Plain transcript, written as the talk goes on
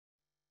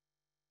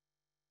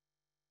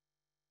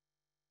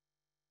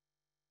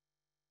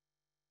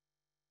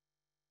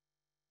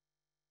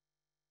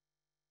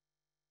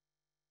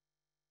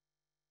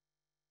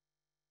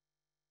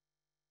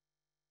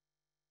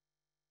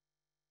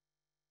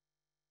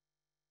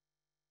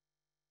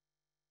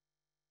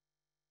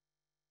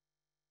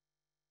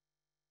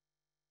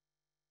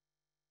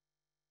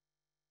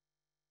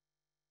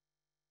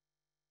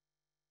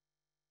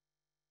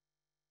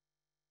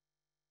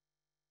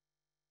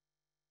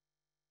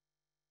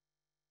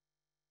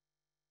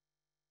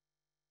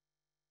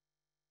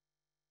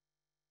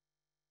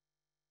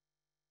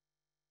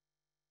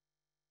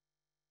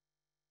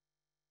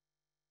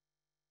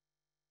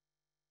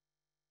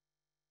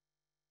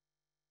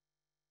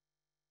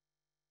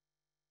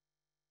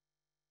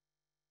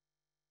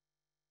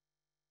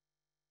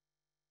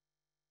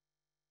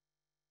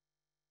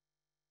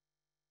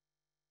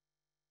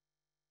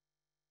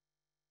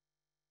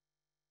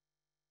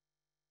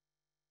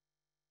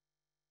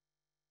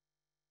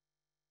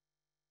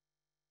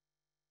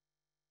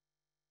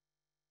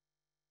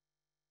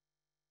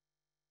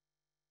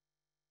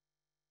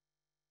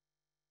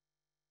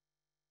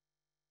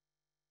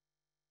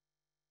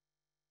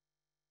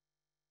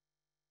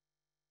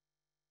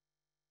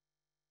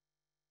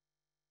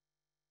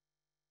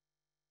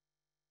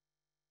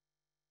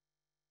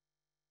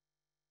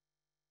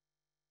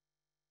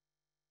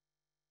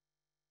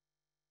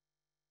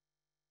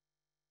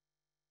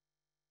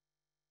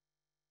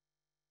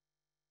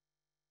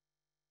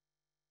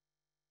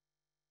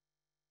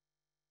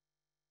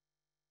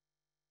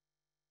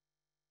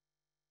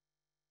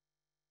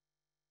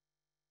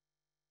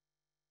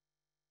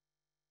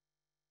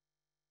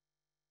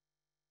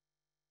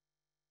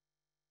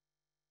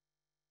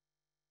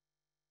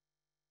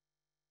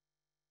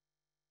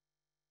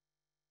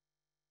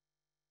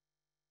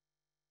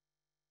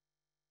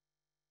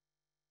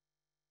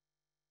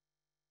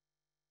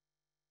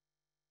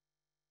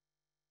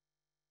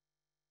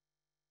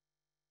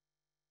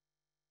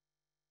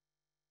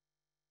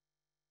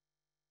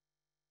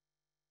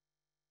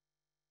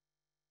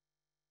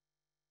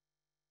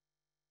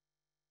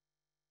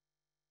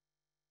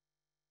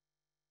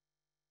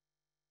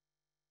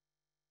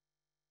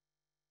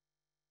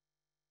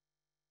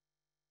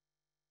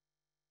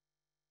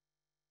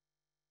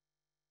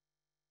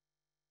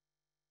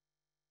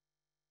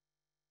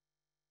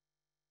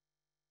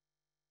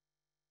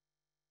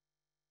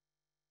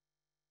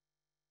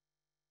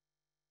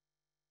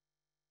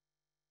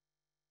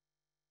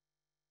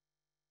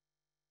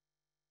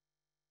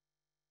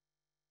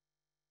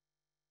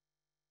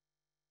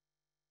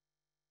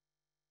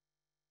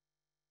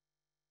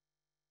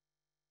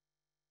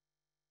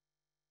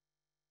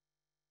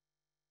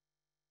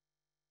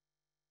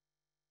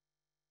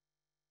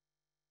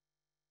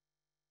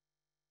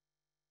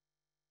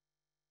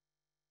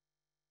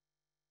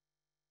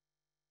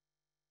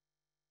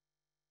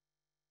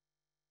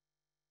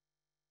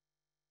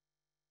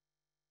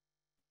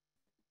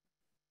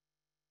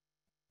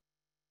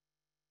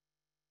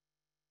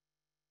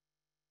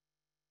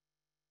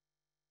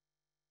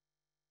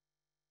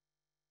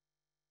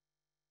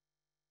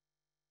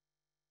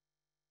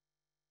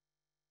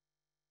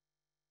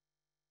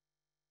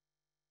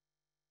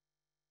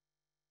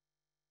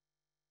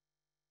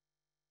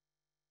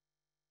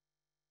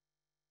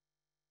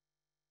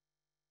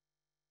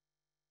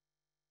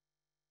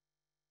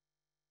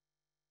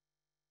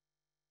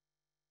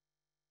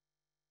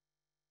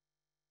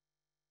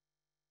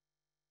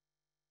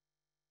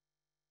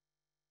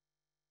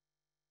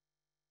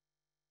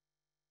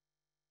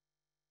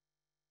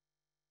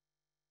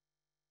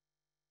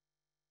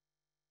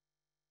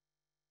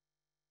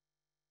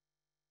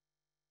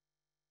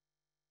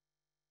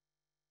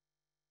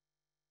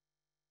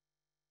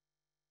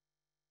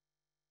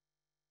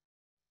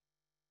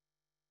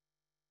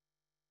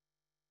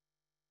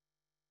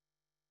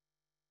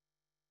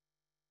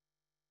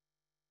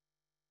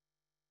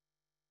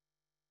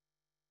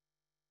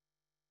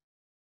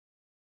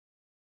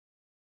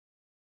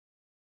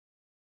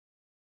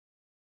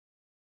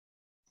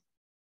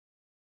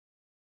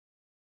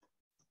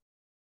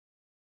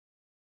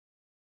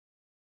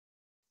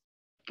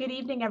Good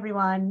evening,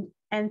 everyone,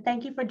 and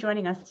thank you for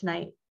joining us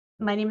tonight.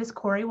 My name is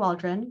Corey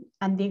Waldron.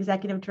 I'm the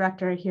Executive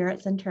Director here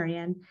at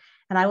Centurion,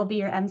 and I will be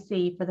your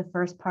MC for the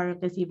first part of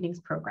this evening's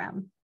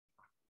program.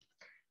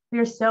 We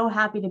are so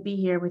happy to be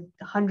here with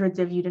hundreds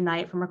of you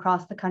tonight from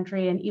across the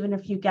country and even a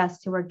few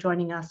guests who are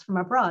joining us from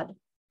abroad.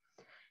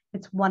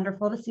 It's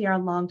wonderful to see our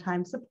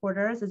longtime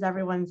supporters as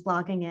everyone's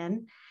logging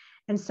in,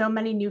 and so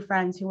many new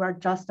friends who are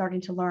just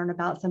starting to learn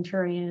about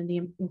Centurion and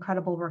the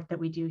incredible work that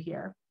we do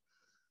here.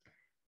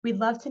 We'd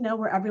love to know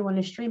where everyone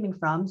is streaming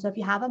from. So if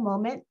you have a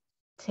moment,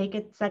 take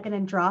a second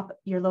and drop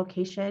your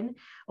location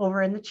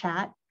over in the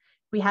chat.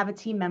 We have a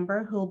team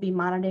member who will be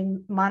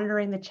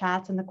monitoring the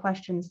chats and the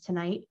questions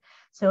tonight.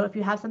 So if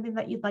you have something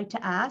that you'd like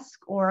to ask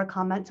or a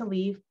comment to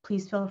leave,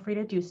 please feel free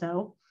to do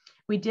so.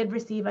 We did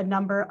receive a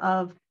number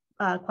of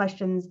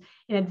questions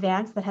in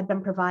advance that have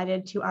been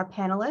provided to our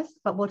panelists,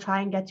 but we'll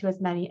try and get to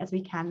as many as we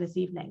can this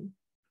evening.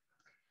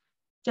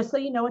 Just so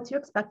you know what to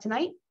expect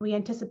tonight, we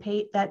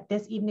anticipate that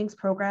this evening's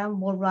program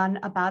will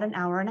run about an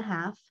hour and a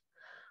half.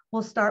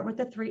 We'll start with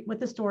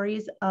the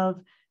stories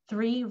of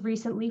 3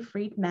 recently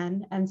freed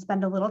men and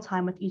spend a little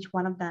time with each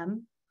one of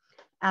them.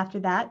 After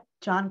that,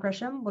 John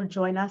Grisham will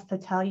join us to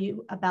tell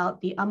you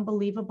about the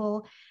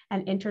unbelievable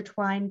and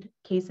intertwined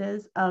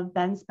cases of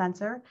Ben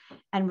Spencer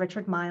and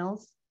Richard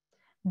Miles.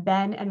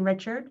 Ben and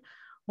Richard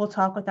will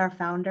talk with our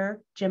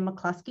founder, Jim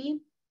McCloskey,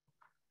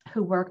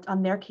 who worked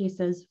on their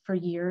cases for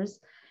years.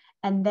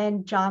 And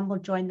then John will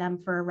join them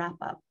for a wrap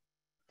up.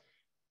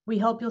 We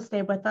hope you'll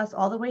stay with us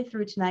all the way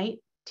through tonight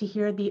to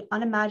hear the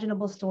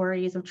unimaginable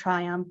stories of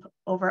triumph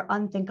over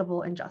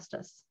unthinkable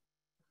injustice.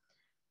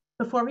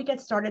 Before we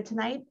get started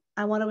tonight,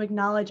 I want to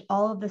acknowledge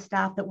all of the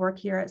staff that work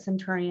here at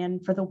Centurion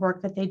for the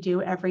work that they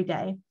do every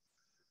day.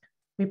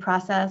 We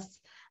process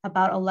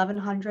about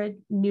 1,100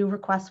 new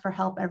requests for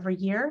help every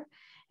year,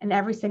 and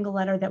every single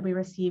letter that we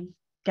receive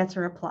gets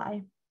a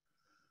reply.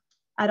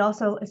 I'd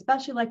also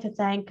especially like to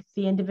thank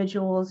the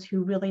individuals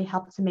who really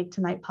helped to make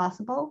tonight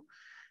possible,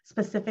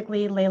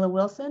 specifically Layla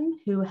Wilson,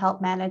 who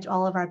helped manage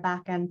all of our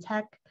back-end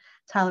tech,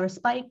 Tyler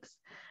Spikes,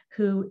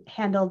 who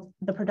handled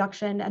the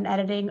production and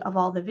editing of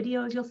all the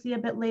videos you'll see a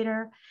bit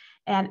later,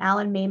 and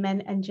Alan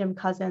Mayman and Jim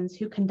Cousins,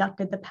 who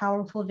conducted the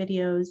powerful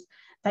videos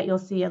that you'll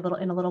see in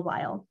a little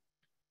while.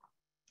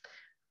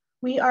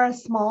 We are a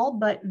small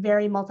but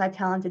very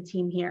multi-talented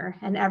team here,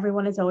 and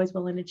everyone is always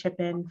willing to chip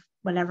in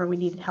whenever we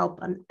need help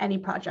on any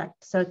project.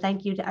 So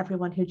thank you to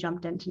everyone who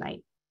jumped in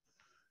tonight.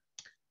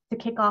 To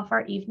kick off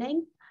our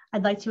evening,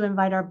 I'd like to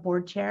invite our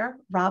board chair,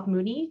 Rob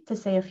Mooney, to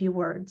say a few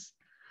words.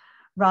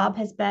 Rob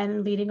has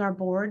been leading our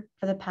board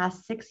for the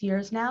past 6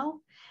 years now,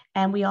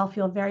 and we all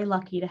feel very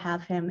lucky to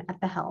have him at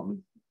the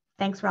helm.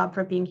 Thanks, Rob,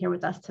 for being here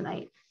with us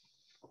tonight.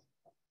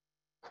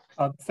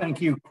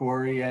 Thank you,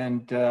 Corey,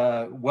 and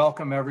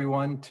welcome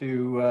everyone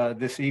to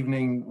this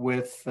evening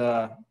with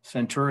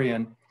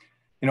Centurion.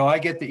 You know, I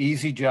get the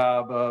easy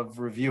job of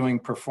reviewing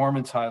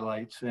performance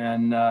highlights,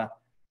 and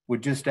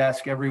would just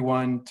ask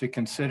everyone to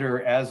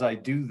consider as I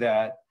do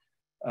that,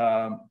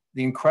 the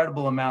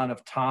incredible amount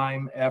of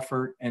time,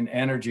 effort, and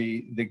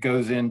energy that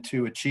goes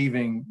into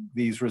achieving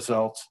these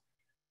results.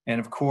 And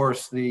of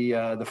course,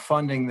 the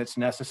funding that's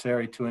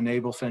necessary to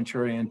enable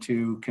Centurion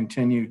to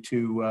continue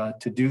to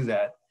do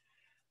that.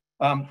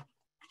 I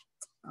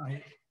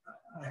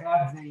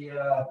have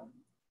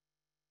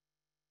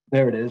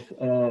there it is.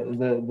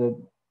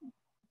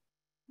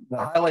 The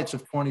highlights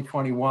of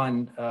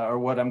 2021 are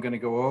what I'm going to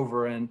go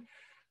over, and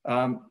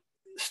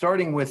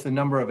starting with the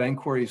number of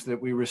inquiries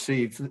that we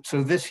received.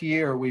 So this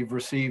year we've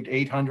received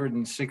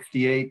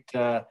 868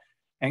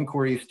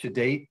 inquiries to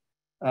date.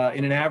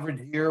 In an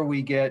average year,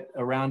 we get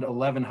around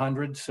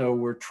 1,100, so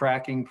we're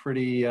tracking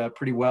pretty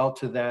well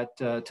to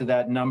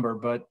that number.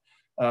 But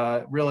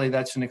really,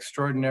 that's an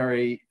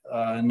extraordinary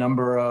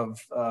number of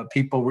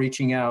people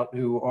reaching out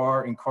who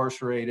are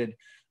incarcerated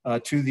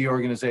to the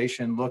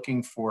organization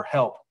looking for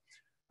help.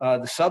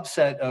 The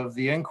subset of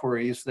the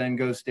inquiries then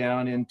goes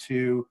down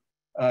into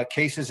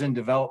cases in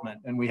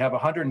development, and we have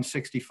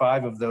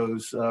 165 of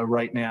those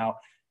right now.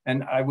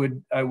 And I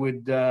would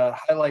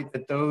highlight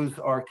that those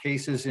are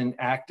cases in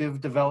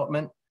active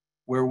development,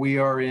 where we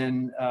are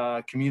in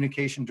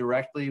communication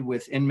directly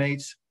with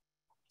inmates.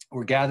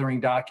 We're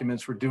gathering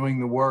documents, we're doing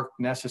the work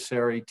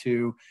necessary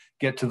to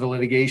get to the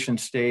litigation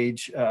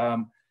stage.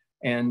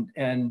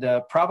 And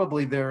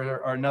probably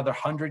there are another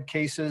 100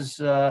 cases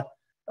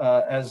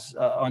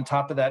on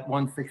top of that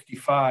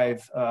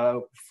 165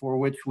 for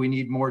which we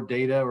need more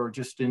data or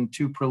just in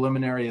too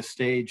preliminary a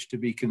stage to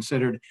be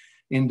considered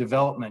in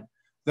development.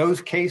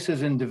 Those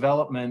cases in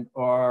development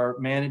are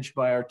managed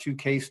by our 2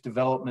 case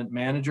development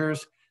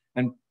managers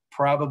and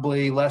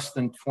probably less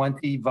than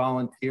 20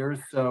 volunteers.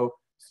 So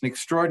it's an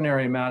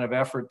extraordinary amount of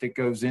effort that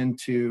goes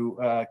into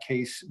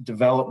case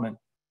development.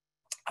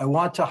 I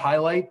want to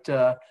highlight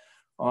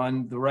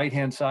on the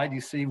right-hand side,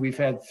 you see we've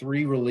had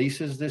 3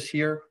 releases this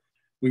year.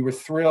 We were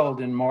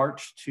thrilled in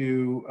March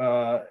to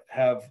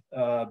have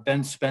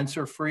Ben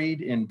Spencer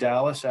freed in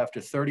Dallas after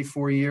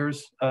 34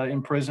 years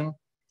in prison.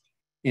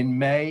 In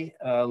May,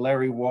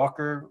 Larry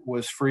Walker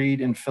was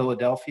freed in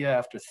Philadelphia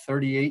after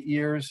 38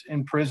 years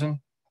in prison.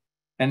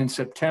 And in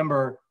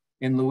September,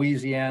 in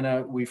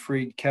Louisiana, we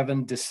freed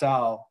Kevin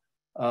DeSalle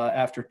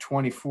after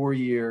 24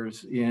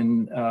 years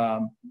in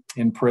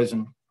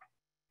prison.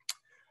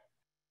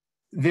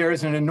 There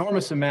is an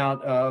enormous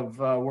amount of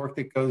work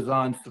that goes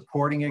on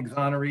supporting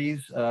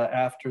exonerees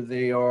after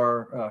they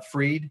are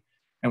freed.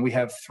 And we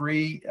have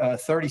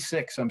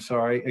 36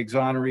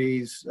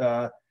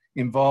 exonerees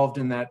involved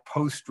in that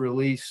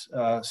post-release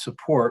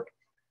support.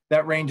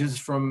 That ranges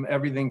from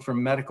everything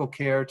from medical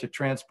care to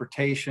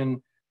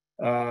transportation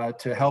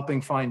to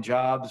helping find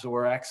jobs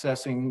or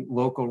accessing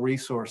local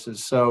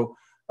resources. So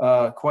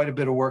quite a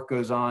bit of work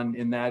goes on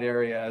in that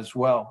area as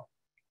well.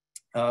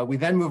 We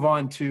then move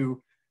on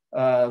to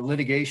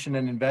litigation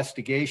and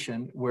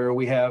investigation, where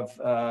we have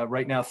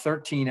right now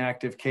 13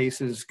 active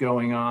cases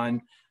going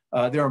on.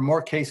 There are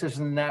more cases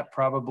than that,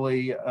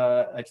 probably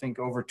I think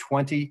over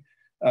 20,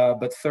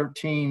 but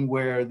 13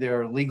 where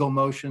there are legal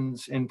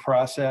motions in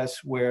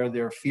process, where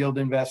there are field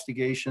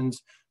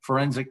investigations,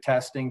 forensic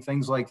testing,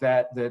 things like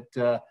that,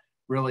 that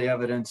really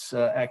evidence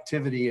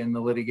activity in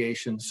the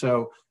litigation.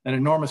 So an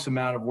enormous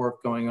amount of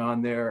work going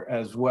on there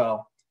as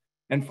well.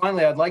 And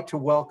finally, I'd like to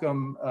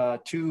welcome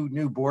 2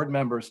 new board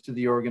members to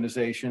the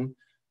organization.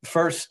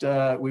 First,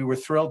 we were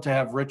thrilled to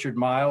have Richard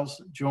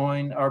Miles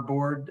join our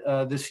board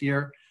this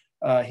year.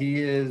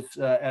 He is,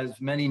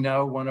 as many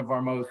know, one of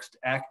our most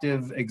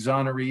active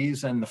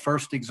exonerees and the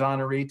first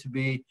exoneree to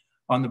be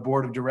on the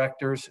board of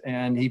directors.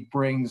 And he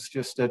brings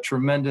just a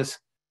tremendous,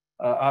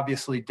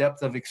 obviously,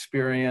 depth of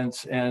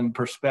experience and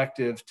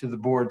perspective to the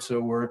board. So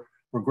we're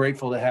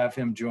grateful to have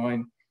him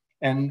join.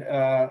 And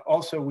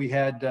also we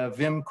had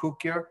Vim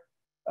Kukier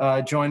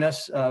join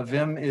us.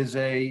 Vim is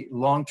a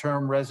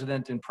long-term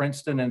resident in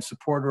Princeton and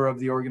supporter of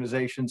the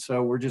organization.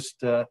 So we're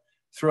just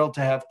thrilled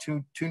to have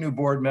two new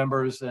board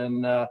members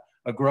and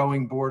a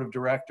growing board of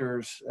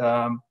directors.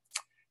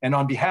 And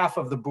on behalf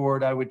of the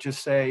board, I would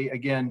just say,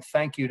 again,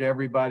 thank you to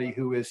everybody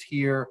who is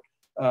here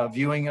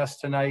viewing us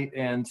tonight,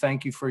 and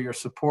thank you for your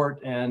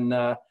support.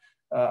 And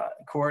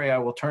Corey, I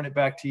will turn it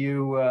back to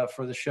you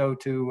for the show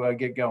to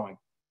get going.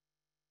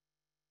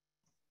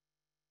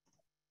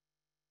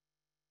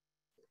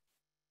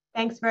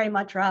 Thanks very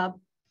much, Rob.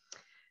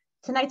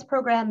 Tonight's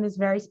program is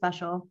very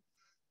special.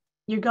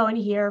 You're going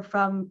to hear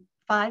from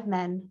 5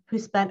 men who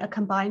spent a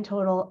combined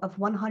total of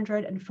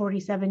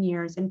 147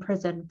 years in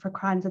prison for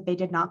crimes that they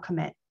did not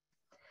commit.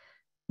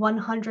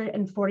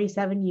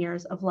 147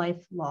 years of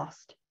life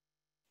lost.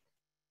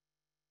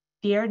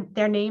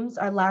 Their names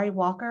are Larry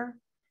Walker,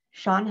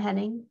 Shawn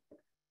Henning,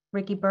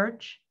 Ricky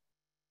Birch,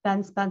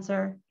 Ben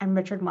Spencer, and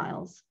Richard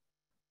Miles.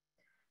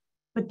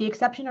 With the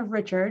exception of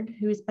Richard,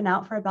 who's been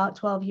out for about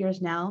 12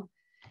 years now,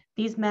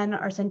 these men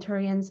are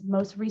Centurion's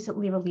most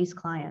recently released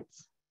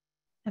clients.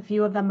 A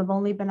few of them have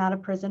only been out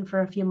of prison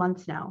for a few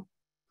months now.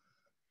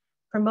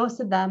 For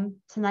most of them,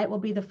 tonight will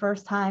be the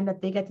first time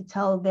that they get to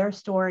tell their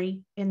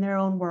story in their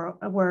own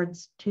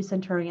words to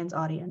Centurion's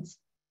audience.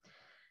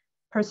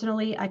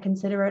 Personally, I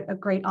consider it a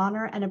great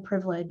honor and a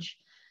privilege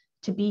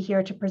to be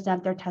here to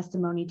present their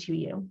testimony to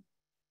you.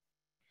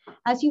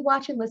 As you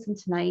watch and listen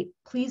tonight,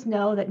 please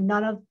know that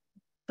none of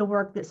the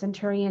work that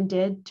Centurion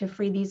did to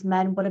free these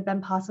men would have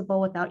been possible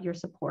without your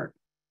support.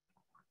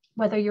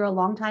 Whether you're a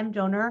longtime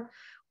donor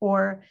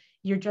or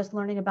you're just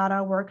learning about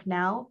our work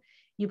now,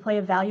 you play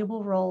a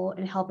valuable role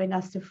in helping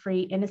us to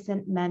free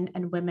innocent men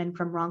and women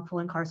from wrongful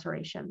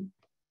incarceration.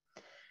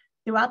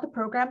 Throughout the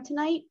program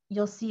tonight,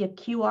 you'll see a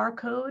QR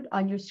code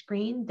on your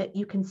screen that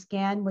you can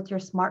scan with your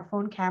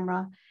smartphone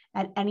camera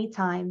at any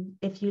time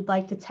if you'd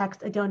like to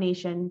text a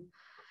donation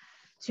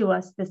to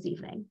us this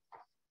evening.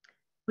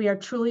 We are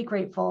truly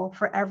grateful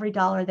for every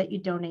dollar that you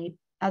donate,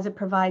 as it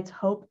provides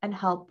hope and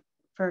help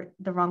for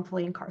the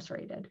wrongfully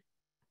incarcerated.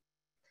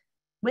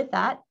 With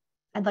that,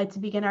 I'd like to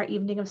begin our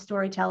evening of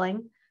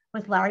storytelling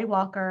with Larry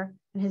Walker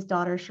and his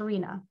daughter,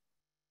 Sharina.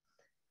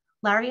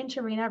 Larry and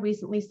Sharina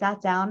recently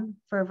sat down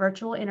for a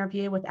virtual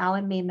interview with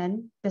Alan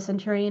Maiman, the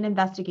Centurion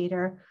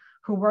investigator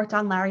who worked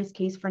on Larry's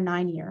case for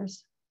 9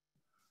 years.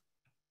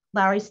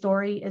 Larry's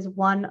story is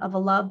one of a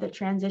love that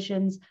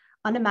transitions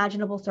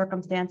unimaginable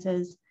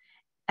circumstances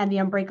and the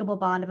unbreakable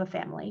bond of a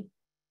family.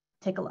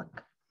 Take a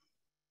look.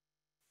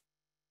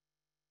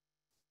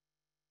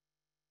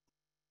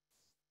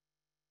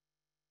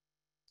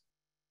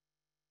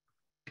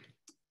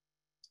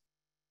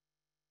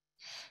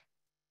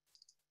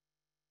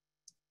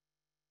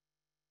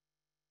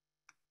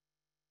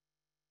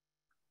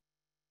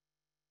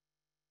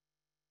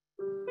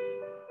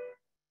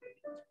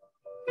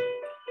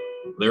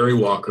 Larry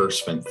Walker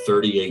spent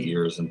 38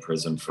 years in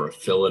prison for a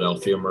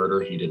Philadelphia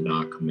murder he did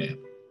not commit.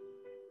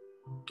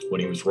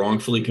 When he was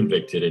wrongfully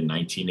convicted in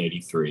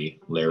 1983,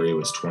 Larry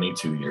was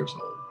 22 years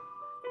old.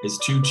 His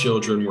 2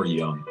 children were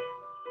young.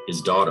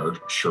 His daughter,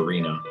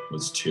 Sharina,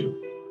 was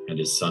 2, and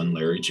his son,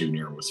 Larry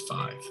Jr., was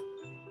 5.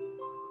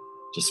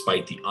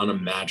 Despite the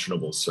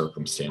unimaginable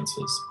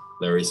circumstances,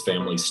 Larry's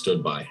family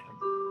stood by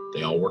him.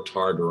 They all worked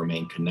hard to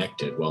remain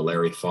connected while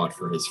Larry fought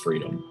for his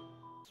freedom.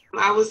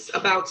 I was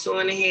about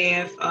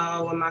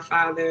 2.5 when my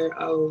father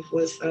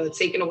was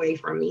taken away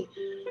from me.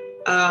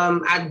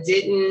 I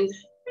didn't,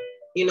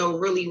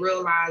 really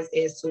realize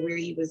as to where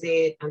he was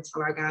at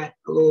until I got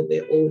a little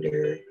bit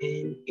older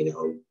and,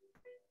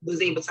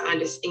 was able to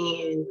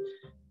understand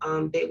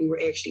that we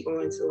were actually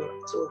going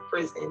to a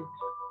prison.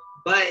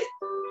 But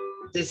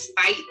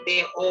despite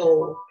that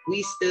all,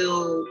 we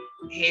still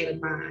had a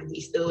bond.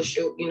 He still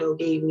showed,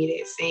 gave me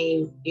that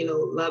same,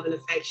 love and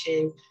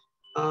affection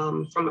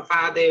from a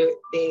father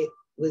that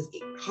was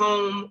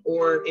home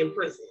or in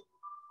prison.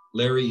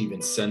 Larry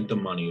even sent the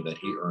money that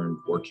he earned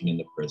working in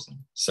the prison,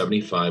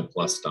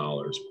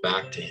 $75+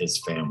 back to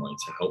his family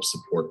to help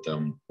support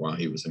them while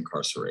he was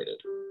incarcerated.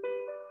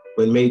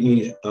 It made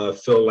me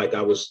feel like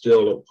I was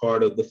still a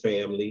part of the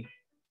family.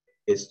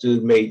 It still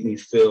made me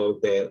feel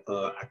that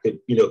I could,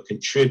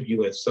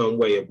 contribute in some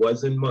way. It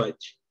wasn't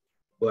much,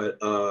 but,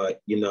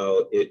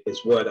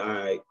 it's what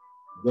I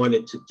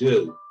wanted to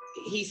do.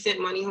 He sent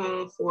money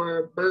home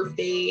for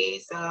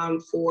birthdays,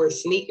 for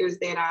sneakers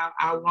that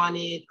I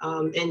wanted,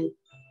 and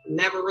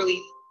never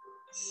really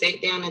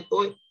sat down and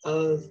thought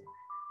of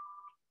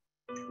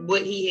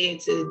what he had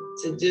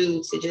to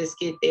do to just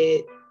get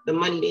the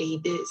money that he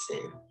did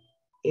send.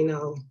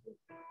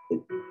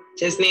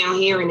 Just now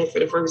hearing it for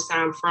the first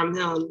time from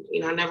him,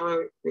 I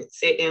never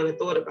sat down and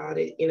thought about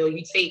it.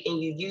 You take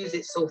and you use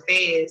it so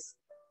fast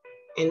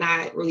and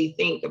not really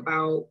think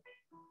about,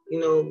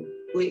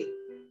 what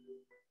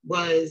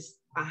was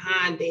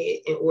behind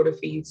that in order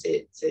for you to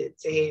have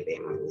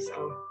that money.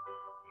 So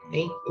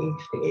thank you.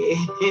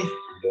 Yeah.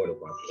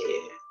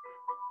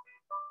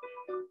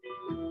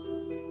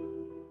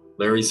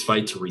 Larry's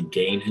fight to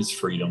regain his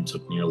freedom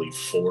took nearly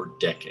 4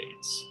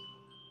 decades.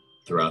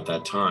 Throughout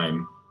that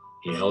time,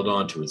 he held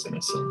on to his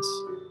innocence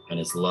and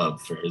his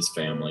love for his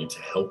family to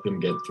help him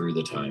get through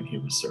the time he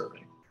was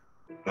serving.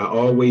 I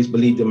always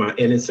believed in my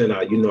innocence.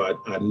 I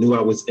knew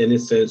I was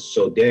innocent,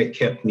 so that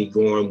kept me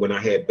going when I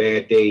had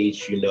bad days.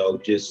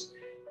 Just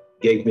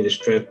gave me the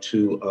strength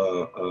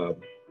to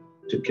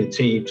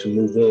continue to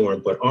move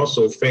on. But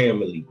also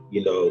family.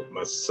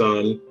 My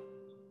son,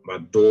 my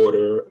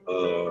daughter,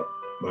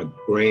 my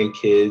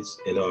grandkids,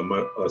 and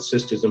my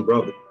sisters and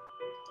brothers.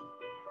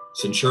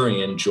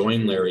 Centurion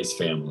joined Larry's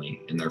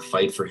family in their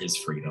fight for his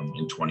freedom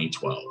in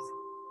 2012.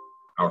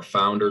 Our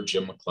founder,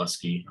 Jim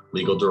McCloskey,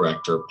 legal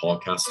director, Paul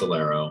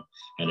Castellero,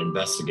 and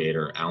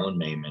investigator, Alan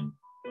Mayman,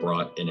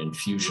 brought an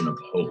infusion of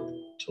hope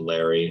to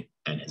Larry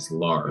and his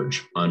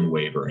large,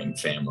 unwavering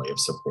family of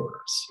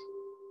supporters.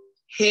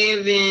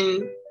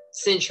 Having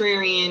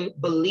Centurion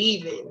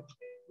believing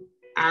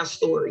our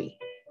story,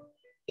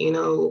 a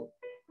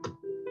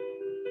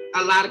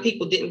lot of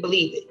people didn't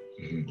believe it.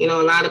 A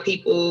lot of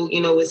people,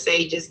 would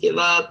say just give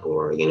up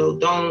or,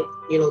 don't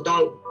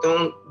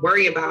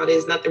worry about it.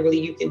 There's nothing really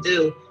you can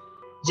do.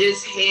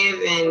 Just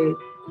having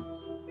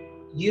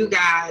you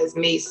guys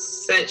made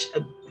such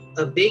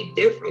a big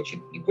difference.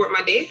 You brought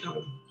my dad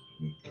home.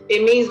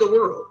 It means the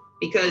world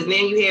because now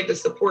you have the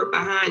support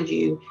behind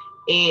you.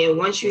 And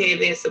once you have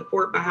that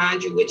support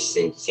behind you, which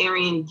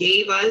Centurion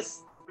gave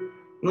us,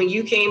 when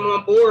you came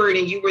on board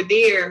and you were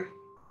there,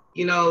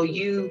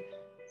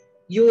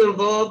 you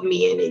involved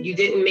me in it. You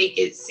didn't make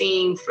it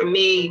seem for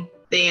me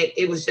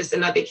that it was just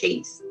another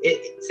case.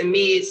 To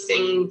me, it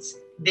seemed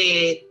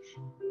that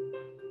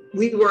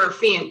we were a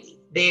family,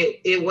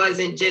 that it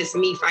wasn't just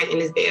me fighting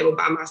this battle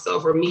by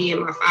myself or me and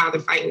my father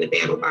fighting the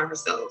battle by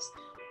ourselves,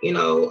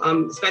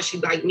 especially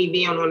like me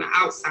being on the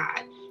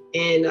outside.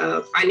 And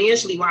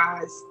financially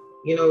wise,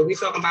 we're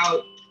talking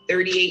about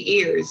 38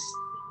 years.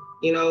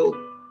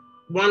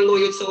 One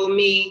lawyer told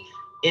me,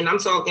 and I'm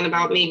talking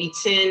about maybe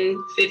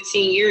 10,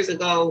 15 years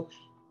ago,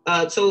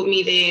 told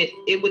me that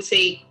it would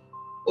take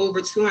over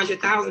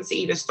 $200,000 to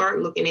even start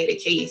looking at a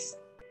case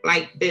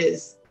like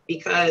this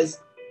because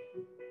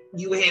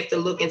you would have to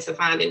look into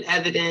finding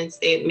evidence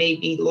that may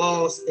be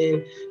lost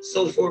and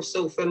so forth.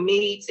 So for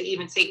me to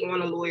even take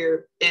on a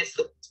lawyer,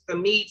 for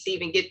me to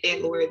even get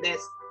that lawyer,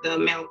 that's the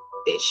amount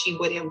that she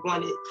would have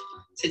wanted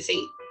to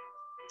take.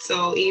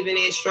 So even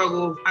that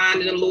struggle of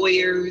finding the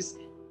lawyers,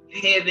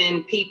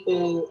 having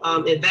people,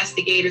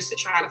 investigators to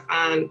try to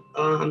find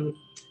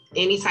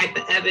any type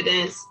of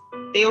evidence,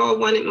 they all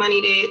wanted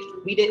money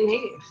that we didn't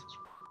have.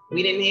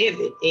 We didn't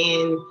have it.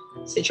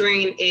 And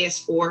Centurion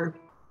asked for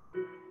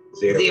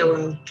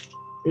zero,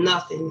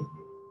 nothing.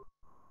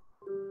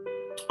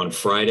 On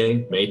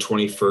Friday, May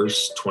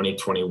 21st,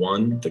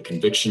 2021, the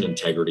Conviction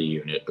Integrity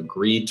Unit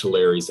agreed to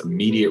Larry's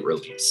immediate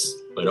release,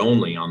 but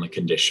only on the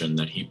condition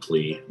that he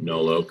plead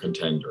nolo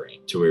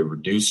contendere to a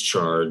reduced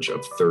charge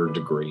of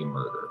third-degree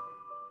murder.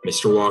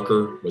 Mr.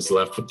 Walker was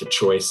left with the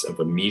choice of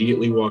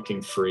immediately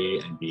walking free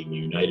and being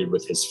united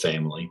with his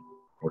family,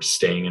 or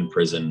staying in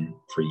prison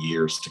for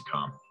years to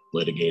come,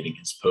 litigating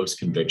his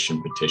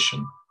post-conviction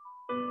petition.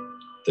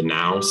 The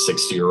now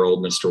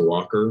 60-year-old Mr.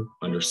 Walker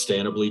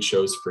understandably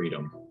chose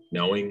freedom,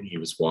 knowing he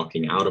was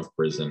walking out of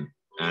prison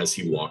as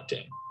he walked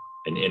in,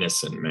 an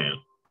innocent man.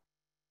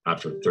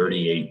 After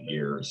 38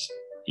 years,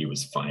 he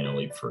was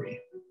finally free.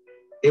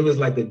 it was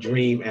like a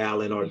dream,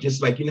 Alan, or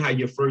just like, you know how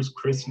your first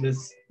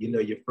Christmas,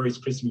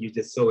 you're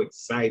just so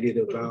excited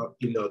about,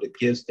 the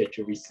gifts that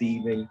you're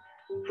receiving.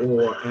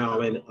 Or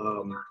Alan,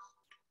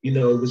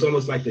 it was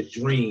almost like a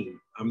dream.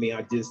 I mean,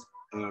 I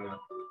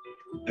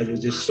was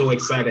just so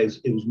excited.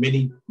 It was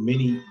many,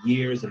 many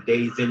years and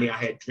days in there. I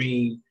had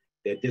dreamed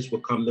that this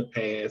would come to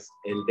pass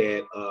and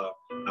that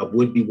I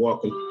would be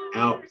walking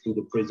out through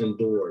the prison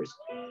doors.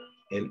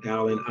 And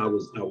Alan, I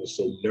was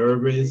so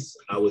nervous.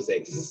 I was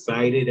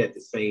excited at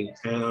the same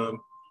time.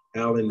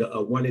 Alan,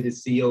 one of the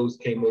COs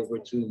came over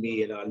to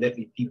me and let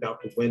me peep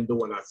out the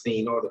window, and I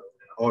seen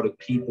all the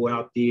people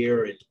out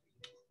there and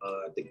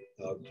the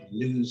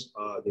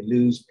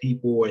news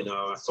people, and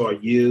I saw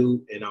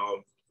you, and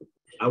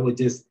I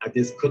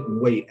just couldn't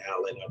wait,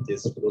 Alan. I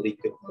just really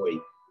couldn't wait.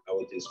 I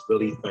was just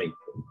really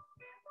thankful.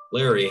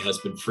 Larry has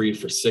been freed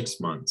for 6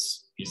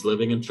 months. He's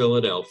living in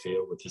Philadelphia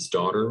with his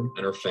daughter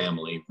and her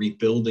family,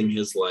 rebuilding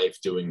his life,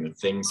 doing the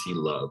things he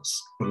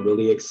loves. I'm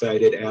really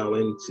excited,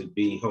 Alan, to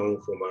be home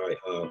for my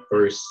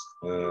first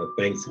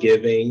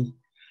Thanksgiving.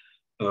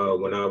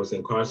 When I was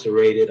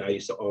incarcerated, I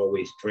used to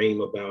always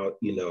dream about,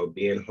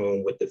 being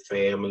home with the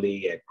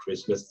family at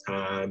Christmas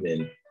time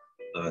and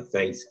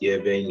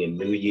Thanksgiving and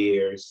New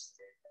Year's.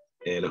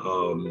 And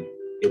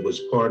it was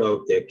part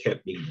of that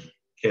kept me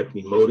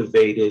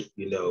motivated,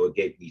 it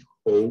gave me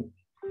hope.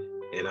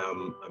 And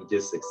I'm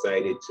just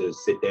excited to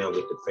sit down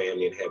with the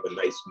family and have a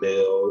nice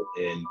meal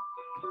and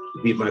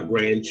be with my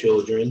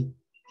grandchildren.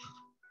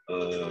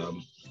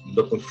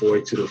 Looking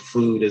forward to the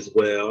food as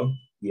well.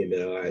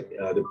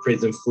 The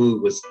prison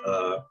food was,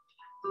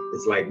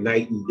 it's like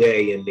night and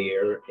day in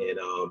there. And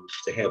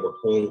to have a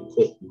home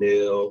cooked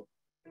meal,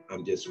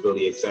 I'm just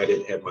really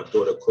excited to have my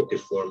daughter cook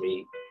it for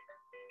me.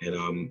 And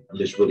I'm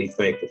just really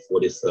thankful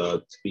for this,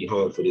 to be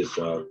home for this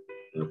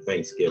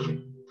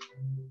Thanksgiving.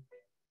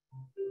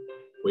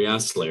 We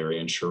asked Larry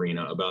and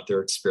Sharina about their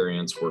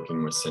experience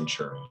working with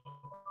Centurion.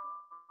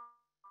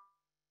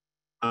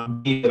 I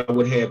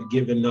would have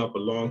given up a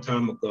long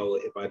time ago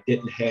if I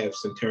didn't have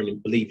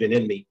Centurion believing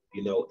in me,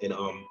 and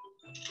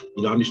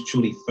I'm just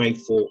truly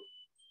thankful.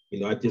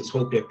 I just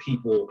hope that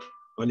people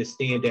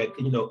understand that,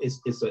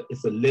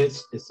 it's a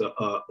list,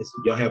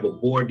 y'all have a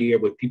board there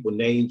with people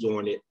names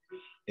on it,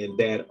 and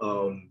that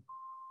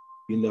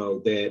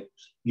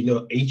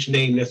each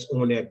name that's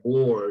on that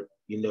board,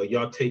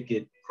 y'all take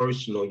it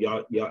personal.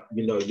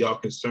 Y'all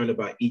concerned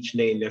about each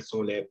name that's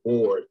on that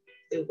board.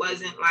 It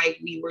wasn't like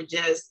we were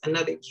just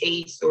another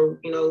case, or,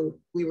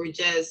 we were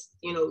just,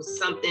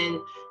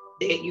 something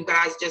that you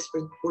guys just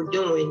were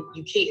doing.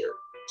 You care.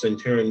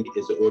 Centurion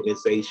is an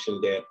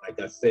organization that, like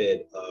I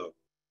said,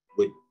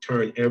 would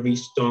turn every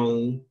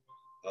stone,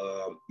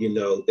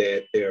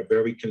 that they're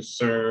very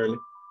concerned.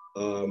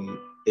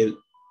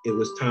 It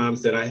was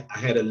times that I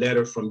had a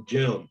letter from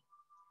Jim,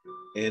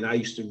 and I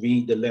used to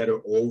read the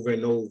letter over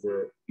and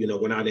over,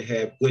 when I didn't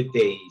have good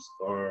days,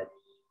 or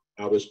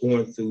I was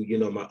going through,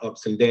 my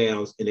ups and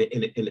downs. And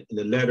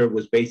the letter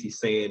was basically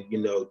saying,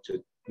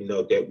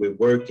 that we're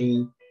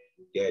working,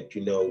 that,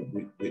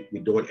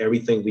 we're doing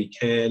everything we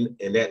can.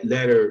 And that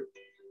letter,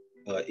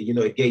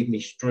 it gave me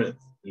strength,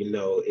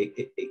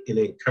 it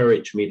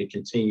encouraged me to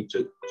continue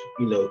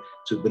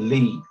to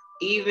believe.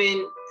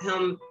 Even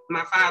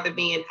my father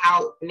being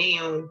out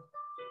now,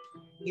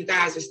 you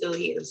guys are still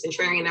here.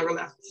 Centurion never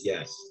left us.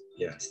 Yes.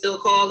 Still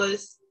call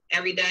us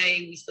every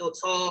day. We still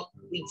talk.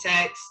 We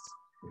text.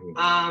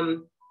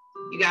 Mm-hmm.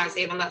 You guys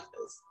haven't left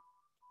us.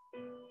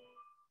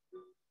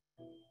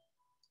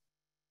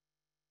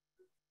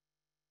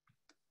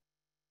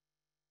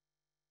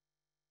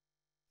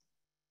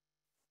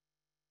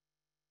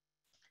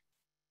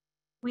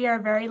 We are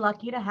very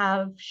lucky to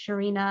have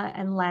Sharina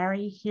and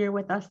Larry here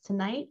with us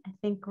tonight. I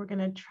think we're going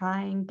to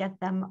try and get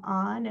them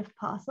on if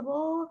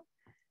possible.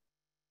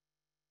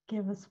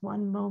 Give us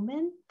one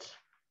moment.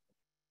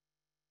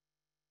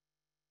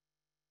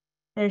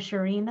 There's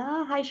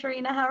Sharina. Hi,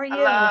 Sharina. How are you?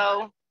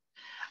 Hello.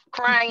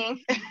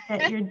 Crying.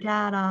 Get your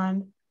dad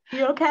on.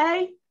 You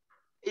okay?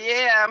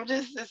 Yeah,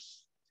 this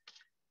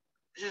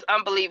is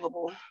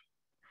unbelievable.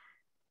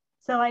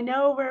 So I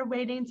know we're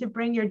waiting to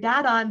bring your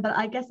dad on, but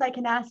I guess I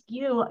can ask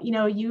you,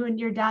 you and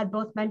your dad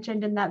both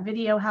mentioned in that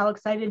video how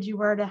excited you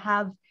were to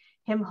have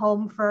him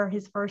home for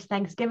his first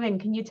Thanksgiving.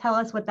 Can you tell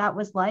us what that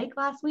was like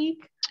last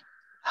week?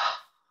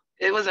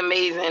 It was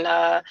amazing.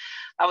 I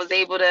was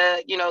able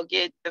to,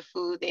 get the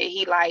food that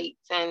he liked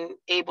and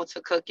able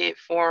to cook it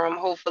for him.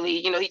 Hopefully,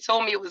 he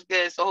told me it was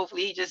good. So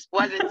hopefully he just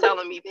wasn't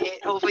telling me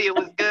that. Hopefully it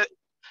was good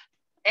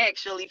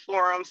actually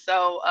for him.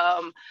 So,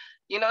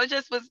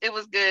 it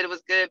was good. It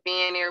was good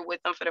being there with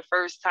him for the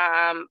first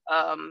time.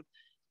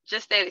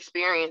 Just that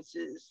experience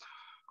is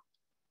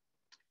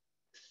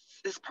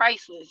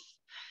priceless.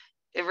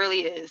 It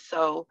really is.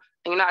 So,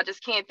 I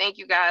just can't thank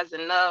you guys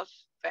enough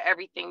for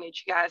everything that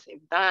you guys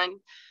have done.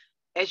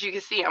 As you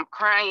can see, I'm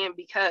crying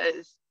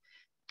because,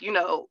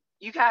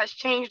 you guys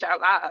changed our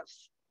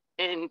lives.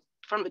 And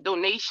from the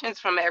donations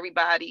from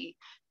everybody,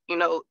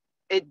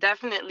 it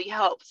definitely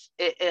helps.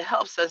 It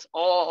helps us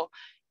all.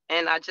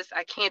 And I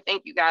can't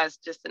thank you guys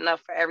just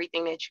enough for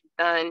everything that you've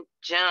done.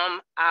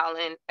 Jim,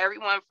 Alan,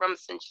 everyone from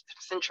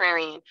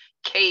Centurion,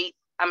 Kate.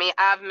 I mean,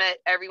 I've met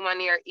everyone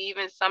there,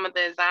 even some of the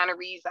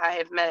exonerees I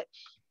have met,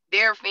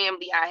 their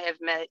family I have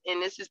met.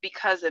 And this is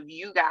because of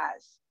you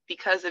guys,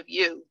 because of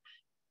you.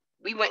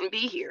 We wouldn't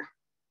be here.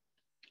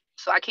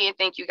 So I can't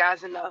thank you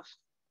guys enough.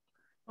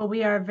 Well,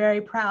 we are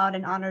very proud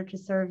and honored to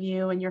serve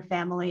you and your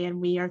family,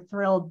 and we are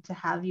thrilled to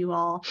have you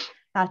all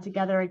back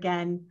together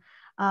again.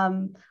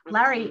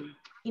 Larry,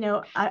 you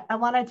know, I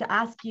wanted to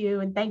ask you,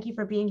 and thank you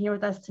for being here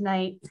with us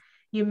tonight.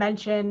 You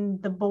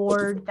mentioned the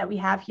board that we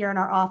have here in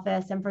our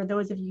office. And for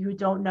those of you who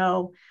don't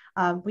know,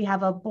 we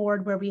have a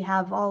board where we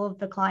have all of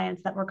the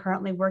clients that we're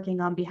currently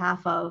working on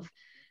behalf of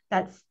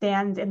that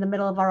stands in the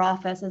middle of our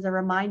office as a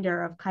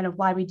reminder of kind of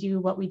why we do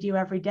what we do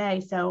every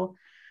day. So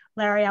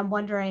Larry, I'm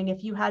wondering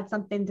if you had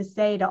something to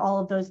say to all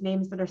of those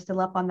names that are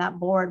still up on that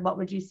board, what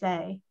would you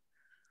say?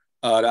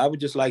 I would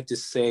just like to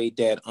say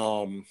that,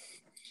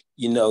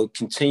 you know,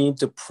 continue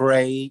to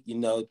pray, you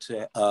know,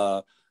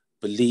 to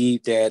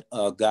believe that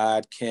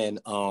God can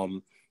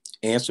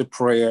answer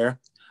prayer,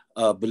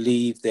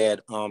 believe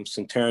that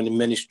Centurion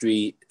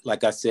Ministry,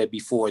 like I said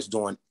before, is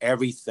doing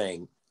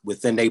everything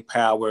within their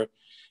power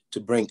to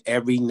bring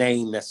every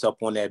name that's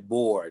up on that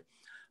board.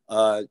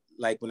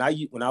 Like when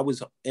I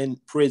was in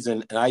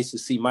prison and I used to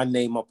see my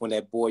name up on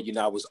that board, you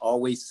know, I was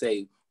always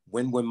say,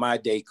 when will my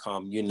day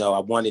come? You know, I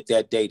wanted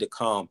that day to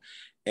come.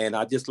 And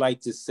I just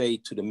like to say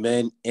to the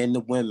men and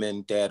the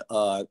women that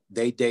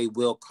their day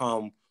will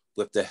come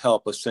with the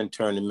help of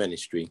Centurion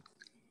Ministry.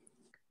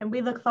 And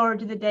we look forward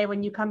to the day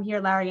when you come here,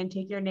 Larry, and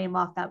take your name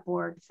off that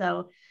board.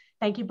 So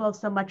thank you both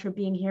so much for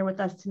being here with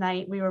us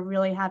tonight. We were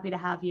really happy to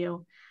have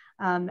you.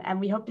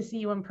 And we hope to see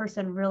you in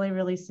person really,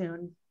 really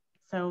soon.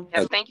 So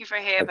yes, thank you for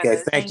having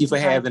us. Thank you for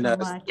having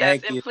us.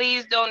 Yes, and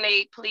please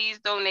donate, please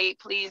donate,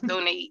 please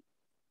donate.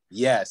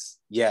 Yes,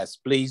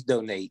 please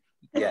donate.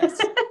 Yes.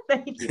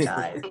 Thank you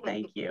guys.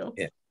 Thank you.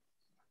 Yeah.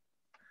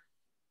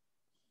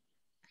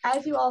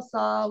 As you all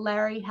saw,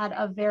 Larry had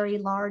a very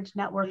large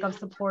network of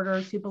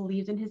supporters who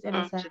believed in his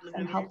innocence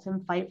and helped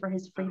him fight for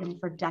his freedom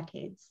for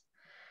decades.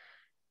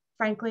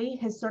 Frankly,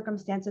 his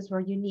circumstances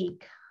were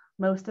unique.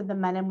 Most of the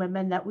men and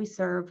women that we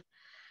serve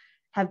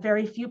have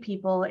very few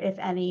people, if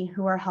any,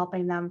 who are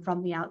helping them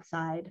from the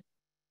outside.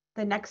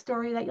 The next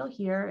story that you'll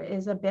hear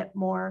is a bit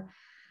more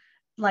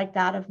like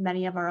that of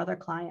many of our other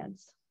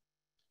clients.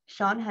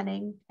 Shawn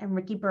Henning and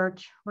Ricky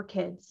Birch were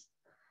kids,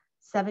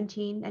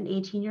 17 and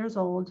 18 years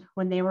old,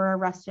 when they were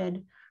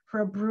arrested for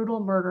a brutal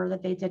murder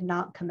that they did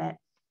not commit.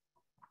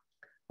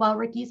 While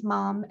Ricky's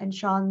mom and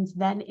Shawn's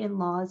then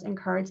in-laws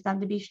encouraged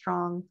them to be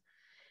strong,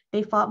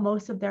 they fought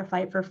most of their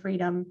fight for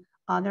freedom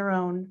on their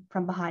own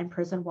from behind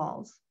prison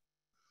walls.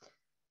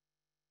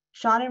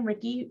 Shawn and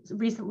Ricky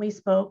recently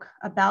spoke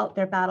about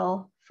their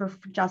battle for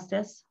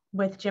justice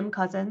with Jim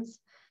Cousins,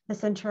 the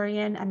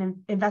Centurion and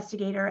an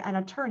investigator and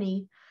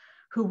attorney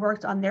who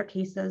worked on their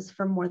cases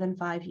for more than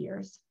 5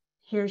 years.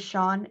 Here's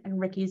Shawn and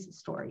Ricky's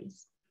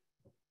stories.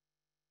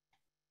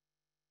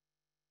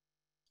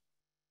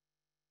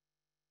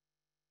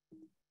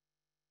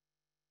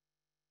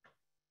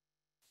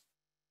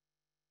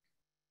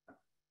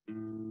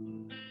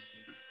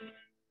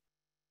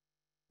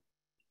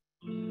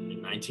 In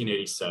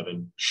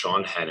 1987,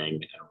 Shawn Henning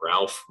and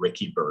Ralph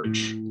Ricky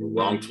Birch were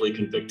wrongfully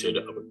convicted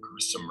of a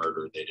gruesome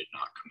murder they did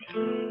not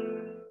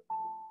commit.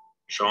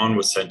 Shawn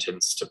was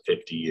sentenced to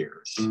 50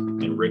 years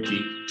and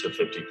Ricky to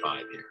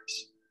 55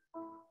 years.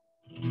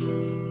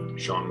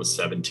 Shawn was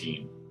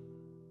 17.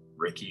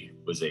 Ricky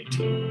was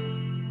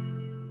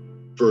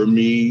 18. For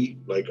me,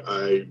 like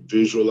I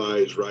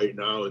visualize right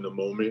now in the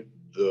moment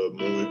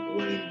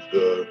when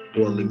the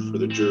foreman for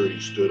the jury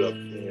stood up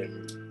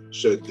and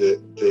said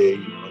that they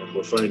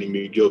were finding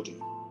me guilty.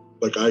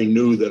 Like I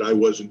knew that I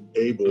wasn't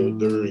able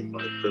during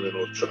my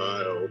criminal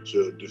trial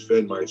to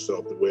defend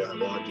myself the way I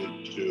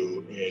wanted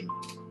to, and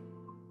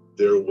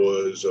there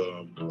was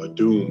a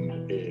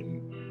doom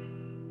in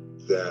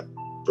that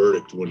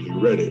verdict when he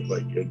read it.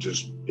 Like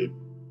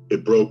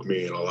it broke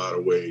me in a lot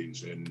of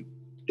ways, and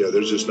yeah,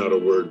 there's just not a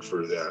word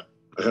for that.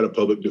 I had a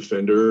public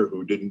defender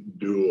who didn't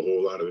do a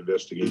whole lot of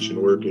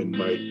investigation work in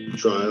my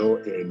trial,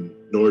 and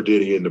nor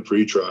did he in the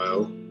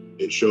pre-trial.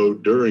 It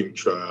showed during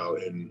trial,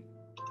 and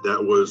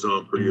that was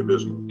pretty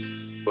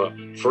abysmal.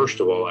 But first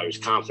of all, I was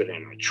confident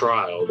in my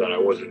trial that I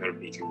wasn't going to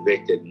be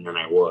convicted, and then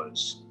I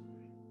was.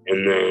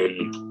 And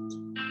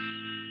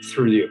then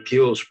through the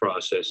appeals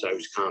process, I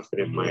was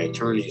confident my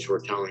attorneys were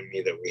telling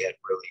me that we had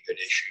really good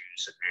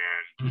issues,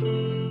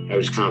 and I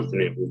was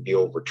confident it would be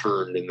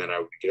overturned and that I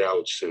would get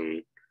out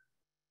soon.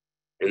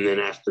 And then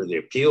after the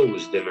appeal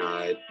was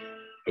denied,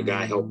 a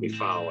guy helped me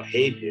file a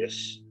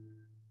habeas,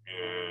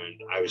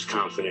 and I was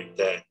confident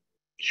that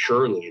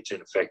surely it's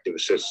ineffective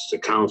assistance to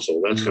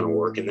counsel. That's going to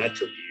work, and that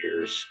took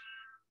years.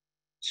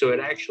 So it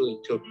actually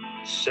took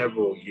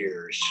several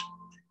years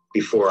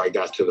before I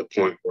got to the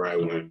point where I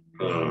went,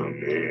 oh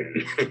man,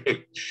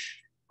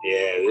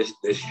 yeah,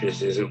 this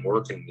just isn't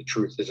working. The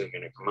truth isn't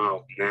going to come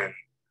out. And then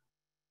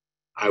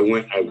I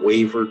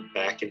wavered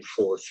back and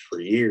forth for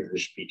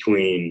years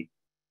between,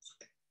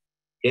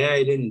 yeah,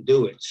 I didn't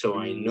do it, so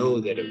I know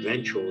that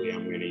eventually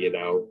I'm going to get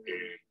out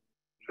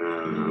and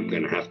I'm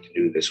going to have to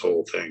do this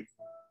whole thing.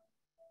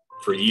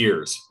 For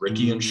years,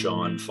 Ricky and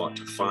Shawn fought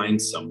to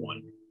find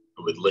someone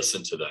who would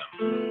listen to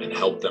them and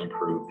help them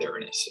prove their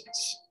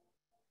innocence.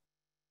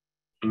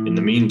 In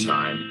the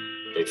meantime,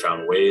 they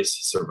found ways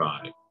to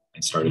survive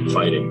and started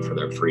fighting for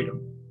their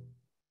freedom.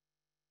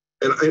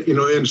 And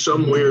in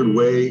some weird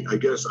way, I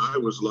guess I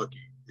was lucky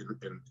in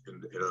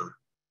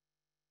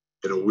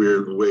a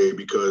weird way,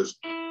 because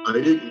I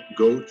didn't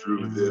go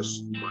through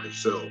this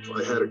myself.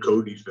 I had a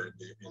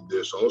co-defendant in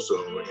this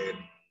also, and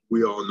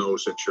we all know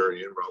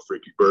Centurion, Ralph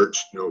Ricky Birch,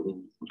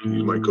 who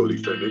he's my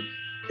co-defendant.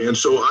 And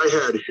so I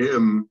had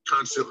him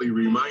constantly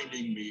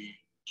reminding me,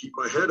 keep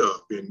my head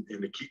up and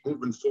to keep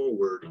moving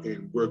forward,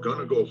 and we're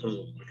gonna go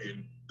home,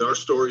 and our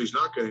story's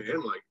not gonna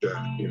end like that,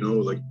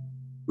 like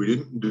we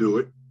didn't do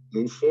it,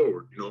 move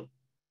forward,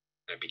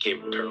 I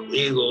became a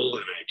paralegal,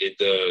 and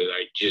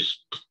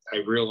I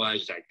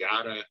realized I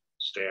gotta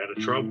stay out of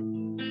trouble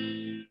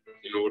in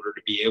order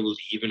to be able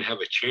to even have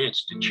a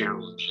chance to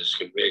challenge this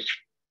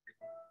conviction.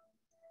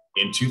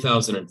 In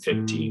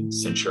 2015,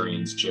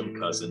 Centurion's Jim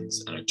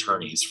Cousins and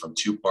attorneys from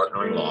two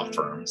partnering law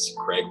firms,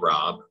 Craig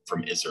Robb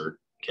from Izzard,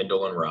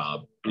 Kendall and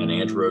Robb, and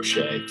Andrew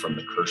O'Shea from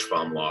the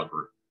Kirschbaum Law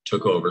Group,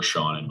 took over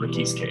Shawn and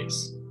Ricky's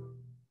case.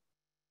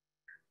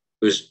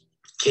 It was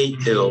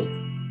Kate Hill,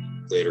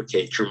 later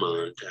Kate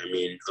Tremont.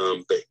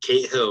 But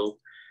Kate Hill,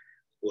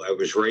 I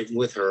was writing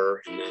with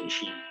her, and then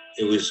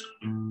it was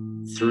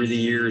through the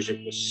years,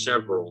 it was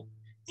several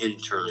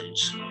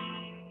interns.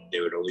 They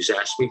would always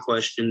ask me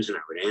questions and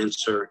I would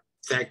answer.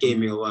 That gave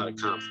me a lot of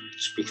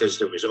confidence, because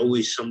there was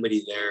always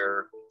somebody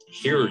there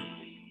hearing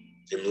me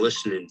and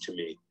listening to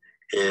me.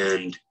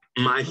 And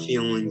my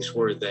feelings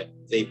were that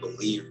they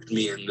believed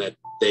me and that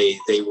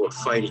they were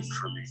fighting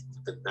for me.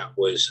 And that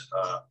was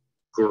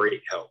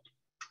great help,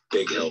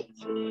 big help.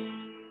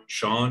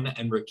 Shawn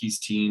and Ricky's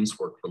teams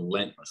worked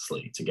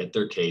relentlessly to get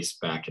their case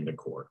back into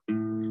court.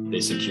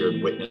 They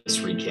secured witness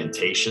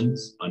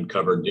recantations,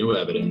 uncovered new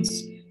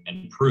evidence,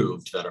 and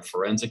proved that a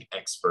forensic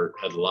expert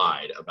had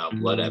lied about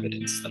blood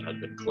evidence that had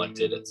been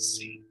collected at the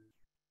scene.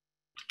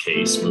 The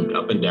case moved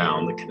up and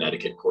down the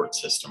Connecticut court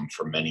system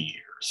for many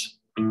years.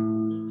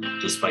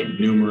 Despite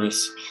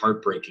numerous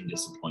heartbreaking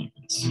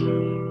disappointments,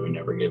 we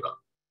never gave up.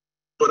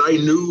 But I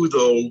knew,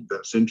 though,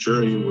 that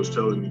Centurion was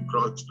telling me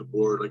across the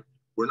board, like,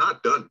 we're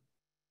not done.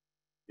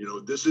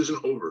 This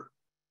isn't over,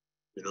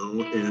 and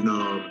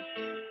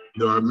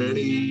there are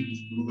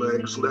many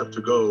legs left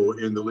to go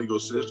in the legal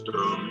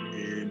system,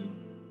 and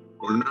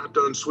we're not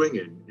done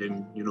swinging.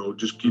 And,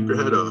 just keep your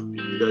head up. And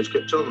you guys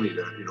kept telling me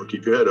that,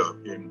 keep your head up.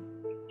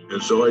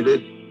 And so I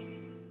did.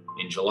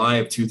 In July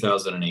of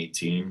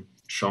 2018,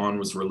 Shawn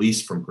was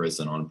released from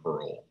prison on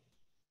parole.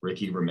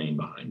 Ricky remained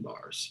behind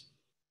bars.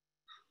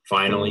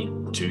 Finally,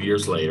 2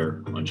 years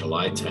later, on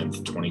July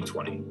 10th,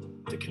 2020,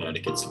 the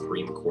Connecticut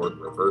Supreme Court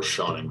reversed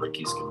Shawn and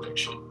Ricky's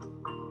conviction.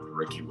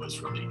 Ricky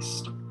was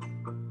released.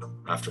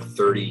 After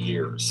 30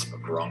 years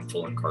of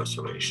wrongful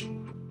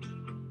incarceration,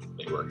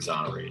 they were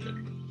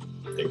exonerated.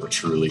 They were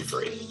truly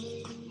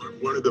free.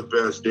 One of the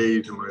best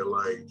days in my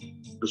life,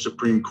 the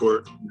Supreme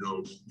Court,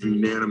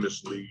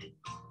 unanimously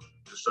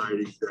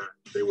deciding that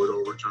they would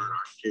overturn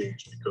our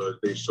case because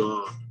they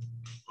saw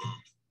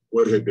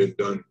what had been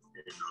done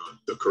in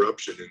the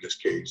corruption in this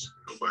case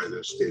by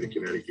the state of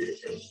Connecticut.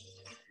 And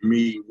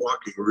me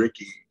walking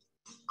Ricky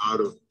out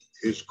of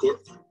his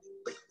courtroom.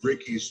 Like,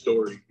 Ricky's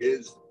story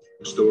is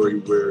a story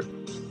where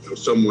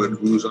someone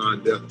who's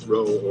on death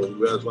row or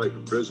who has life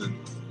in prison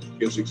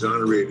gets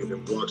exonerated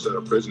and walks out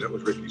of prison. That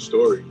was Ricky's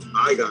story.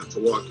 I got to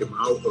walk him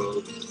out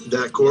of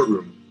that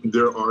courtroom.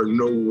 There are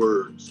no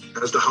words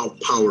as to how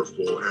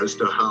powerful, as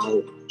to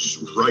how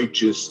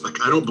righteous.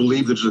 Like, I don't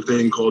believe there's a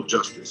thing called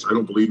justice. I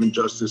don't believe in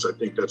justice. I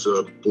think that's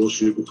a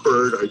bullshit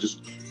word.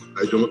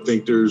 I don't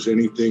think there's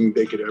anything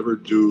they could ever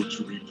do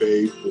to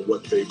repay for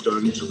what they've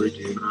done to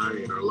Ricky and I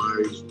in our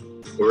lives,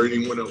 or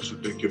anyone else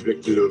who's been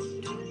convicted of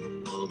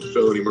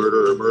felony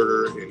murder or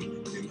murder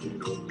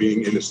and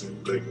being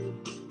innocent. Like,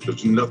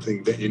 there's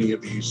nothing that any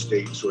of these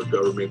states or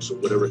governments or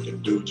whatever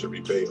can do to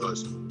repay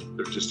us.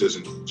 There just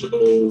isn't.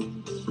 So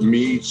for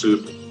me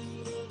to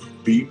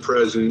be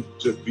present,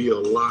 to be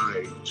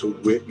alive, to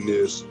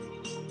witness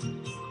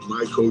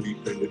my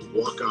co-defendant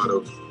walk out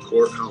of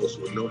courthouse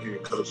with no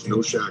handcuffs,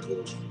 no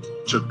shackles,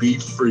 to be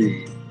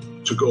free,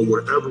 to go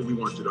wherever we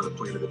wanted on the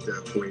planet at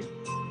that point.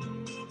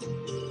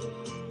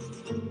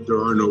 There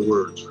are no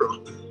words,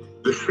 bro.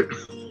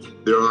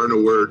 There are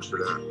no words for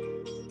that.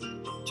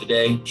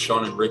 Today,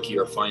 Shawn and Ricky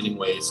are finding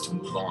ways to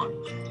move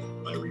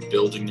on by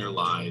rebuilding their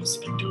lives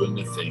and doing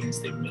the things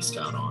they missed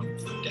out on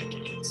for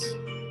decades.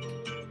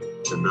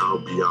 To now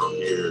be out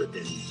here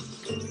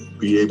and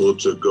be able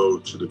to go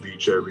to the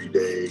beach every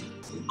day,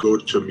 go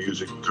to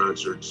music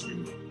concerts,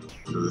 and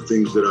the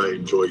things that I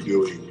enjoy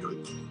doing.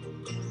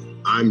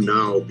 I'm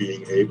now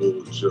being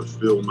able to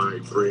fill my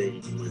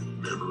brain with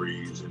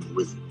memories and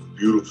with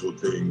beautiful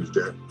things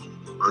that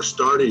are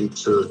starting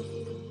to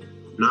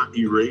not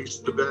erase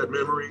the bad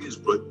memories,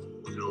 but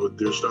you know,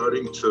 they're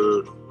starting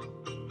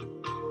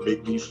to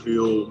make me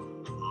feel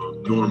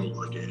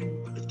normal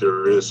again, if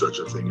there is such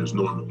a thing as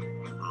normal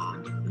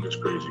in this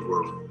crazy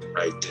world.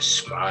 I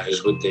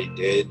despise what they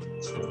did.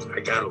 I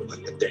gotta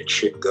let that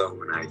shit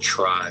go, and I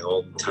try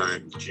all the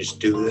time to just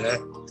do that,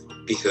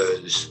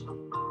 because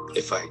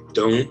if I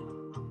don't,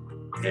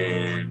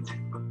 and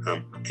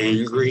I'm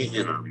angry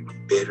and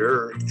I'm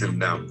bitter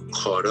and I'm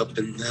caught up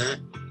in that,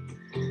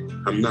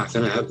 I'm not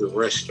gonna have the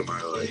rest of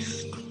my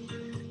life.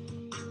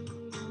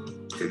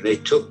 And they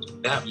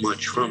took that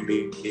much from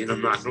me, and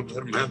I'm not gonna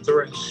let them have the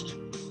rest.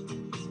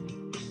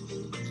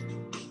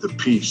 The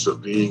peace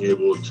of being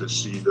able to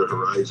see the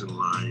horizon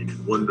line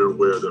and wonder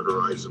where the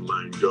horizon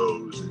line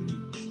goes, and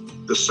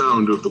the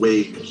sound of the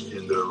waves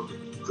and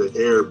the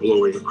air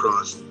blowing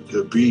across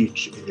the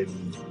beach,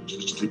 and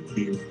just to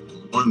be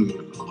one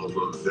with all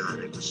of that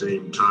at the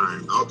same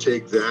time. I'll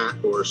take that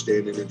or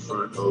standing in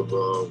front of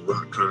a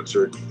rock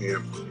concert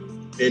camp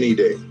any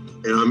day.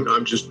 And I'm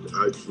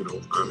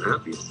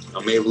happy.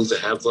 I'm able to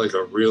have like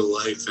a real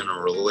life and a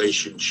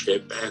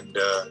relationship and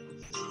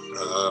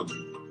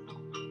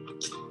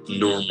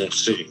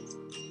normalcy.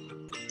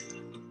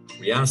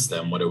 We asked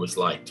them what it was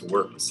like to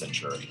work with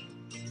Centurion.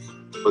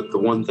 But the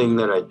one thing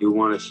that I do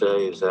want to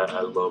say is that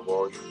I love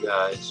all you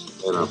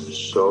guys, and I'm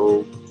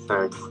so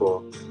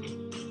thankful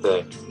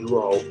that you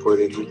all put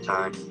in the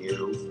time,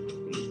 you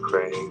and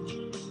Craig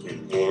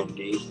and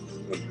Andy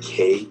and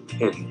Kate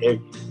and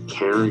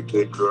Karen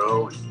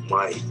Goodrow and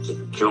Mike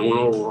and Joan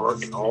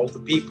O'Rourke and all the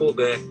people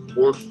that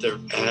worked their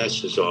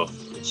asses off.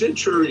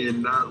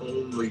 Centurion not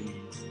only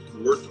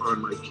worked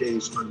on my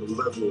case on the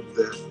level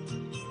that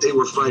they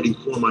were fighting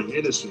for my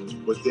innocence,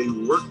 but they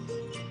worked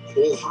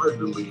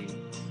wholeheartedly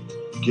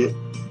to get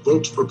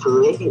votes for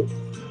parole.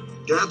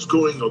 That's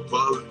going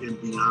above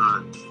and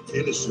beyond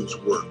innocence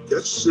work.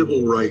 That's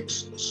civil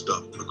rights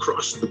stuff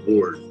across the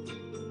board.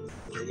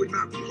 I would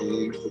not be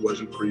home if it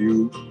wasn't for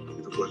you,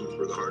 if it wasn't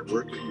for the hard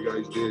work that you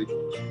guys did,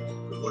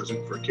 if it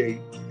wasn't for Kate,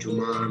 your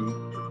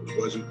mom, if it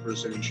wasn't for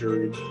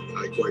Centurion.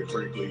 I quite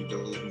frankly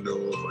don't know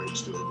if I'd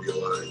still be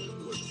alive if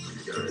it wasn't for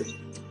you guys.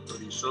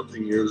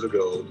 30-something years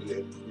ago,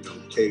 that,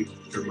 Kate,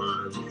 your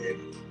mom,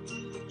 and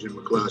Jim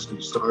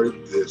McCloskey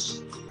started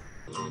this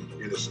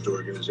innocent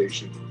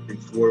organization, and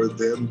for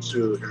them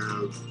to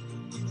have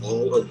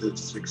all of the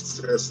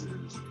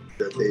successes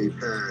that they've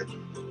had,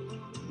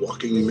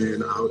 walking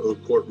men out of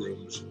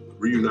courtrooms,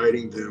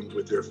 reuniting them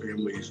with their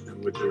families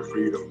and with their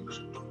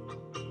freedoms,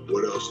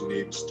 what else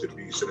needs to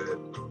be said?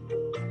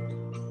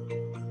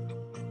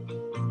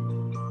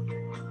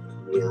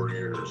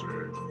 Warriors, man.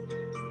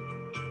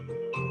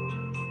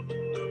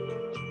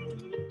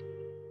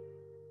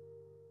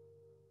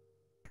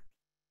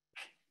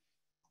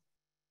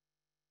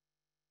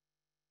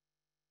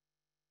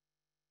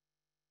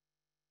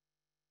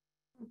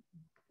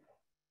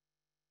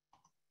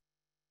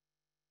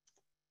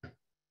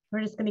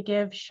 We're just going to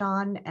give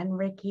Shawn and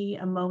Ricky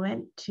a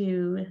moment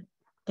to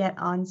get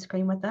on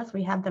screen with us.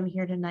 We have them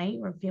here tonight.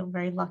 We feel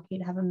very lucky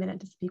to have a minute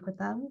to speak with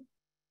them.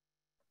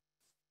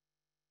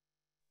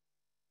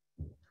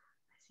 I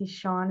see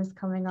Shawn is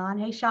coming on.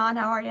 Hey, Shawn,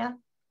 how are you?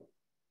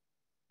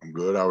 I'm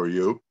good. How are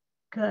you?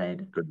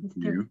 Good. Good. Let's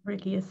give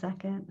Ricky a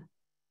second.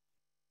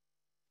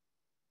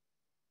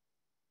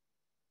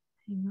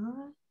 Hang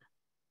on.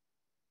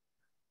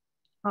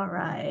 All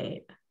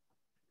right.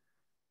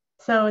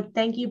 So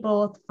thank you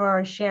both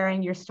for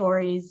sharing your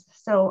stories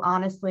so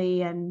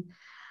honestly. And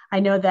I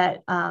know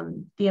that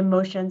the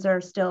emotions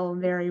are still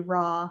very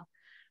raw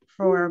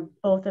for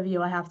both of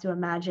you, I have to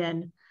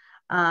imagine.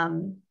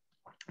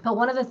 But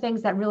one of the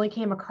things that really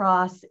came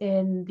across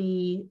in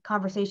the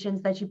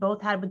conversations that you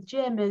both had with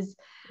Jim is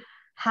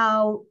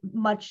how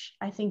much,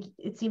 I think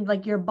it seemed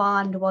like your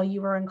bond while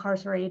you were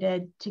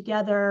incarcerated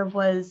together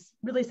was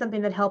really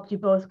something that helped you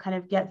both kind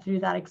of get through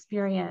that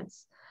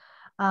experience.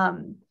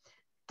 What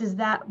does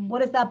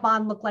that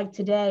bond look like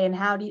today, and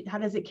how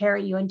does it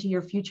carry you into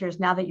your futures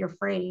now that you're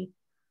free?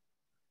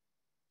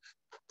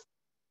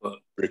 Well,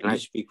 can I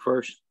speak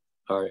first?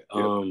 All right.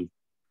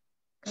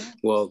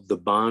 Well, the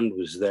bond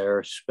was there,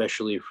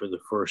 especially for the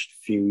first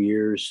few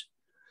years.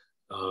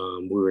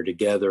 We were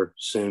together,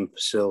 same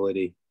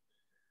facility,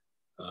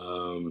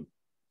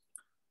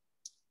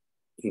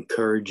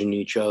 encouraging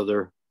each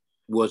other.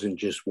 Wasn't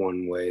just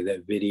one way.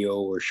 That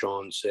video where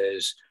Shawn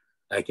says,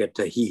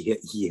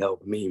 he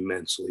helped me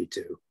immensely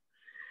too.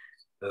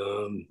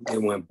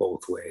 It went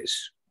both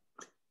ways.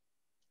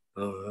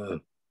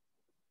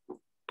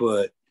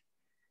 But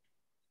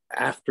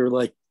after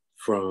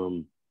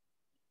from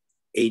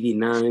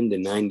 89 to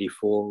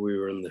 94, we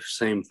were in the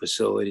same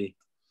facility.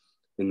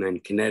 And then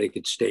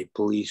Connecticut State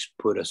Police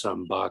put us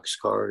on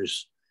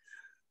boxcars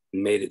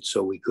and made it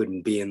so we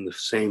couldn't be in the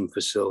same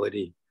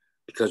facility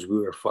because we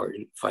were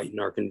fighting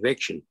our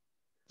conviction.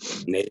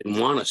 And they didn't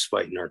want us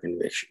fighting our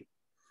conviction.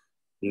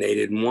 And they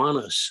didn't want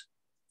us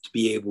to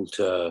be able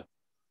to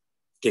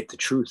get the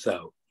truth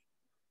out.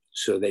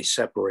 So they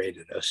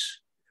separated us.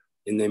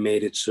 And they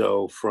made it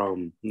so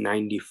from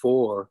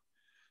 94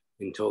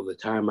 until the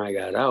time I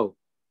got out,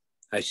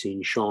 I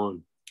seen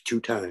Shawn 2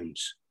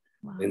 times.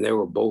 Wow. And they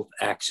were both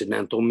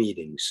accidental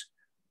meetings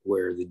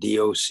where the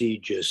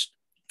DOC just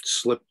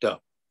slipped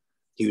up.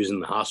 He was in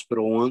the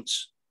hospital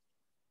once.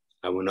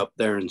 I went up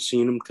there and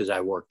seen him because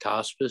I worked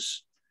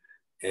hospice.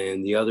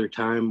 And the other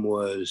time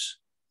was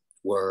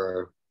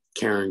where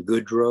Karen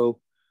Goodrow,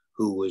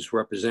 who was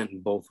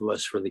representing both of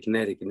us for the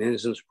Connecticut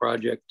Innocence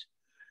Project,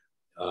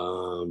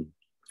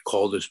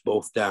 called us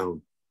both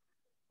down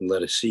and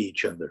let us see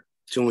each other.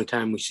 It's the only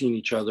time we've seen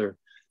each other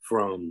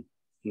from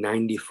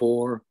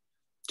 94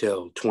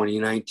 till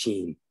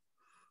 2019.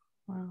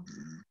 Wow.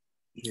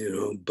 You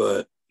know,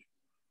 but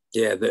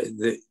yeah,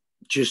 the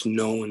just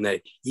knowing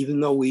that even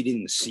though we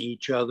didn't see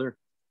each other,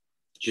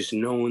 just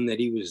knowing that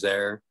he was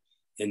there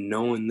and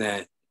knowing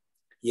that,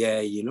 yeah,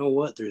 you know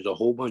what, there's a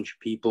whole bunch of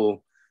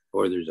people,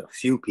 or there's a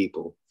few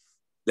people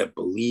that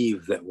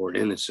believe that we're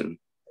innocent.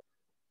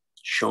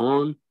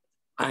 Shawn,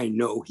 I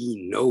know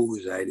he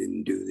knows I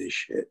didn't do this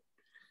shit.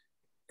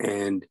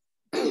 And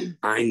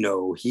I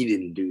know he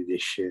didn't do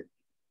this shit.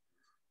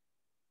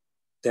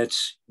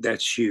 That's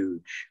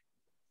huge.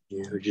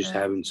 You know, just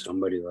having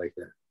somebody like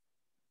that.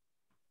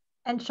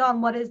 And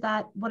Shawn, what does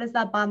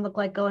that bond look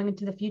like going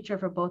into the future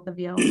for both of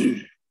you?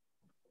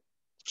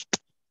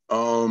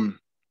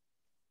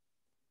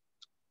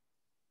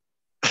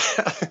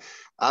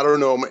 I don't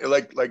know,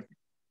 like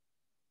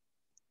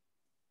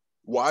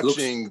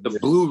watching the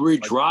Blue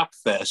Ridge Rock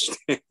Fest.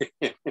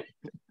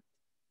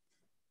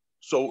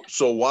 So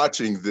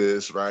watching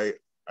this, right?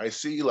 I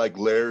see like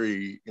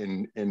Larry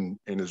and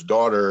his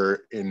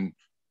daughter and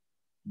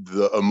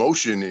the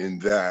emotion in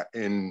that,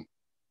 and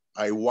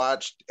I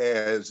watched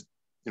as,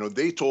 you know,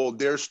 they told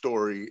their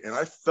story, and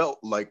I felt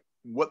like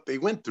what they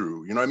went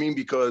through. You know what I mean?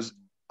 Because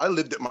I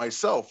lived it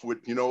myself with,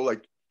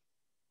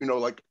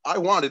 like I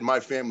wanted my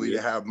family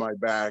to have my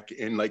back,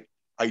 and like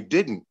I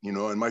didn't,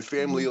 and my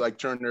family like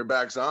turned their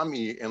backs on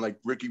me, and like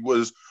Ricky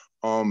was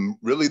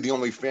really the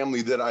only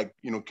family that I,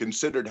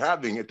 considered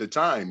having at the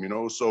time,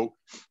 so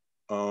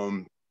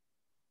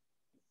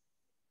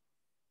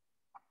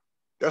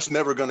that's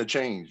never going to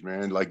change,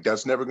 man. Like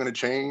that's never going to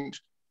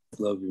change.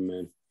 Love you,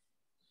 man.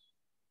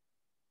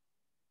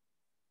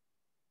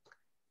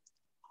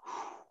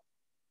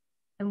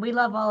 And we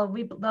love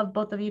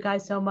both of you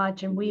guys so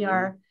much. And we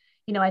are,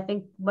 I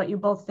think what you're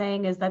both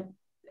saying is that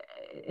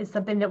is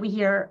something that we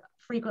hear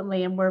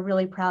frequently and we're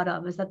really proud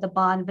of, is that the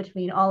bond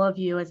between all of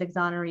you as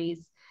exonerees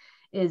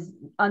is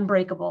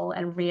unbreakable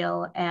and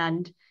real.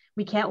 And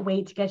we can't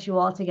wait to get you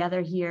all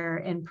together here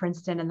in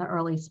Princeton in the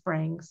early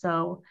spring.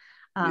 So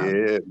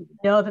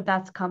know that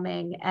that's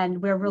coming.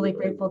 And we're really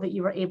grateful that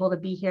you were able to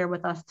be here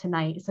with us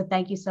tonight. So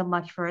thank you so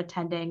much for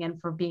attending and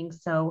for being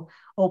so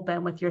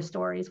open with your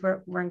stories.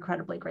 We're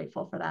incredibly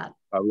grateful for that.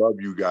 I love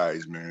you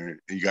guys, man.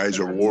 You guys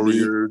are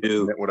warriors.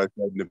 What I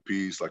said in the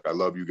piece, like I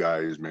love you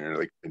guys, man.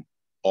 Like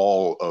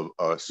all of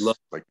us,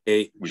 like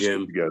we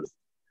stick together.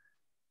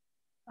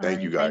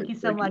 Thank you guys. Thank you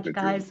so much,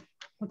 guys.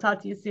 We'll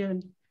talk to you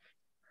soon.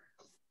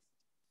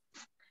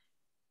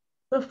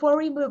 Before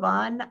we move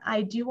on,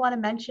 I do want to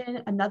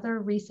mention another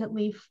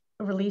recently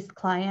released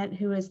client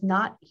who is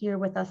not here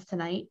with us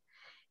tonight.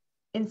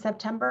 In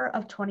September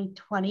of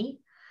 2020,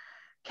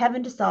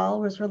 Kevin DeSalle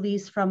was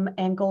released from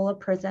Angola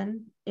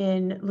prison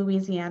in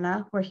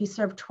Louisiana, where he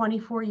served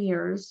 24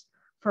 years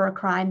for a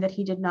crime that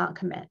he did not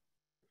commit.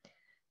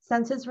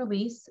 Since his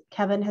release,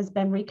 Kevin has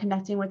been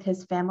reconnecting with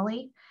his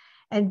family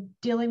and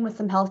dealing with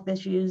some health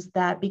issues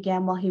that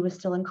began while he was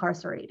still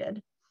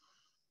incarcerated.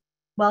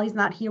 While he's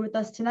not here with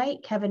us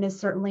tonight, Kevin is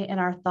certainly in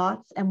our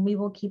thoughts, and we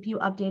will keep you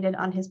updated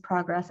on his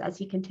progress as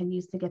he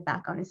continues to get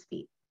back on his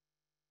feet.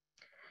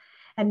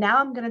 And now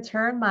I'm going to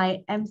turn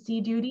my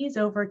MC duties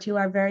over to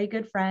our very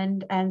good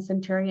friend and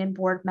Centurion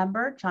Board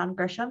member, John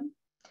Grisham.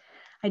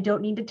 I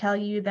don't need to tell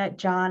you that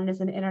John is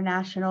an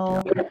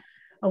international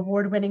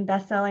award-winning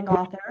best-selling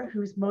author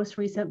whose most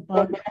recent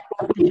book,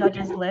 The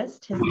Judge's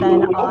List, has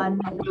been on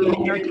the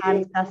New York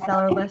Times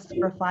bestseller list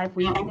for 5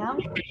 weeks now.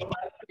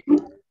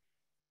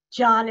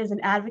 John is an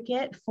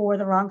advocate for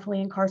the wrongfully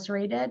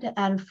incarcerated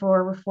and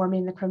for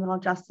reforming the criminal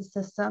justice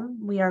system.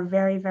 We are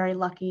very, very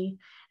lucky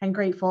and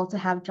grateful to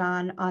have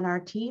John on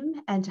our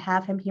team and to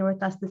have him here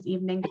with us this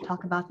evening to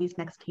talk about these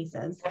next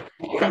cases.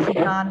 Thank you,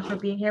 John, for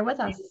being here with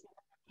us.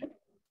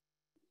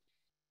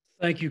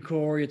 Thank you,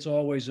 Corey. It's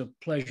always a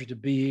pleasure to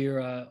be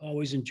here. I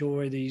always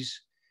enjoy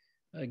these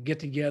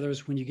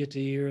get-togethers when you get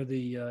to hear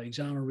the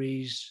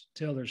exonerees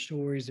tell their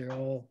stories. They're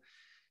all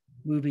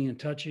moving and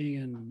touching,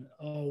 and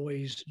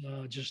always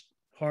just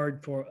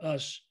hard for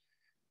us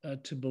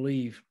to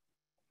believe.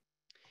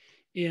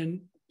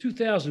 In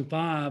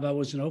 2005, I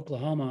was in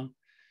Oklahoma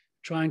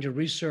trying to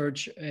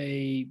research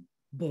a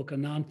book, a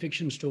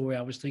nonfiction story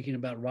I was thinking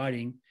about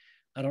writing.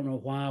 I don't know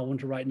why I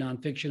wanted to write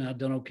nonfiction. I'd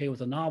done okay with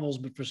the novels,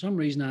 but for some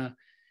reason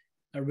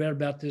I read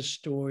about this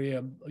story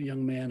of a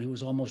young man who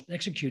was almost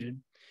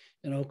executed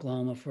in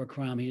Oklahoma for a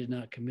crime he did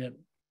not commit.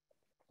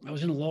 I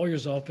was in a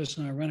lawyer's office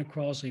and I ran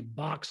across a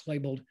box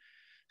labeled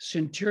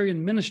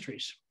Centurion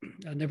Ministries.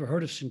 I'd never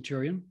heard of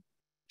Centurion.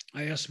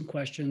 I asked some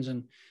questions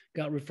and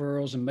got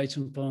referrals and made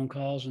some phone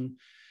calls. And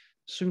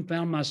soon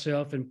found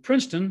myself in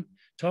Princeton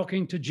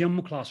talking to Jim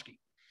McCloskey.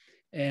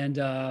 And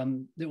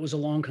it was a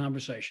long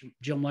conversation.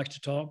 Jim likes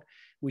to talk.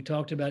 We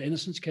talked about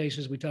innocence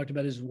cases. We talked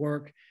about his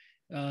work.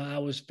 I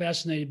was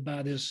fascinated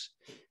by this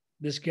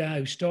guy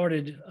who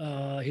started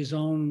his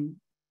own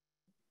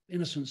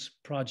innocence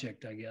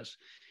project, I guess.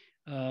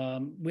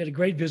 We had a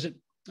great visit.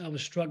 I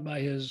was struck by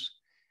his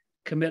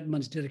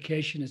commitment, his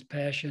dedication, his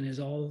passion, his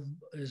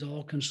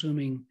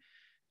all-consuming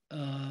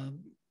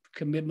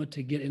commitment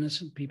to get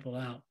innocent people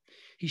out.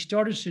 He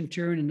started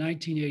Centurion in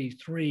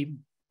 1983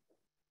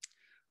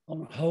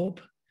 on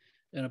hope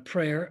and a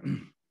prayer,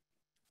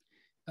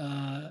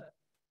 a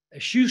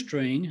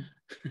shoestring,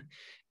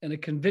 and a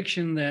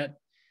conviction that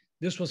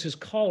this was his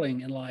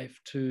calling in life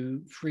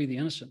to free the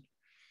innocent.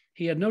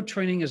 He had no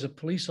training as a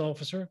police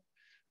officer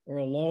or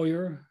a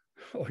lawyer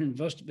or an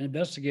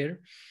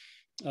investigator.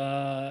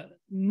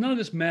 None of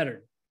this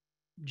mattered.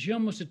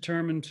 Jim was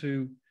determined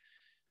to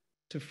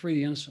free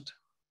the innocent.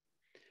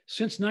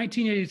 Since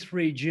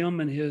 1983, Jim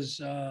and his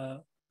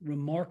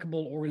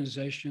remarkable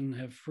organization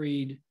have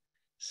freed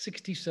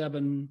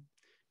 67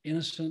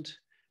 innocent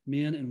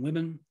men and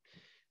women,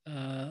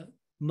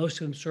 most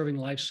of them serving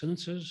life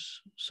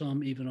sentences,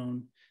 some even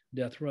on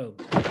death row.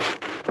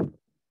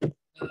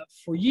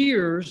 For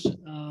years,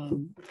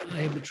 I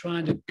have been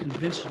trying to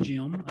convince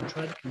Jim,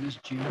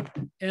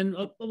 and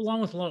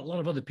along with a lot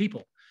of other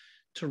people,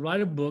 to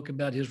write a book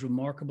about his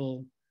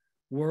remarkable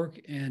work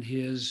and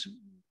his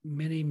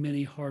many,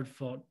 many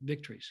hard-fought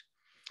victories.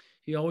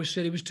 He always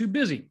said he was too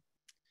busy,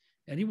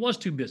 and he was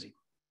too busy.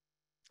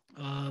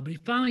 But he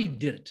finally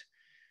did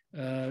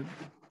it.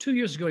 2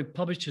 years ago, he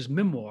published his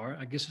memoir.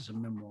 I guess it's a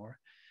memoir.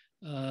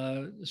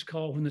 It's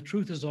called When the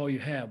Truth Is All You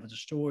Have. It's a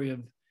story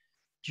of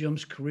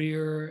Jim's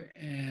career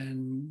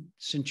and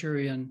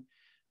Centurion,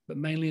 but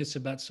mainly it's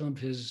about some of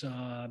his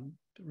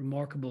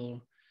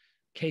remarkable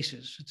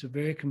cases. It's a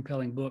very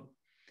compelling book,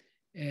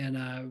 and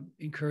I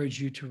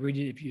encourage you to read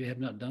it if you have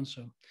not done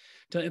so.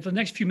 For the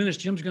next few minutes,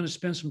 Jim's going to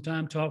spend some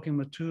time talking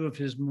with two of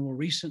his more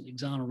recent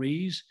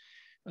exonerees.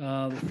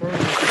 The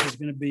first is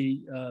going to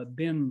be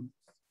Ben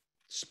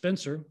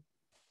Spencer.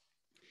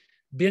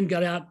 Ben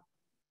got out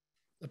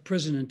of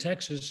prison in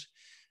Texas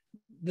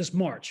this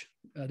March,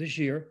 this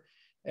year,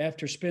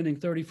 after spending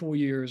 34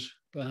 years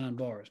behind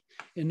bars.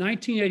 In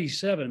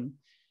 1987,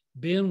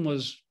 Ben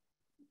was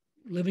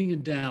living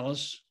in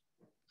Dallas.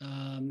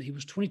 He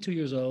was 22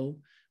 years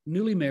old,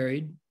 newly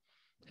married,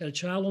 had a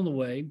child on the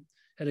way,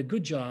 had a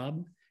good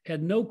job,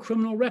 had no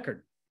criminal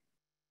record.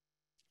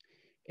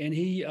 And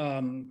he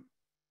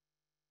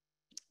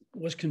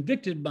was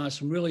convicted by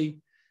some really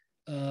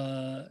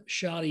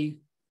shoddy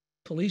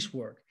police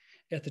work.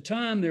 At the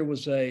time, there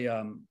was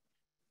a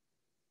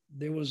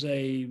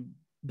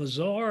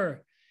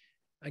bizarre,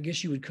 I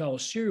guess you would call a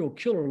serial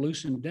killer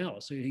loose in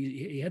Dallas.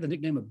 He had the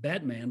nickname of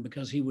Batman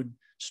because he would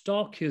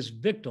stalk his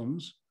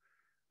victims,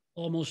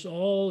 almost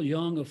all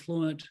young,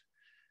 affluent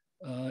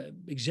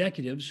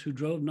executives who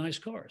drove nice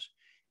cars.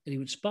 And he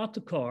would spot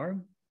the car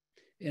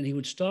and he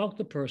would stalk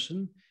the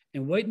person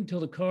and wait until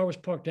the car was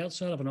parked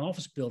outside of an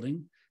office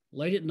building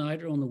late at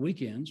night or on the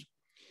weekends.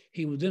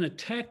 He would then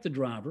attack the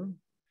driver,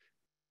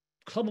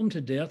 club him to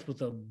death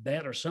with a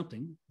bat or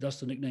something, thus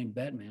the nickname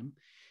Batman,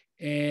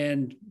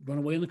 and run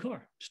away in the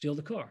car, steal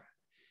the car.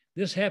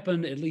 This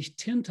happened at least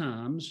 10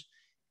 times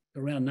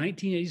around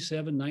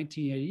 1987,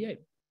 1988.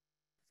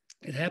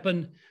 It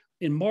happened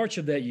in March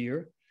of that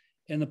year,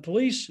 and the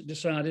police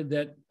decided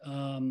that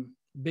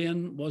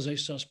Ben was a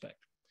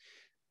suspect.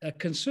 A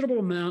considerable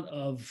amount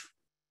of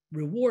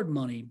reward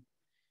money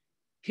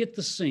hit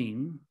the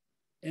scene,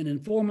 and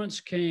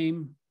informants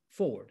came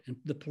forward, and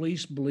the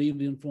police believed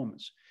the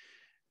informants.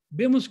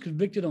 Ben was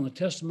convicted on the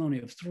testimony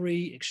of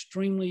 3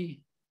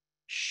 extremely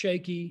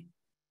shaky,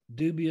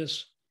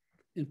 dubious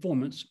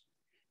informants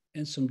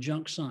and some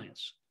junk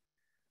science.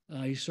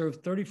 He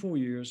served 34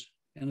 years,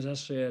 and as I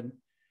said,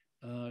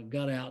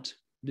 got out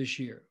this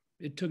year.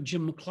 It took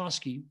Jim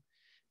McCloskey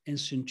and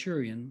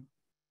Centurion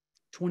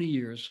 20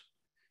 years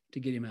to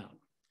get him out.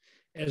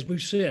 As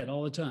we've said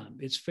all the time,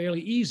 it's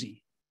fairly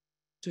easy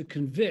to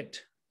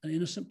convict an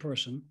innocent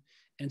person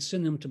and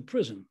send them to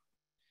prison.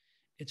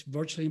 It's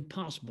virtually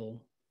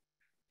impossible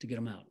to get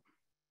them out.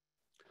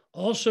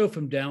 Also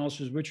from Dallas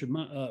is Richard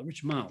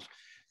Miles.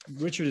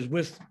 Richard is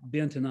with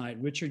Ben tonight.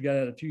 Richard got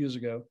out a few years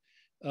ago.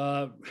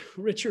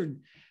 Richard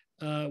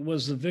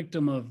was the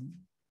victim of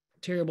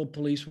terrible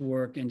police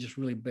work and just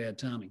really bad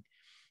timing.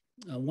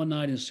 One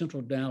night in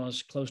central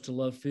Dallas, close to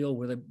Love Field,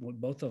 where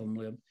both of them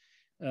lived,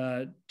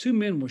 2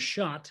 men were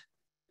shot.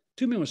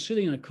 2 men were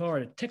sitting in a car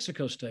at a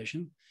Texaco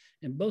station,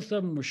 and both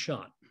of them were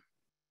shot.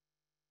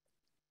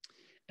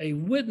 A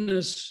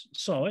witness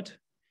saw it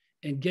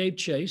and gave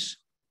chase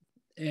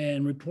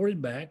and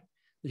reported back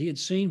that he had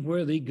seen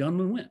where the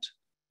gunman went.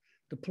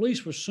 The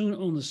police were soon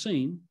on the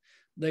scene.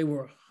 They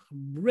were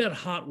red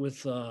hot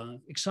with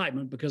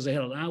excitement because they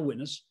had an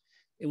eyewitness.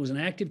 It was an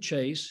active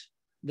chase.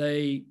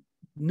 They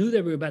knew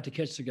they were about to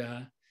catch the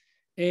guy,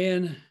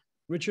 and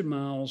Richard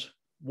Miles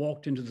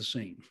walked into the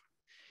scene.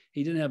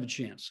 He didn't have a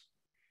chance.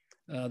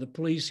 The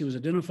police, he was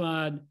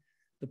identified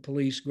the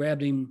police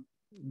grabbed him.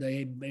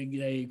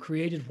 They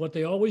created what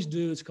they always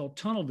do. It's called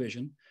tunnel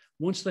vision.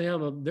 Once they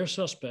have their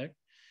suspect,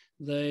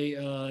 they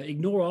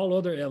ignore all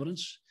other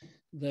evidence.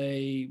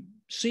 They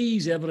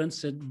seize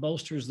evidence that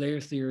bolsters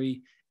their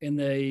theory, and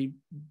they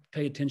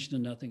pay attention to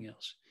nothing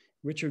else.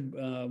 Richard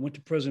went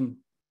to prison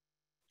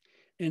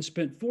and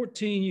spent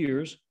 14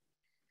 years.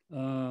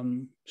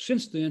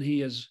 Since then, he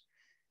has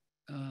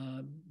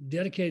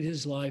dedicated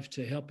his life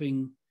to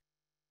helping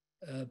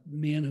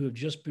men who have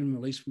just been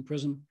released from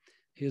prison.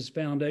 His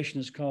foundation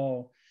is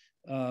called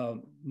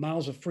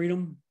Miles of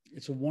Freedom.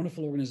 It's a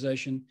wonderful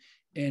organization,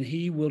 and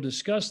he will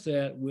discuss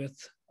that with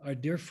our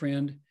dear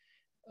friend,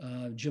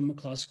 Jim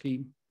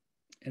McCloskey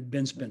and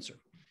Ben Spencer.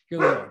 Here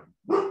they are.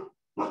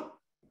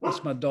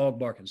 That's my dog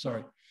barking,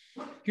 sorry.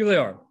 Here they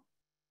are.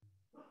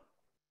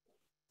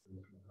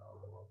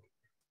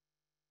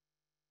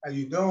 How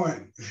you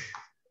doing?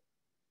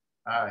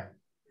 Hi.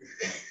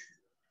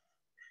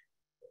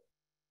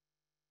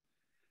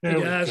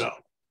 Hey guys.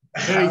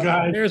 Hey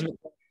guys. There's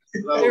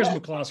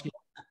McCloskey.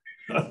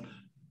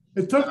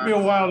 It took me a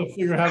while to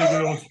figure out how to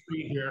get on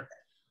screen here,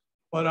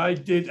 but I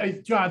did.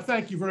 Hey, John,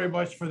 thank you very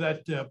much for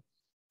that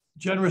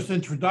generous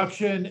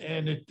introduction,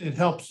 and it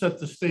helped set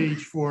the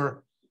stage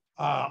for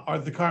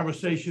the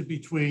conversation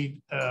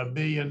between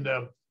me and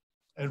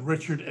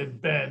Richard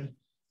and Ben.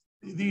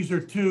 These are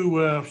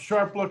two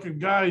sharp-looking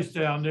guys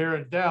down there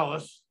in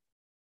Dallas.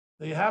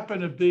 They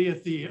happen to be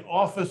at the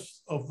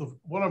office of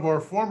one of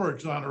our former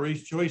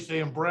exonerees, Joyce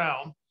A.M.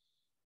 Brown,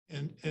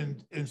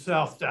 in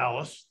South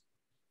Dallas.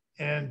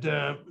 And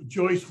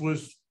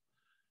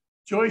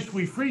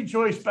we freed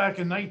Joyce back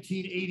in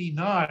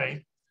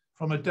 1989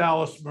 from a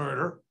Dallas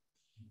murder.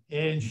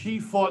 And she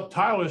fought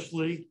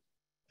tirelessly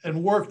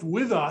and worked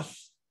with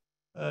us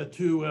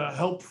to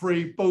help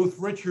free both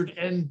Richard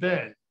and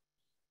Ben.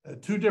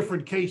 Two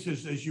different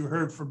cases, as you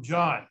heard from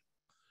John.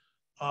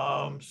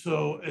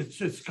 So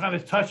it's kind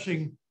of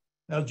touching.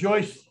 Now,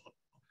 Joyce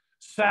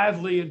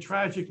sadly and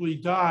tragically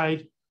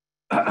died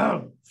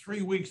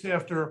 3 weeks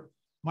after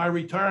my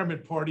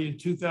retirement party in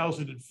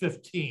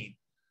 2015.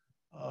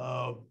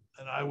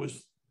 And I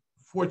was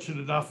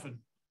fortunate enough and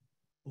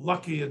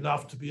lucky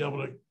enough to be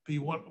able to be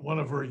one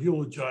of her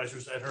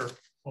eulogizers at her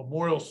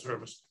memorial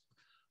service.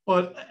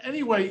 But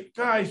anyway,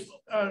 guys,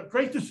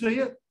 great to see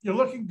you. You're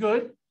looking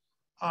good.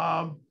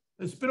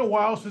 It's been a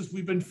while since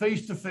we've been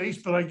face to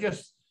face, but I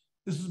guess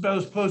this is about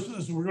as close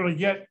as we're going to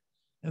get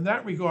in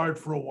that regard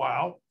for a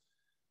while.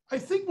 I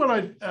think what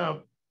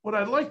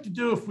I'd like to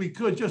do, if we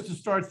could, just to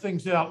start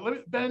things out,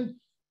 Ben,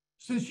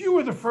 since you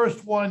were the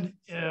first one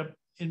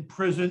in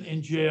prison,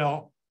 in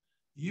jail,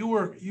 you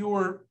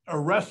were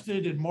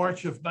arrested in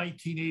March of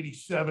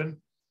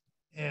 1987,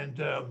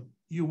 and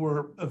you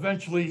were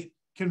eventually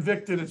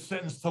convicted and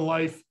sentenced to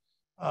life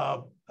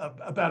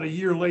about a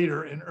year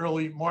later in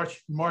early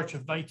March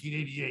of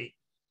 1988.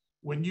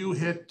 When you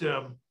hit,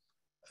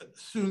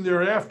 soon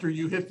thereafter,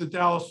 you hit the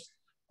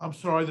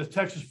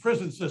Texas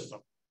prison system.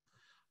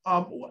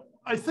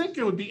 I think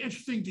it would be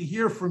interesting to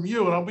hear from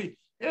you, and I'll be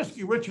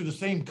asking Richard the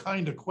same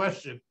kind of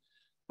question.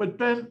 But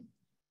Ben,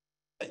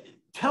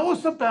 tell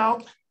us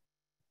about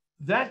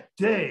that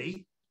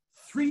day,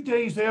 3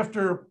 days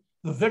after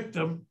the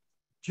victim,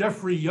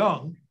 Jeffrey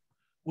Young,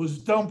 was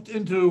dumped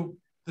into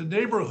the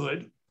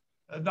neighborhood,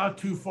 not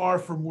too far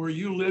from where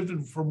you lived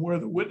and from where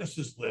the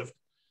witnesses lived,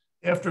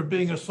 after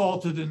being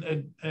assaulted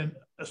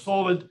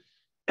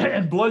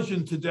and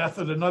bludgeoned to death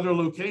at another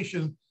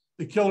location.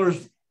 The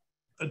killers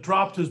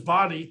dropped his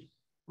body,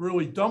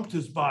 really dumped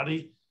his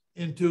body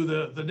into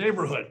the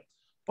neighborhood.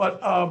 But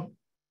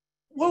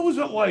what was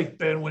it like,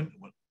 Ben? When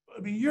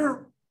I mean,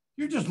 you're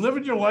just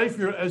living your life.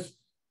 You're, as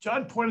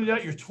John pointed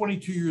out, you're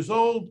 22 years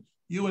old.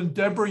 You and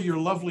Deborah, your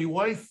lovely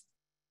wife,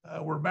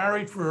 were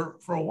married for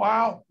a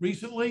while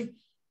recently,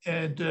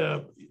 and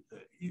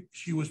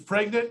she was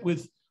pregnant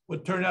with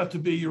what turned out to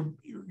be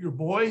your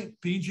boy,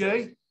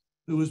 PJ,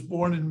 who was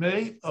born in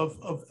May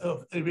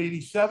of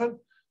 87.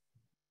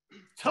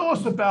 Tell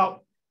us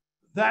about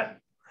that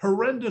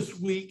horrendous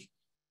week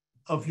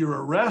of your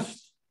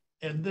arrest,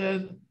 and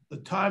then the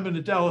time in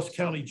the Dallas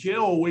County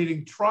Jail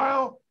awaiting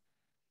trial.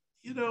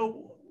 You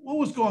know, what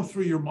was going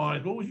through your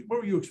mind? What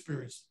were you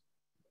experiencing?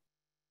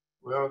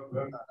 Well,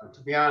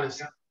 to be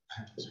honest,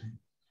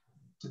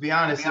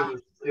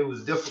 it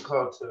was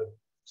difficult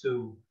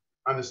to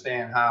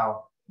understand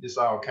how this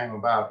all came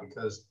about,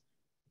 because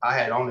I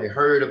had only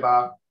heard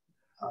about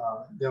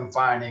them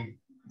finding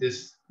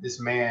this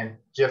man,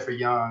 Jeffrey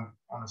Young,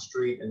 on the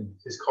street, and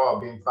his car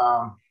being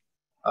found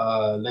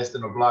less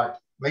than a block,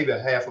 maybe a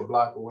half a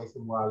block away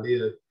from where I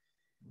live.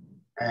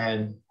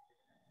 And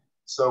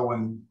so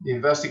when the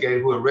investigator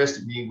who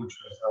arrested me, which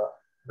was an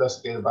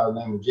investigator by the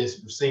name of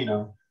Jesse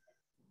Bracino,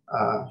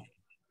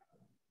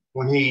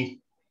 when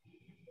he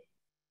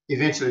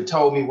eventually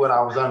told me what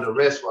I was under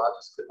arrest for, I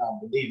just could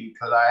not believe it,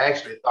 because I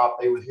actually thought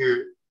they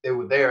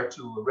were there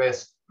to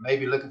arrest,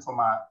 maybe looking for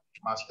my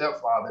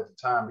stepfather at the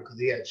time, because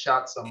he had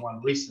shot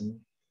someone recently.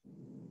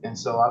 And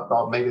so I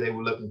thought maybe they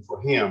were looking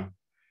for him.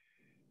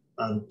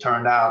 And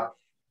turned out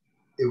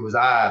it was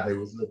I they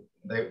was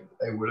they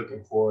were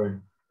looking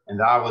for,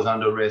 and I was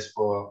under arrest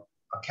for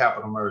a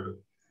capital murder.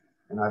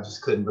 And I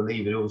just couldn't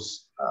believe it. It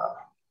was,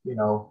 you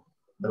know,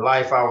 the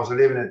life I was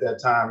living at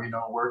that time, you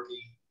know, working,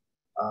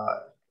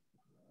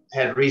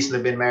 had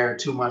recently been married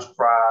 2 months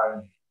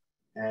prior,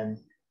 and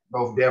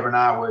both Deborah and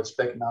I were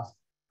expecting our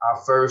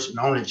first and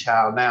only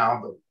child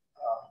now, but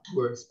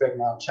we're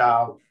expecting our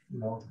child, you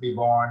know, to be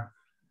born,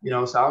 you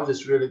know, so I was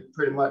just really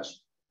pretty much,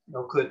 you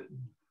know, couldn't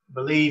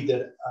believe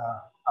that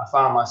I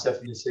found myself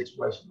in this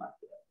situation like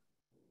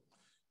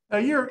that. Now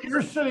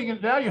you're sitting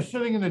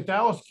in the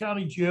Dallas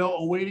County Jail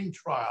awaiting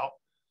trial.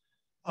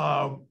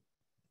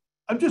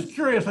 I'm just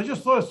curious. I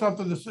just thought of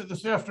something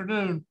this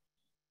afternoon.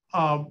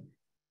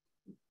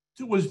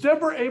 Was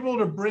Deborah able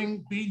to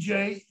bring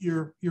BJ,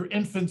 your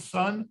infant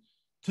son,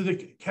 to the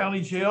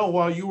county jail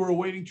while you were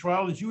awaiting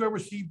trial? Did you ever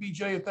see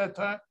BJ at that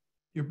time,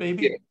 your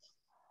baby?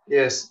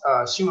 Yes,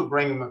 she would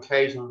bring him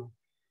occasionally.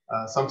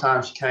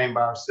 Sometimes she came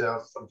by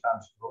herself.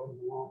 Sometimes she brought him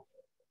along.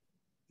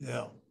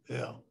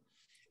 Yeah.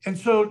 And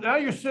so now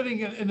you're sitting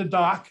in the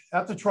dock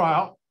at the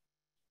trial,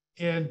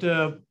 and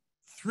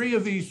 3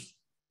 of these,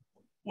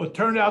 what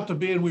turned out to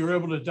be, and we were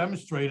able to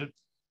demonstrate it,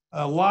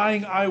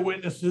 lying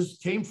eyewitnesses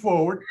came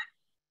forward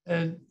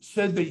and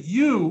said that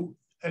you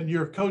and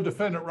your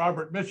co-defendant,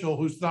 Robert Mitchell,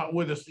 who's not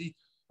with us, he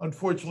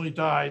unfortunately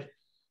died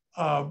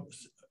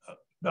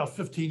about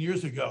 15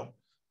 years ago.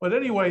 But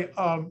anyway,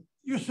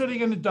 you're sitting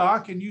in the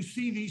dock and you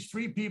see these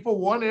 3 people,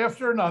 one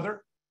after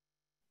another,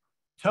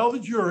 tell the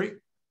jury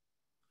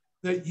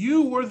that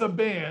you were the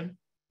man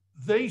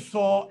they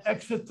saw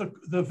exit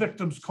the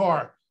victim's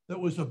car that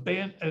was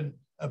abandoned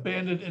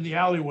in the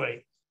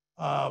alleyway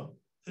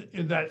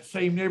in that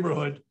same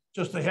neighborhood,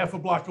 just a half a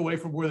block away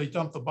from where they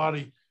dumped the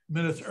body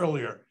minutes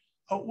earlier.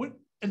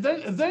 And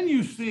then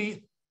you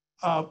see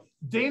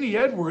Danny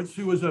Edwards,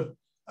 who was a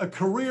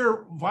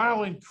career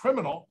violent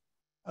criminal,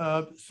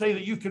 say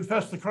that you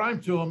confessed the crime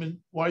to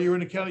him while you were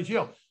in the county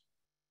jail.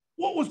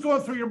 What was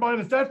going through your mind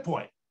at that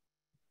point?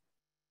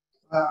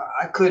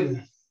 I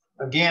couldn't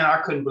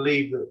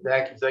believe the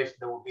accusations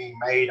that were being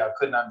made. I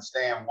couldn't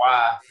understand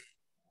why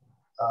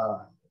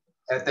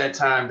at that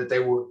time that they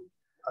were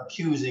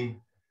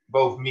accusing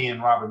both me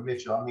and Robert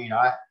Mitchell. I mean,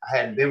 I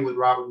hadn't been with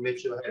Robert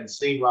Mitchell, I hadn't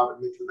seen Robert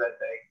Mitchell that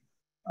day,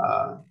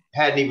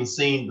 hadn't even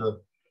seen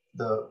the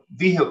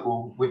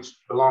vehicle which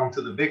belonged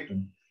to the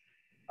victim.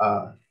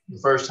 The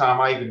first time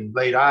I even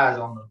laid eyes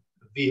on the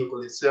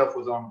vehicle itself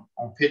was on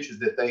pictures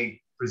that they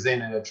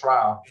presented at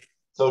trial.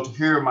 So to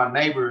hear my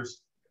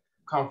neighbors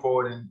come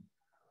forward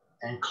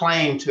and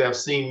claim to have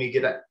seen me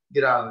get out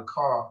of the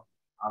car,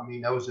 I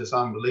mean, that was just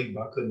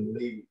unbelievable. I couldn't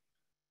believe it.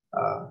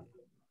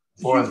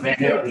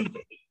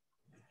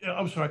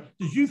 I'm sorry.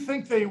 Did you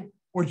think they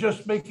were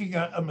just making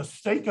a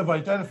mistake of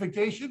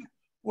identification,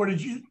 or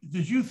did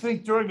you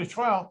think during the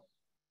trial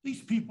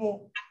these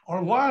people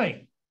are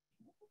lying?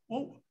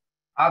 Well,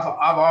 I've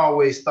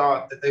always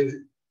thought that they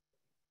would.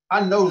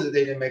 I know that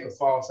they didn't make a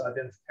false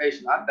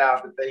identification. I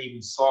doubt that they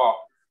even saw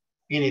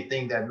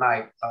anything that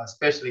night,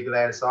 especially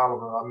Gladys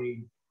Oliver. I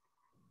mean,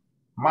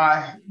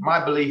 my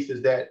belief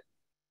is that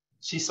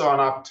she saw an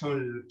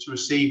opportunity to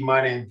receive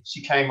money, and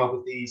she came up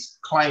with these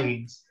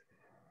claims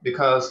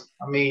because,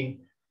 I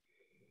mean,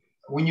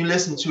 when you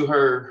listen to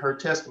her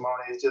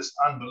testimony, it's just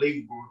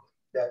unbelievable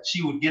that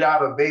she would get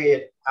out of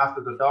bed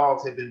after the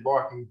dogs had been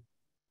barking,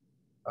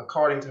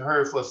 according to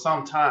her, for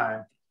some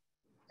time,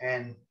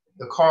 and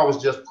the car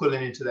was just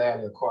pulling into the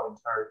alley, according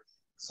to her.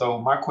 So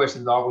my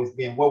question has always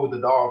been, what were the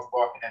dogs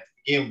barking at to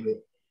begin with?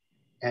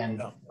 And,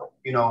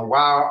 you know,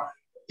 why,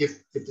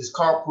 if this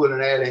car pulled in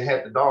the alley and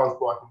had the dogs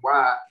barking,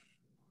 why?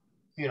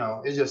 You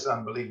know, it's just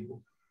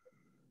unbelievable.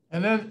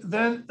 And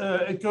then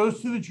it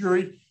goes to the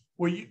jury.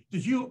 Were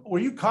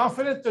you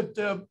confident that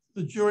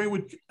the jury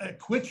would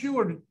acquit you,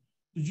 or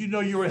did you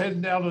know you were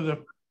heading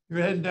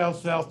down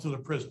south to the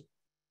prison?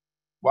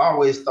 Well, I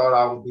always thought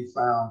I would be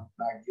found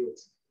not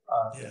guilty.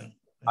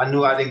 I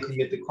knew I didn't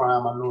commit the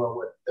crime. I knew I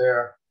wasn't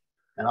there,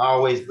 and I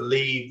always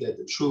believed that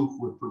the truth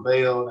would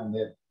prevail and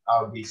that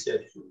I would be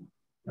set free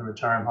and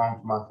return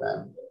home to my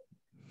family.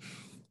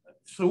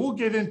 So we'll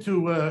get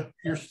into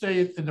your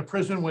stay in the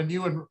prison when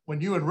you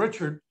and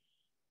Richard,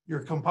 your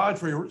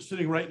compadre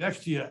sitting right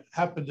next to you,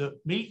 happened to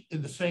meet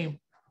in the same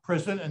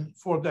prison and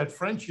formed that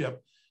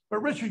friendship.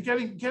 But Richard,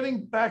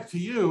 getting back to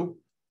you,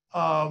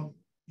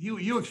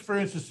 you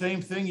experienced the same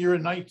thing. You're a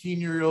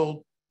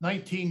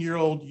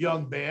 19-year-old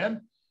young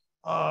man.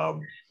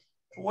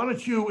 Why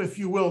don't you, if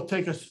you will,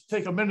 take a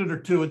minute or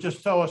two and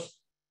just tell us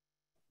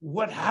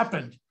what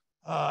happened?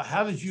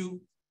 How did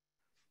you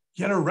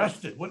get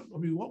arrested?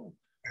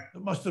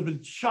 It must have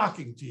been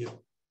shocking to you.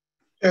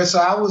 Yeah, so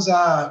I was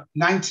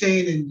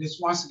 19, and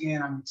just once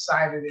again, I'm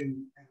excited and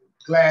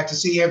glad to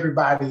see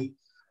everybody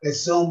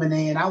that's zooming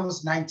in. I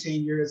was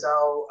 19 years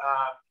old,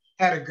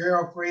 had a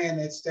girlfriend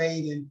that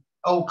stayed in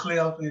Oak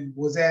Cliff and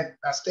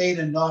I stayed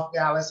in North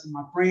Dallas, and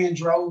my friend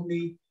drove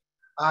me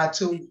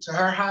to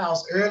her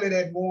house early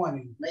that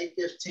morning, May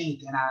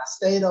 15th, and I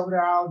stayed over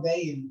there all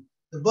day, and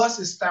the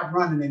buses stopped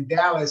running in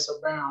Dallas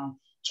around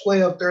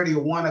 12:30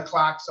 or 1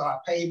 o'clock, so I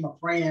paid my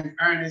friend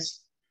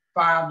Ernest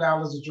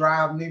 $5 to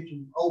drive me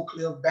from Oak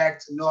Cliff back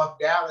to North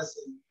Dallas.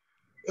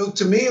 And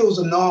to me, it was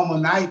a normal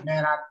night,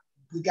 man.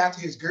 We got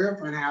to his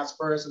girlfriend's house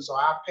first, and so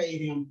I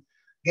paid him,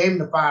 gave him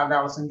the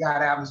 $5 and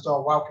got out and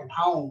started walking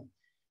home.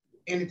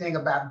 Anything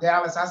about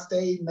Dallas, I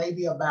stayed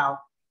maybe about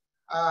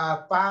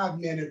a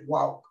 5-minute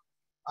walk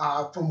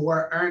from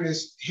where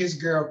Ernest, his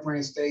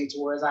girlfriend, stayed to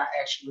where I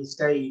actually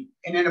stayed.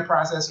 And in the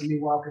process of me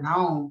walking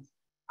home,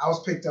 I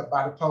was picked up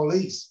by the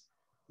police.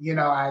 You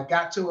know, I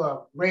got to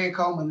a Red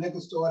Coleman liquor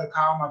store to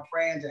call my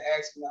friend to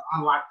ask me to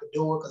unlock the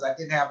door because I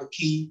didn't have a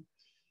key.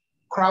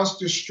 Crossed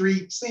the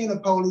street, seen a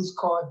police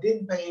car,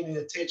 didn't pay any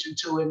attention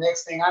to it.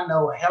 Next thing I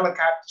know, a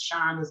helicopter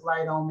shined its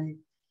light on me.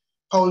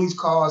 Police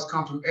cars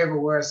come from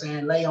everywhere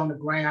saying, lay on the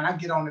ground. I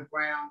get on the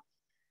ground,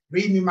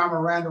 read me my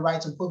Miranda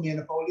rights and put me in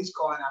the police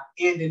car, and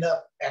I'm ending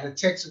up at a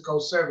Texaco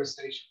service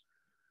station.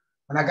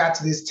 When I got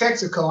to this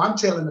Texaco, I'm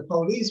telling the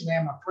police,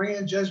 man, my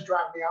friend just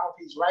dropped me off.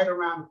 He's right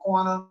around the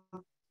corner.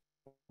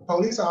 The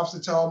police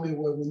officer told me,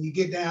 well, when you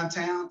get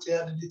downtown,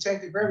 tell the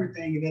detective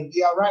everything and it'll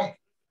be all right.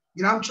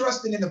 You know, I'm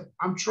trusting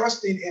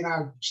in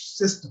our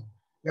system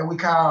that we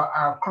call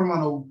our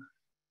criminal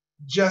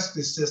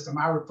justice system.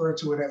 I refer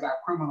to it as our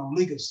criminal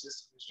legal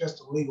system. It's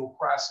just a legal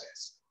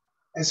process.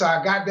 And so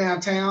I got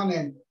downtown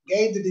and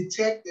gave the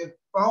detective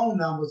phone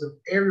numbers of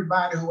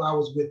everybody who I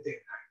was with that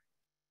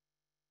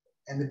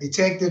night. And the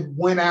detective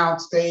went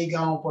out, stayed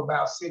gone for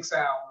about 6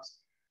 hours.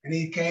 And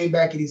he came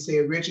back and he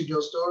said, Richard,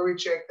 your story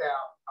checked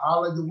out.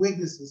 All of the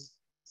witnesses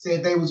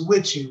said they was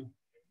with you,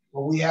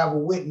 but we have a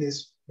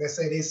witness that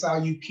said they saw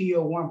you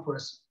kill one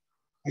person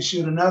and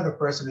shoot another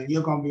person, and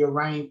you're gonna be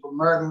arraigned for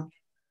murder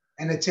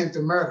and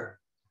attempted murder.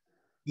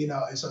 You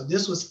know, and so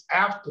this was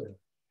after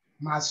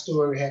my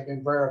story had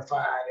been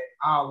verified and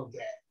all of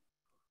that.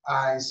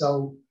 And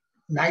so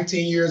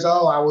 19 years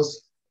old, I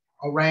was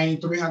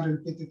arraigned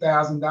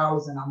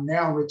 $350,000, and I'm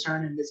now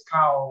returning this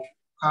call,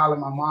 calling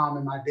my mom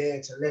and my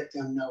dad to let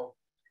them know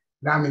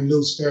that I'm in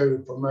loose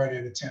third for murder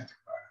and attempted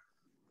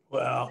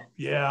murder. Wow,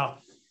 yeah.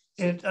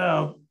 And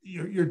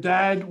your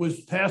dad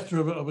was pastor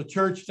of a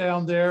church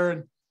down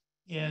there,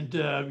 and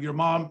your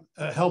mom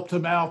helped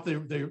him out.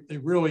 They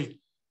really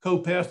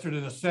co-pastored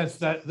in a sense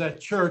that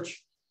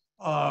church.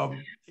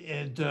 And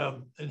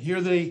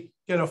here they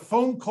get a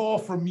phone call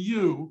from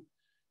you,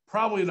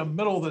 probably in the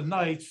middle of the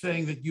night,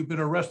 saying that you've been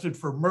arrested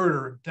for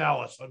murder in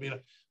Dallas. I mean,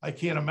 I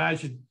can't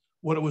imagine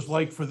what it was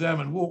like for them,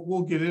 and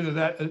we'll get into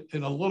that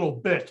in a little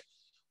bit.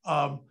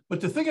 But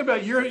the thing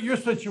about your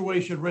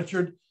situation,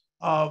 Richard,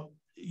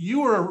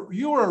 you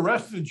were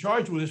arrested and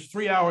charged with this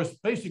 3 hours,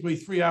 basically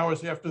 3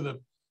 hours after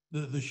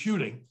the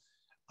shooting.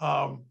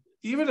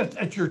 Even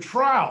at your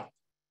trial,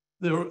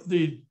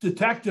 the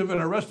detective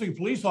and arresting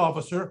police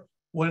officer,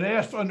 when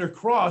asked under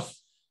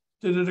cross,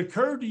 did it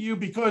occur to you,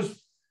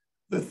 because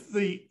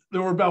there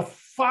were about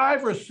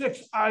 5 or 6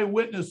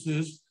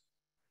 eyewitnesses,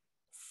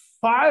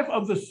 5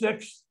 of the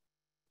 6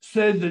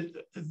 said that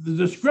the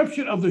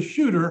description of the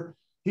shooter,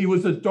 he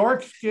was a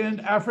dark-skinned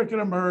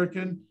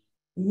African-American,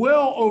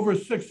 well over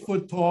 6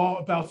 foot tall,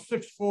 about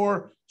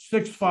 6'4",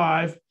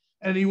 6'5",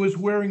 and he was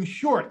wearing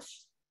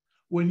shorts.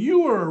 When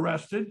you were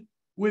arrested,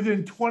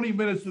 within 20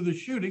 minutes of the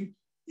shooting,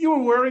 you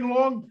were wearing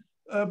long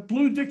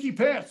blue dicky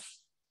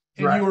pants,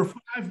 and right. You were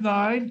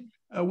 5'9",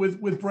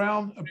 with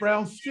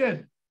brown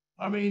skin.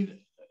 I mean,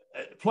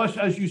 plus,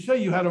 as you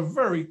say, you had a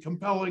very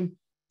compelling,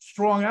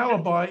 strong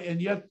alibi,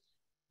 and yet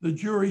the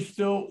jury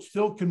still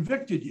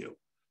convicted you.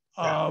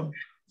 Yeah.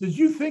 Did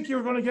you think you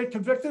were going to get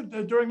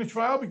convicted during the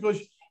trial? Because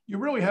you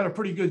really had a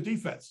pretty good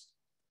defense.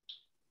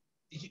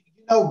 You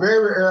know,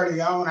 very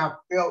early on, I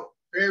felt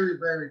very,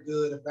 very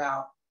good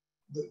about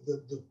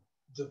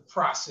the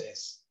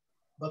process.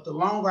 But the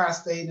longer I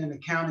stayed in the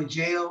county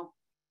jail,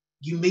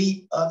 you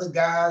meet other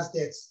guys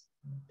that's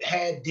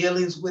had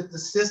dealings with the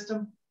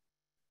system,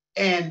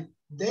 and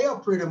they'll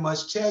pretty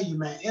much tell you,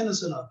 man,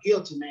 innocent or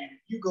guilty, man, if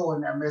you go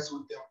in there messing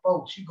with them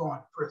folks, you're going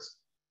to prison.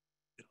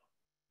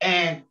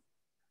 And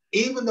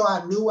even though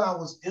I knew I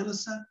was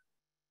innocent,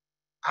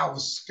 I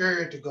was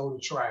scared to go to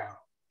trial.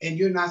 And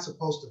you're not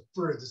supposed to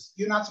fear this.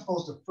 You're not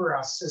supposed to fear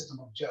our system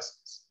of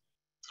justice.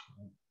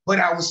 But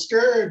I was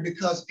scared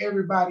because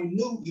everybody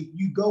knew if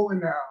you go in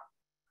there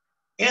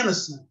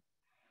innocent,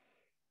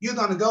 you're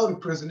going to go to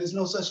prison. There's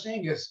no such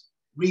thing as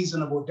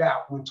reasonable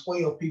doubt when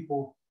 12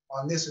 people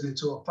are listening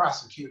to a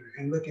prosecutor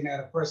and looking at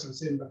a person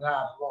sitting behind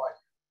a lawyer.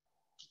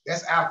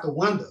 That's out the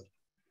window.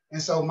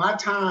 And so my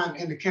time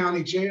in the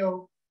county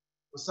jail,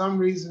 for some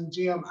reason,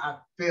 Jim, I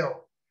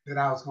felt that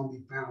I was going to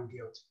be found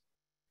guilty.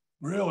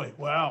 Really?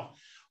 Wow.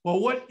 Well,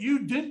 what you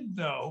didn't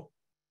know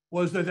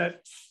was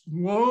that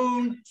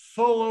lone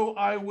solo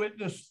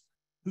eyewitness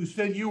who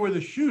said you were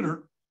the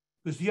shooter,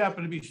 because he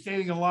happened to be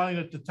standing in line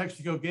at the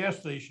Texaco gas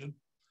station,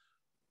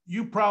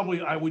 you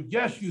probably, I would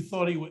guess you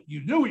thought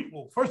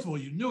well, first of all,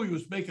 you knew he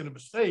was making a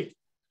mistake,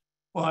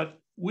 but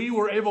we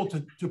were able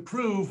to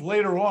prove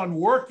later on,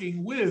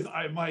 working with,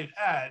 I might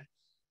add,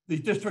 the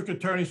district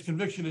attorney's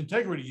conviction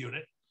integrity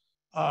unit,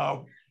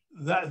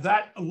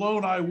 that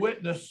lone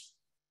eyewitness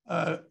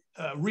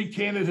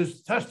recanted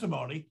his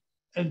testimony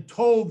and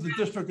told the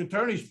district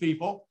attorney's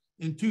people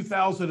in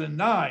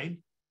 2009,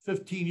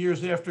 15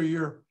 years after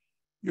your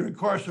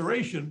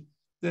incarceration,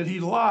 that he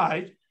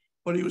lied,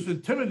 but he was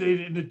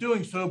intimidated into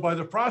doing so by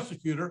the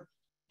prosecutor.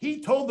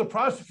 He told the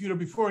prosecutor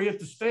before he hit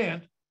the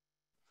stand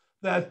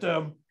that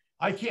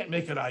I can't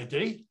make an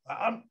ID.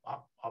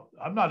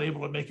 I'm not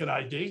able to make an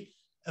ID.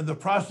 And the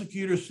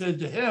prosecutor said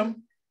to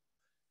him,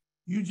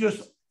 you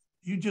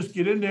just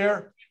get in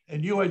there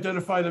and you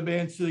identify the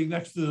man sitting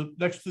next to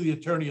the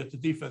attorney at the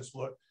defense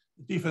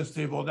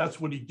table. And that's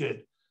what he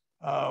did.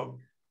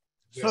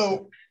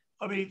 So,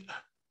 I mean,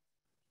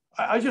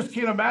 I just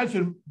can't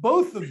imagine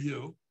both of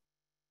you,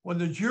 when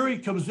the jury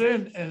comes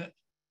in and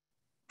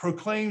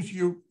proclaims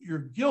your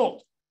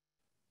guilt,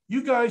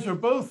 you guys are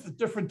both at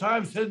different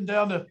times heading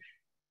down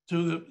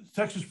to the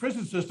Texas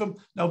prison system.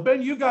 Now,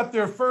 Ben, you got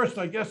there first,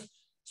 I guess,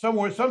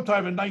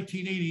 sometime in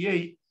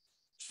 1988.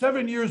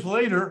 7 years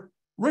later,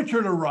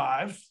 Richard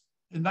arrives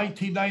in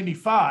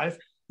 1995.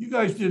 You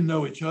guys didn't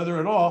know each other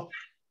at all.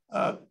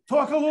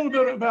 Talk a little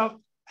bit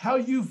about how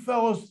you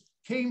fellows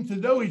came to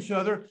know each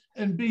other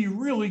and be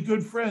really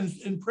good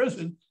friends in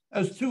prison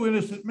as two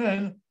innocent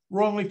men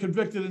wrongly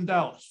convicted in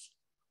Dallas.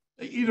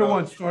 Either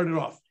one started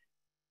off.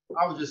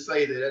 I would just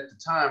say that at the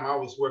time I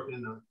was working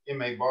in the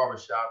inmate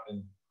barbershop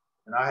and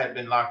I had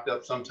been locked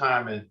up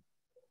sometime, and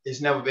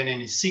it's never been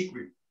any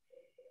secret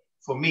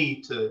for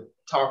me to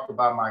talk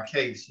about my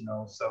case, you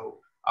know. So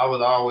I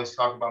would always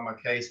talk about my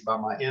case,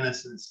 about my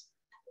innocence.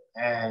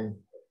 And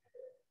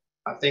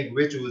I think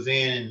Richard was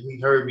in and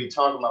he heard me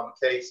talking about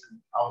my case, and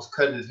I was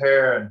cutting his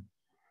hair, and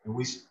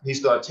he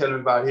started telling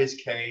me about his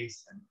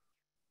case.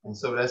 And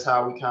so that's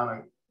how we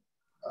kind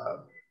of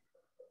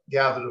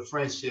gathered a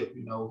friendship,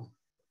 you know,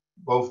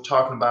 both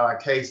talking about our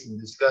case and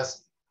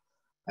discussing.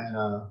 And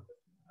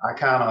I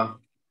kind of,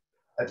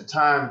 at the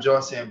time,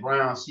 Joyce Ann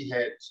Brown, she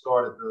had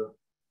started the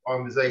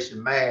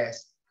organization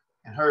MASS,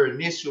 and her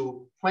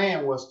initial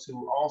plan was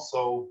to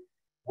also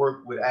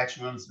work with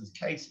actual innocence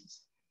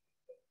cases.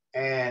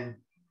 And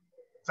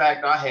in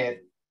fact, I had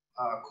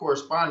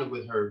corresponded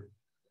with her.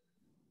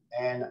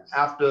 And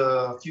after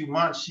a few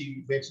months,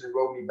 she eventually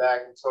wrote me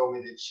back and told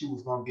me that she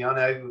was going to be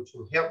unable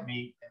to help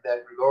me in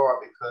that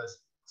regard because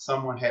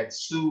someone had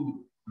sued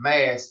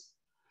MASS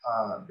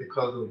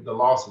because of the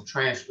loss of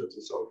transcripts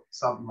or so,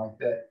 something like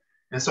that.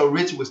 And so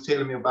Richard was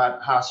telling me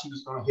about how she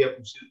was going to help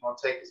him. She was going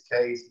to take his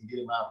case and get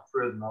him out of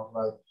prison. I was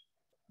like,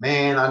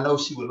 man, I know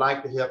she would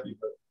like to help you,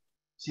 but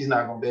she's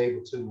not going to be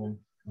able to. And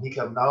he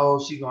kept,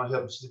 no, she's going to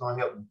help me. She's going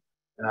to help me.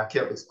 And I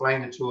kept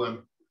explaining to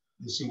him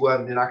that she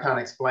wasn't. Then I kind of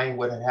explained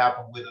what had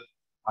happened with her.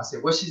 I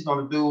said, what she's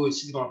going to do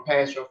is she's going to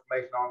pass your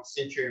information on to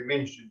Centurion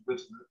Ministries,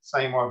 which is the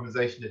same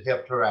organization that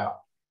helped her out.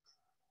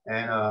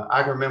 And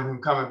I can remember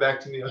him coming back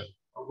to me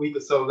a week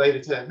or so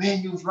later telling,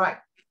 man, you was right.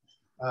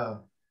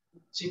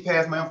 She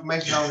passed my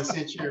information on to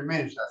Centurion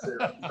Ministries. I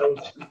said, no.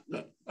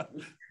 Yeah.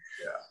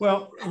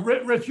 Well,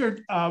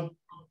 Richard, how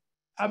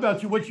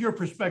about you? What's your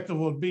perspective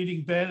on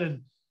beating Ben?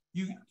 And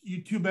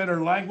you two men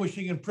are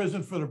languishing in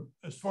prison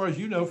as far as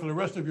you know, for the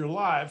rest of your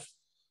lives.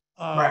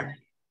 Right.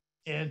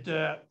 And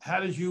how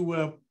did you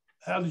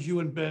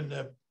and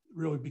Ben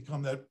really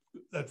become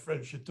that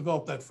friendship,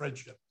 develop that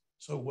friendship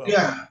so well?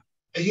 Yeah,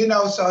 you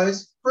know, so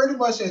it's pretty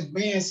much as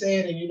being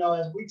said, and you know,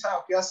 as we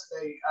talked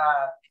yesterday,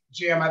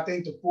 Jim, I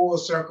think the full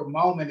circle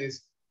moment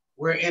is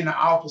we're in the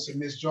office of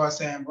Miss Joyce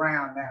Ann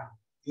Brown now.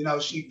 You know,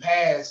 she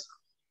passed,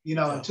 you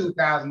know, in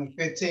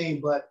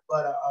 2015, but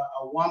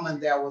a woman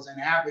that was an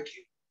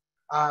advocate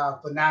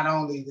for not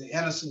only the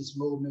innocence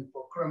movement,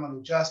 for criminal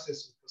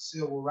justice, and for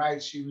civil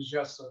rights. She was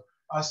just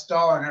a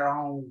star in her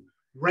own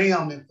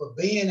realm. And for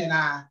Ben and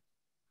I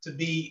to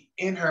be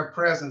in her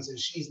presence and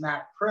she's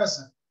not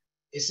present,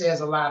 it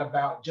says a lot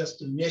about just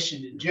the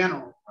mission in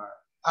general.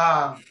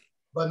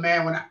 But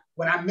man,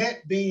 when I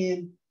met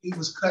Ben, he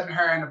was cutting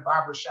hair in the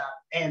barbershop,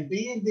 and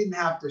Ben didn't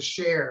have to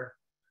share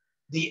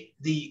the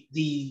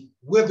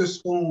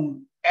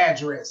Witherspoon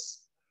address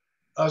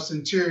of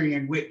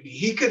Centurion with me.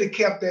 He could have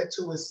kept that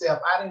to himself.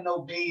 I didn't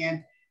know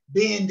Ben.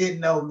 Ben didn't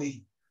know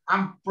me.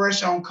 I'm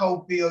fresh on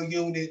Cofield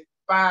unit,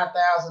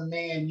 5,000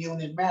 man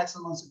unit,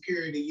 maximum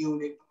security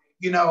unit,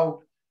 you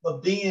know,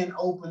 but Ben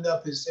opened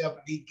up himself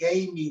and he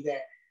gave me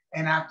that.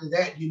 And after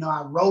that, you know,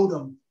 I wrote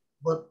him.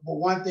 But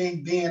one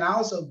thing Ben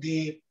also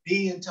did,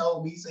 Ben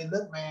told me, he said,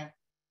 look, man,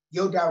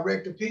 your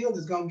direct appeal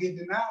is going to get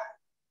denied.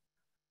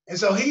 And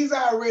so he's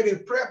already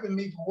prepping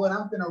me for what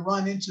I'm going to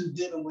run into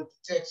dealing with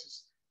the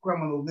Texas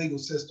criminal legal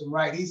system,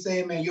 right? He's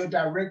saying, man, your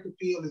direct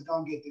appeal is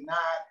going to get denied.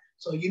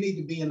 So you need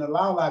to be in the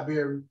law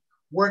library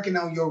working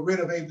on your writ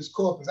of habeas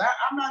corpus.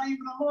 I'm not even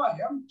a lawyer.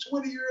 I'm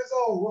 20 years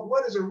old.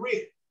 What is a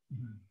writ?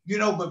 Mm-hmm. You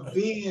know, but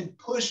Ben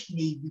pushed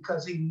me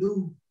because he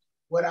knew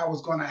what I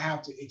was going to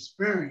have to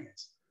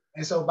experience.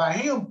 And so by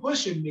him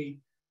pushing me,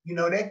 you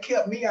know, that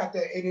kept me out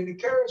there, and it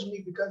encouraged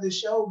me because it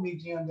showed me,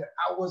 Jim, that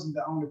I wasn't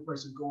the only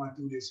person going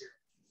through this here.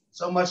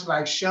 So much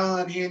like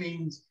Shawn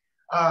Henning's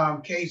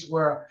case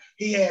where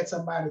he had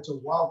somebody to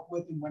walk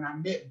with him. When I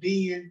met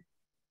Ben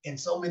and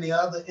so many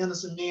other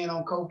innocent men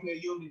on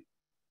Cofield unit,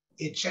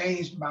 it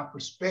changed my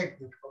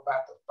perspective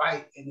about the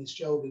fight, and it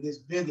showed that it's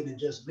bigger than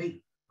just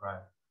me.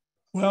 Right.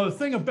 Well, the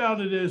thing about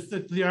it is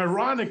that the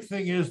ironic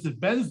thing is that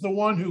Ben is the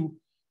one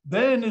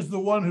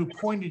who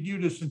pointed you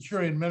to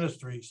Centurion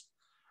Ministries.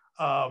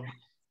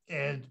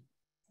 And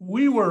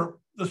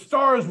the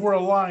stars were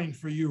aligned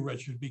for you,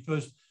 Richard,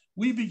 because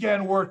we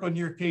began work on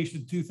your case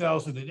in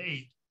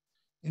 2008,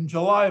 in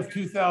July of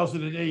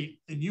 2008,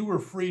 and you were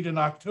freed in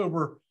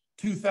October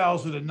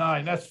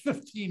 2009. That's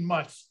 15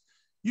 months.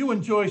 You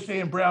and Joyce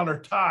Ann Brown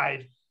are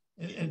tied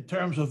in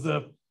terms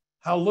of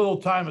how little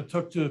time it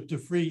took to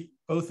free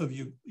both of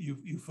you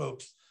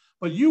folks.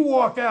 But you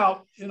walk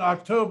out in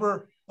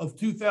October of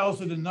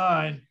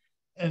 2009,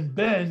 and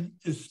Ben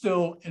is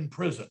still in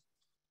prison.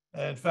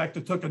 In fact,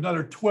 it took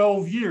another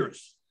 12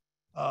 years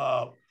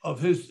of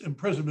his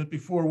imprisonment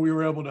before we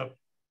were able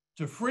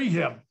to free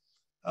him.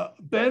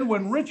 Ben,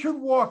 when Richard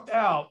walked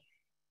out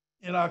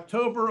in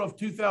October of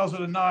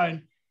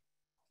 2009,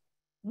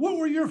 what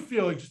were your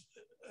feelings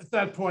at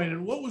that point,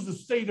 and what was the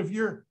state of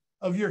your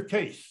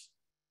case?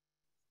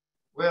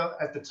 Well,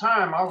 at the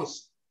time, I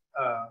was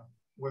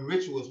when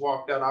Richard was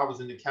walked out, I was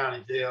in the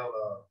county jail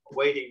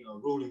awaiting a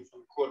ruling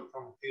from the Court of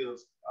Criminal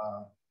Appeals.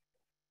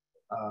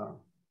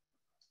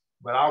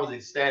 But I was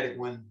ecstatic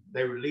when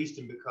they released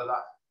him, because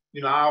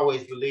I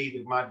always believed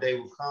that my day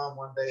would come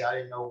one day. I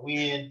didn't know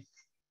when,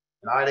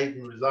 and I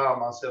didn't resolve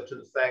myself to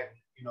the fact,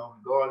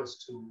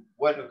 regardless to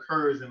what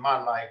occurs in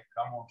my life,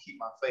 I'm gonna keep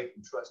my faith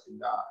and trust in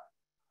God.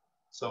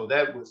 So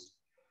that was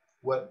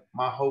what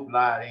my hope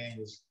lied in,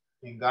 was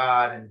in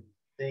God and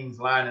things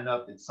lining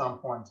up at some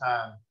point in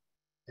time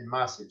in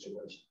my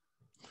situation.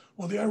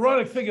 Well, the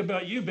ironic thing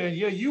about you, Ben,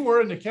 you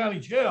were in the county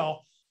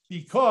jail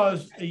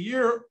because a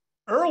year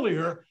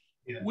earlier,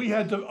 we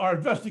had our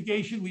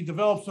investigation. We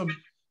developed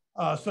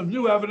some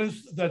new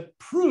evidence that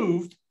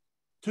proved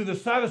to the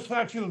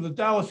satisfaction of the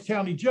Dallas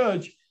County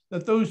judge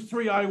that those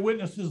 3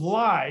 eyewitnesses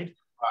lied,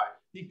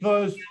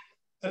 because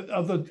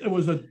of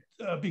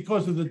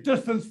the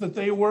distance that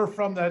they were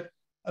from that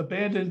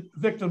abandoned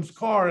victim's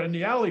car in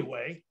the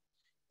alleyway,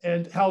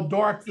 and how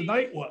dark the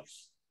night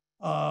was.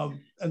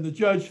 And the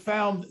judge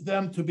found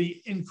them to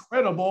be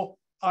incredible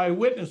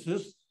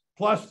eyewitnesses,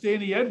 plus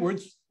Danny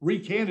Edwards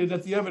recanted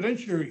at the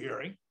evidentiary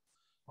hearing.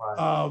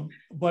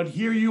 But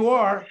here you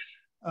are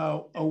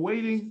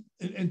awaiting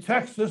in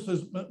Texas,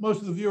 as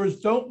most of the viewers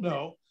don't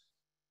know,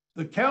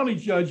 the county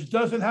judge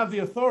doesn't have the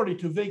authority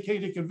to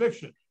vacate a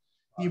conviction.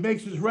 He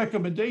makes his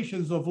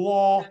recommendations of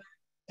law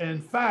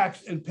and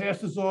facts and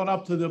passes on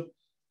up to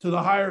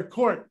the higher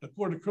court, the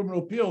Court of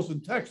Criminal Appeals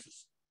in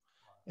Texas.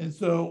 And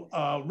so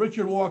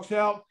Richard walks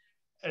out,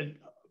 and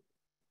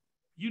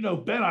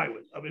Ben, I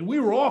mean, we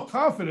were all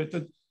confident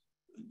that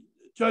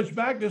Judge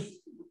Magnus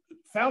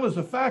found as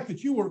a fact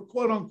that you were,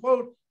 quote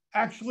unquote,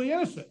 actually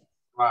innocent.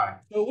 Right.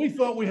 So we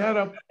thought we had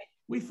a,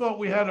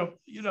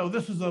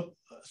 this is a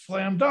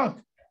slam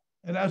dunk.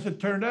 And as it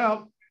turned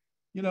out,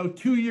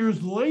 2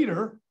 years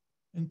later,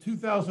 in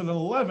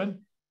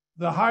 2011,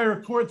 the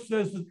higher court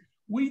says that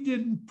we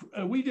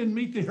didn't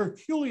meet the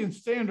Herculean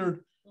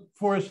standard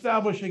for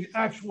establishing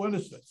actual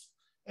innocence.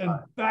 And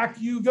back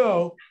you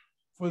go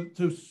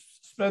to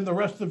spend the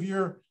rest of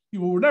you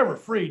were never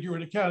freed. You were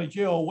in a county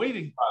jail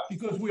waiting,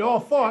 because we all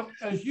thought,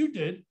 as you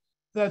did,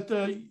 that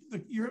the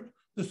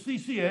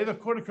CCA, the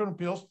Court of Criminal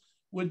Appeals,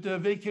 would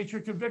vacate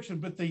your conviction,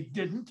 but they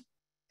didn't.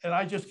 And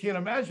I just can't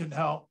imagine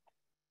how.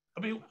 I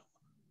mean,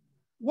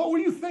 what were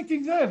you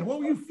thinking then? What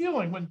were you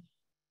feeling when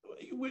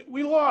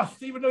we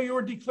lost, even though you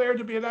were declared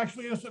to be an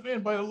actually innocent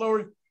man by the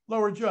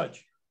lower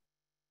judge?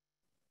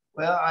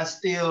 Well, I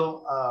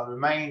still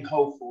remained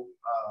hopeful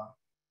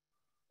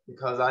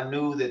because I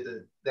knew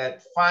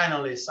that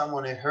finally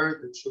someone had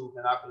heard the truth,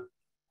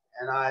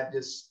 and I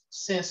just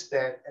sensed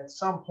that at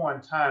some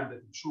point in time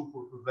that the truth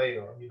would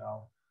prevail.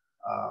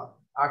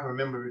 I can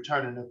remember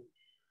returning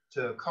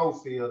to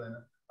Cofield, and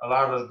a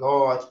lot of the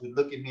guards would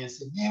look at me and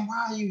say, "Man,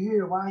 why are you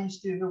here? Why are you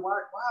still here? Why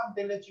haven't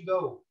they let you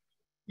go?"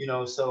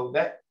 So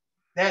that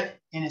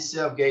in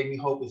itself gave me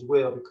hope as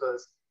well,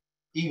 because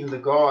even the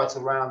guards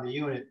around the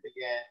unit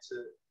began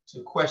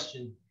to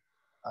question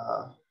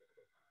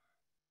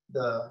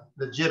the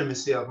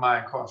legitimacy of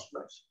my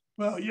incarceration.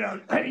 Well, yeah,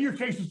 your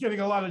case is getting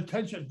a lot of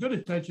attention, good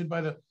attention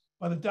by the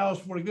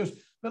Dallas Morning News.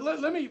 But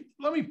let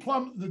me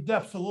plumb the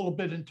depths a little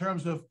bit in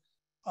terms of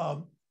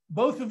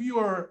both of you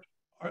are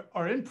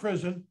in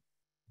prison.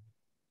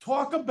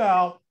 Talk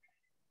about,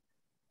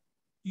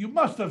 you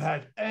must have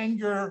had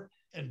anger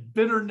and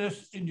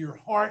bitterness in your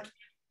heart.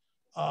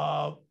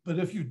 But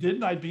if you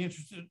didn't,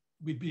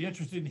 we'd be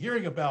interested in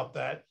hearing about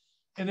that.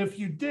 And if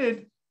you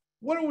did,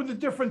 what were the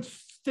different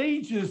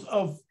stages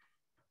of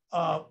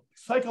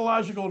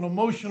psychological and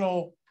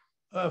emotional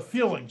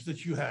feelings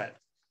that you had?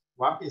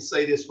 Well, I can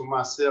say this for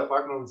myself.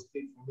 I can only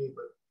speak for me,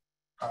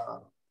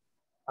 but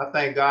I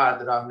thank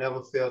God that I've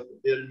never felt the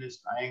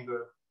bitterness, the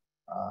anger.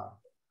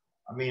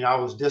 I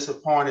was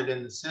disappointed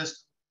in the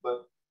system,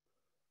 but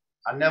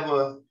I've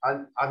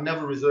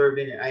never reserved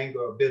any anger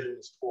or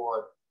bitterness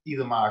toward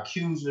either my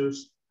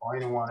accusers or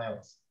anyone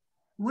else.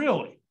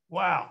 Really?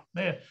 Wow,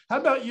 man. How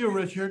about you,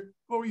 Richard?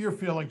 What were your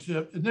feelings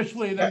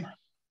initially? And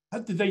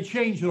then did they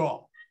change at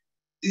all?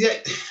 Yeah,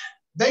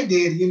 They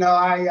did. You know,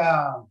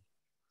 I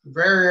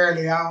very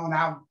early on,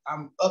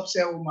 I'm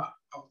upset with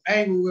I'm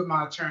angry with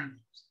my attorney,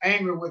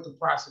 angry with the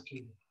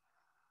prosecutor.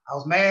 I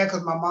was mad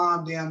because my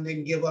mom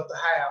didn't give up the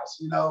house,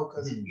 you know,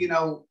 because you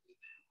know,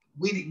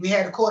 we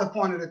had a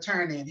court-appointed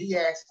attorney and he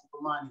asked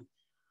for money.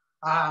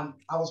 I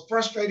was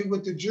frustrated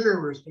with the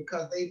jurors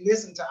because they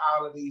listened to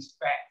all of these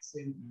facts,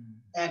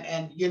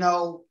 and you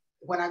know,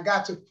 when I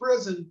got to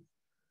prison,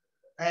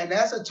 and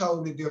that's a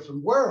totally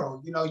different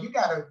world. You know, you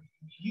gotta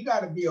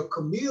be a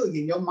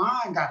chameleon. Your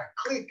mind gotta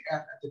click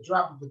at the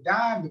drop of a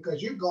dime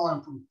because you're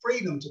going from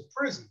freedom to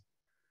prison.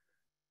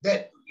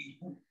 That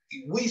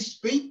we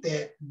speak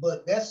that,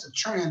 but that's a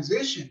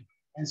transition.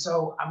 And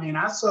so, I mean,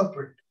 I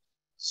suffered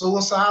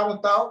suicidal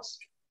thoughts.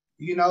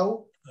 You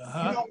know,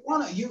 you don't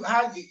want to.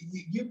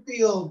 You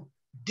feel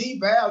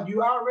devalued.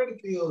 You already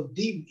feel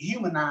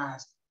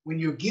dehumanized when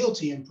you're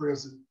guilty in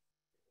prison.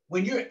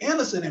 When you're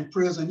innocent in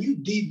prison, you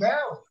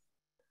devalue.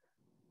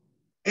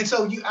 And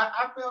so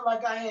I felt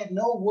like I had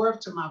no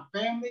worth to my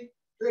family.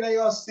 Here they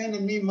are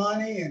sending me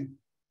money, and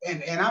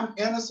I'm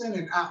innocent,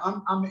 and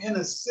I'm in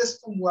a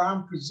system where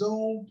I'm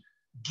presumed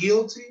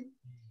guilty.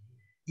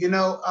 You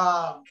know,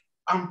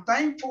 I'm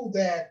thankful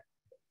that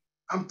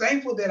I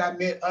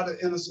met other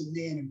innocent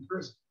men in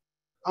prison.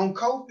 On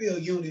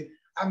Cofield Unit,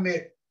 I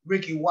met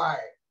Ricky Wyatt,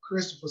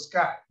 Christopher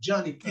Scott,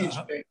 Johnny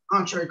Pinchbeck,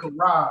 Andre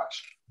Garage,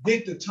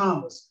 Victor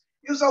Thomas.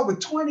 It was over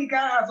 20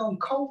 guys on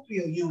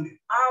Cofield Unit.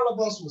 All of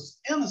us was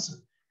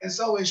innocent. And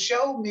so it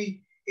showed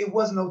me it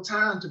was no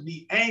time to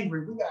be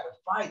angry. We got to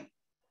fight.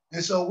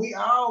 And so we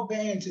all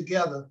band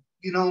together,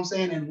 you know what I'm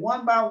saying? And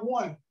one by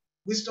one,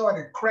 we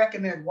started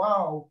cracking that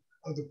wall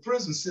of the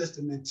prison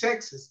system in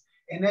Texas.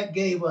 And that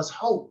gave us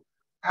hope.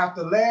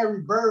 After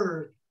Larry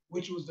Bird,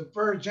 which was the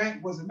first,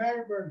 was it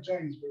Larry Bird or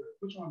James Bird?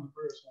 Which one was the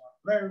first one?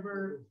 Larry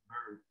Bird?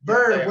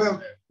 Bird.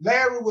 Well,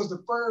 Larry was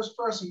the first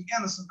person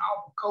innocent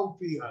off of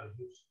Cofield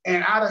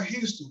and out of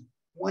Houston.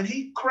 When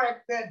he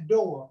cracked that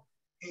door,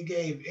 it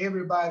gave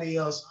everybody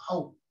else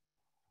hope.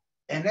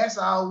 And that's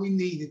all we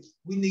needed.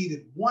 We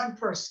needed one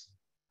person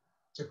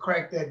to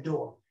crack that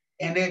door.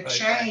 And that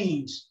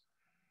changed,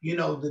 you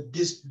know, the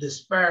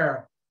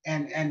despair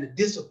and the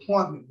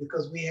disappointment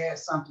because we had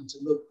something to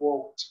look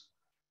forward to.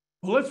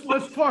 Well,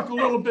 let's talk a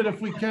little bit, if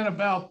we can,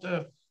 about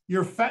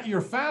your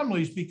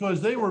families,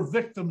 because they were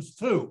victims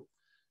too.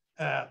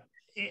 I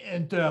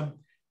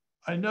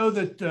know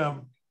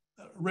that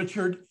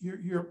Richard,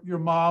 your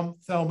mom,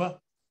 Thelma,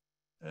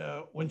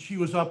 when she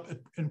was up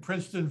in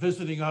Princeton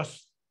visiting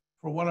us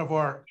for one of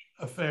our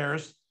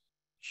affairs,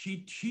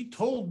 she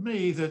told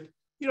me that,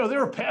 you know,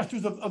 there were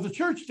pastors of the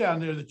church down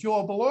there that you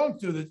all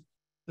belonged to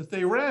that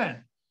they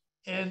ran.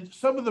 And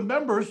some of the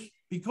members,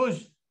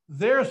 because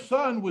their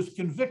son was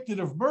convicted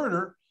of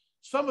murder,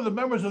 some of the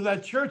members of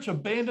that church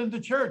abandoned the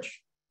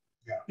church.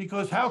 Yeah.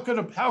 Because how could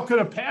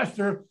a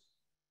pastor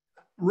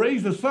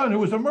raise a son who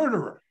was a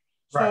murderer?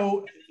 Right.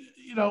 So,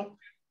 you know,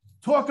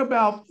 talk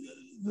about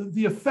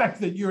the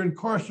effect that your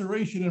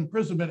incarceration and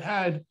imprisonment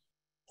had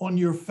on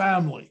your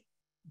family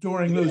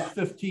during those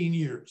 15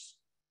 years.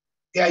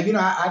 Yeah, you know,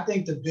 I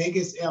think the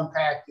biggest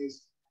impact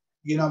is,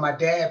 you know, my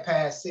dad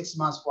passed 6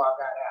 months before I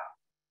got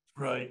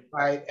out. Right.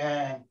 Right.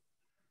 And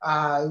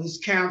it was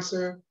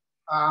cancer.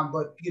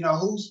 But, you know,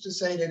 who's to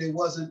say that it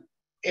wasn't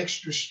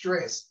extra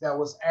stress that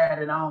was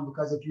added on?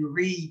 Because if you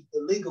read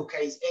the legal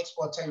case, Ex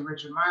parte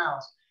Richard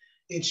Miles,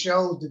 it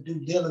shows the due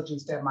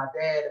diligence that my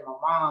dad and my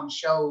mom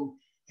showed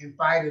in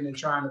fighting and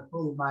trying to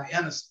prove my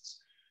innocence,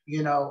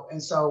 you know.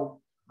 And so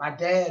my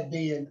dad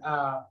being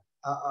a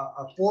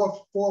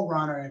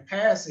forerunner in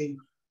passing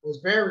was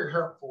very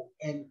hurtful.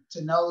 And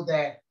to know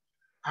that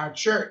our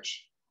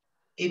church,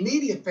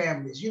 immediate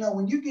families, you know,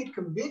 when you get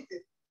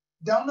convicted,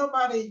 don't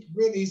nobody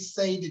really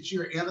say that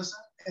you're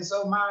innocent. And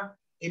so my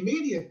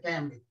immediate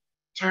family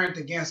turned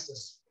against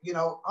us. You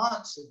know,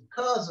 aunts and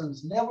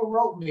cousins never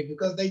wrote me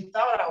because they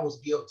thought I was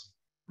guilty.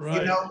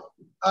 Right. You know,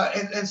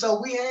 and so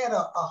we had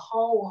a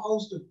whole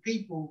host of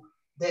people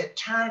that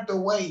turned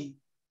away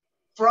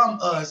from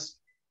us,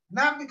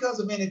 not because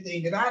of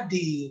anything that I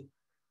did,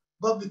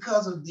 but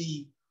because of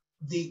the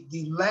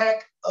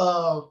lack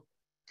of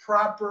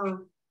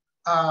proper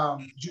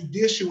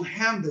judicial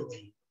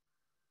handling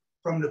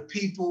from the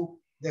people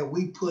that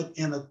we put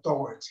in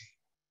authority.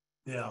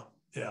 Yeah,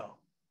 yeah.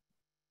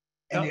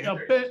 Now,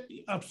 Ben,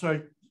 I'm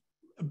sorry,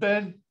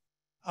 Ben,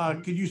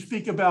 could you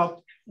speak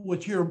about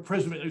what your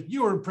imprisonment?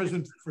 You were in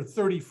prison for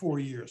 34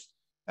 years.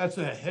 That's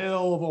a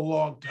hell of a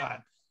long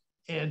time.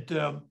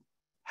 And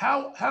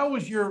how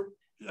was your,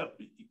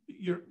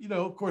 you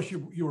know, of course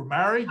you were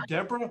married,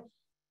 Deborah,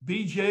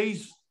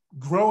 BJ's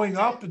growing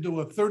up into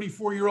a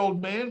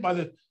 34-year-old man by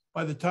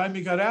the time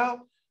you got out.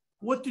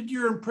 What did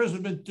your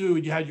imprisonment do?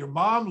 You had your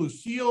mom,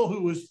 Lucille,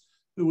 who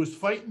was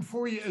fighting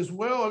for you as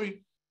well. I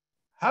mean,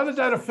 how did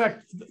that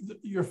affect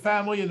your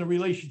family and the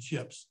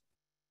relationships?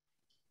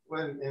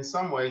 Well, in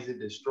some ways it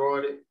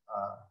destroyed it.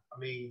 I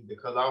mean,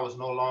 because I was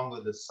no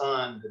longer the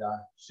son that I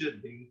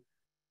should be.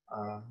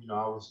 You know,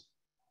 I was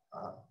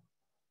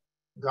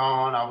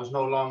gone. I was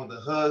no longer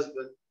the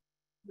husband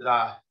that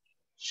I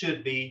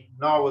should be,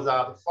 nor was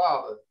I the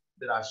father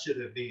that I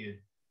should have been.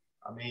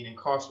 I mean,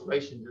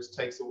 incarceration just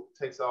takes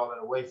all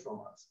that away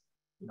from us.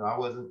 You know, I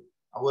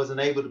wasn't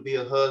able to be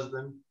a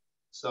husband.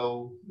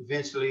 So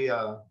eventually,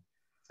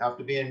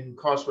 after being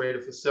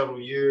incarcerated for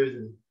several years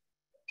and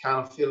kind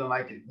of feeling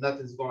like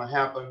nothing's going to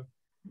happen,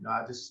 you know,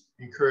 I just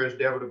encouraged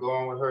Deborah to go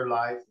on with her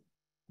life.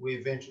 We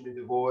eventually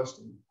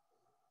divorced,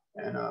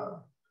 and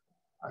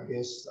I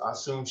guess I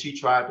assume she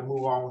tried to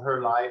move on with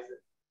her life.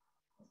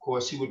 Of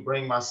course, she would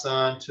bring my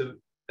son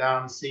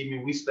down to see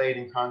me. We stayed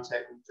in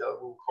contact with each other.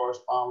 We would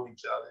correspond with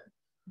each other.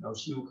 You know,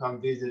 she would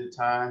come visit at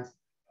times,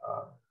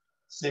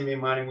 send me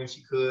money when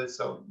she could.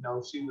 So, you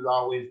know, she was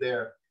always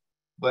there.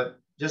 But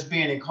just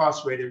being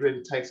incarcerated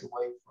really takes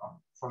away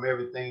from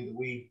everything that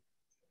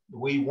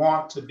we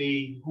want to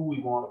be, who we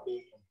want to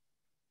be.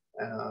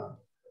 And,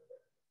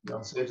 you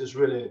know, so it just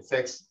really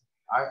affects,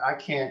 I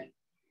can't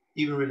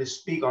even really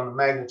speak on the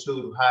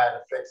magnitude of how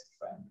it affects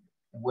the family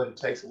and what it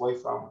takes away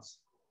from us.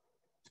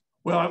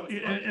 Well,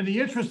 in the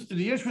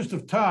interest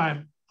of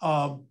time,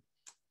 I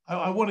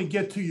want to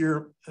get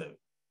to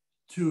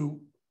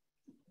to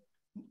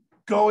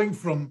going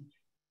from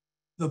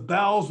the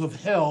bowels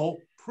of hell,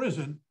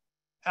 prison,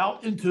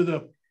 out into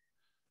the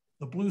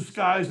blue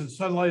skies and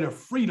sunlight of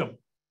freedom.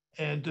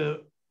 And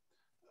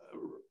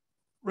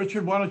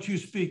Richard, why don't you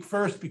speak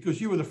first, because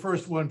you were the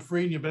first one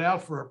free and you've been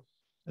out for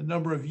a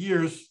number of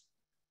years,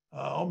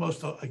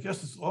 I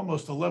guess it's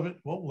almost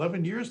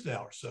 11 years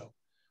now or so.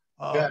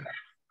 Yeah.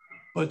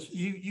 But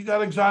you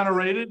got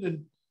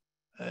exonerated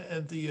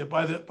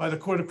by the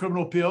Court of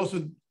Criminal Appeals,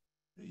 and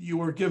you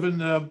were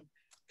given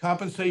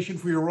compensation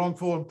for your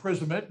wrongful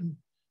imprisonment. And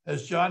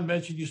as John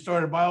mentioned, you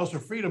started Miles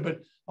of Freedom,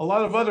 but a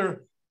lot of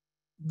other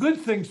good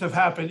things have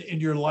happened in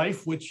your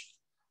life, which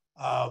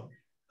I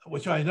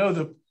know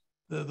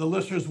the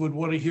listeners would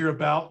want to hear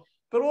about.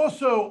 But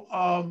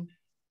also,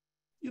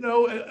 you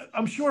know,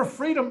 I'm sure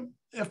freedom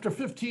after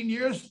 15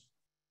 years,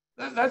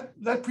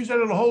 that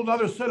presented a whole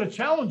other set of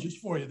challenges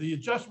for you, the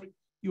adjustment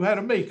you had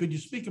to make. Could you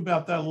speak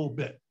about that a little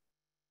bit?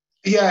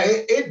 Yeah,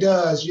 it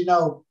does. You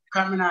know,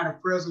 coming out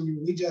of prison,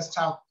 we just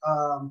talked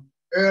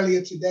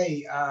earlier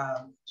today,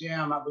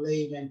 Jim, I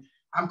believe, and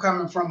I'm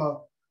coming from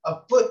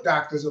a foot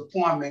doctor's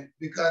appointment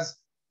because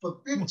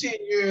for 15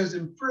 years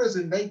in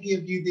prison, they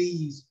give you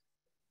these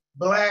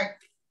black,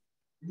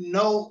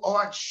 no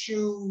arch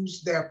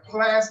shoes, they're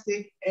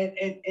plastic,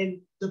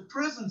 and the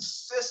prison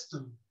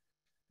system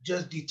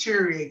just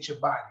deteriorates your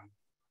body.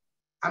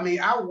 I mean,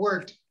 I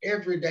worked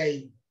every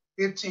day,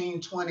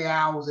 15, 20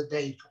 hours a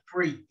day for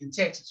free in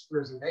Texas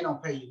prison. They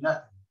don't pay you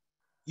nothing,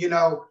 you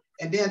know,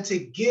 and then to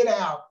get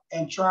out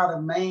and try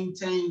to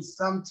maintain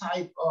some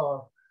type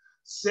of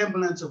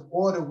semblance of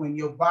order when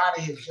your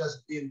body has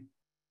just been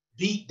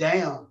beat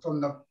down from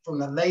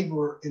the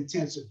labor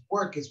intensive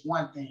work is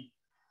one thing.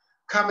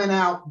 Coming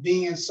out,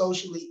 being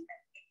socially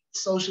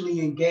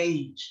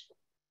engaged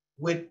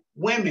with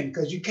women,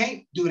 because you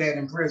can't do that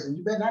in prison.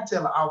 You better not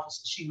tell an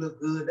officer she look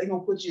good. They're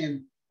gonna put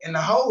you in the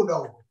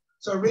holdover.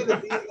 So really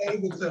being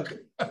able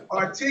to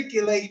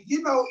articulate,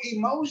 you know,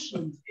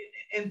 emotions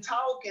and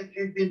talk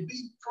and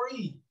be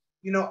free,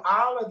 you know,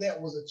 all of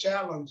that was a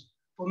challenge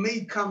for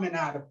me coming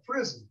out of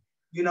prison.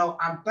 You know,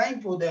 I'm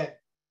thankful that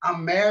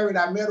I'm married.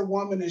 I met a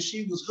woman and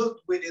she was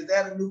hooked with, "Is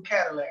that a new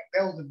Cadillac?"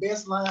 That was the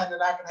best line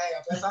that I could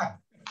have.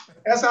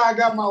 That's how I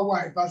got my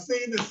wife. I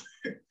seen this.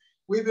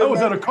 That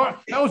was at a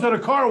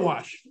car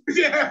wash.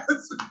 Yes,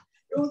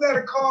 it was at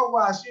a car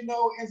wash, you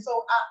know. And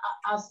so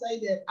I say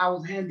that I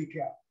was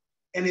handicapped,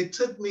 and it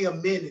took me a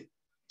minute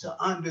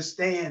to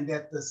understand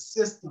that the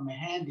system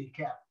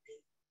handicapped me.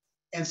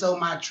 And so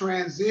my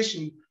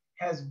transition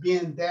has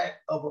been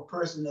that of a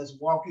person that's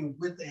walking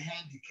with the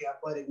handicap,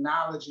 but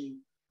acknowledging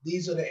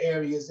these are the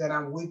areas that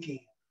I'm weak in.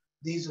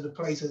 These are the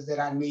places that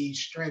I need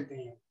strength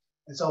in.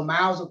 And so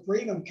Miles of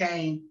Freedom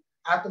came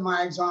after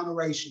my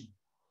exoneration.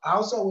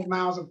 Also with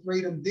Miles of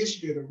Freedom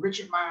this year, the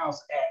Richard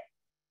Miles Act,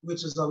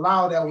 which is a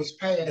law that was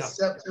passed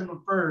September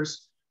 1st,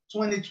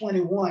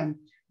 2021,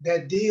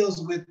 that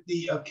deals with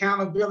the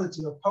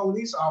accountability of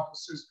police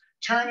officers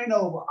turning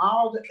over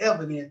all the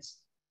evidence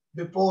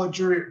before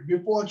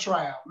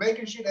trial,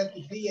 making sure that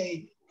the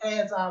DA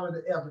has all of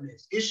the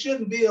evidence. It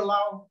shouldn't be a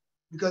law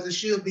because it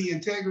should be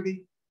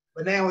integrity,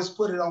 but now it's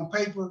put it on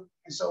paper,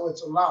 and so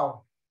it's a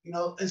law, you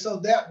know, and so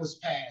that was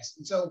passed.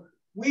 And so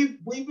we've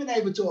been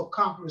able to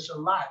accomplish a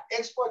lot.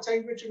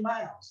 Exploitate Richard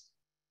Miles.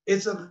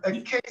 It's a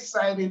case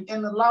cited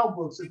in the law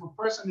books. If a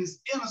person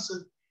is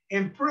innocent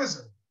in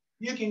prison,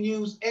 you can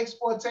use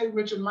Exploitate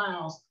Richard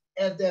Miles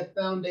as that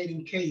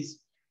foundating case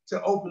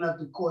to open up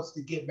the courts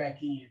to get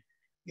back in.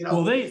 You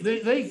know, well,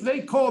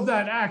 they called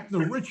that act the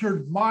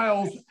Richard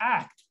Miles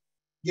Act.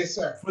 Yes,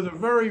 sir. For the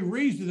very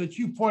reason that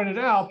you pointed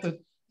out,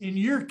 that in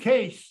your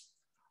case,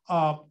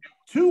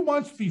 2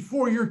 months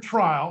before your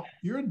trial,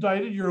 you're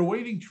indicted, you're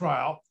awaiting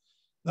trial,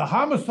 the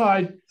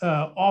homicide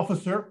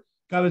officer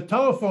got a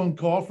telephone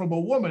call from a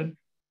woman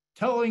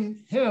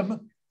telling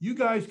him, "You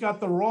guys got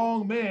the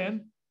wrong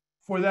man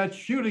for that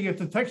shooting at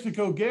the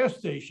Texaco gas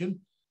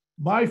station.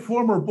 My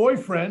former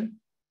boyfriend,"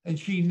 and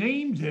she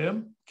named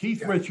him,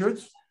 Keith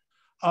Richards,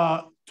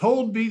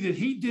 told me that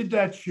he did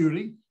that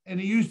shooting and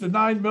he used a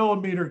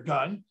 9mm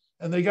gun,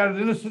 and they got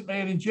an innocent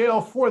man in jail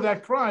for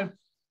that crime.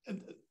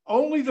 And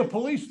only the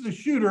police and the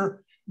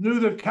shooter knew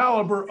the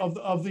caliber of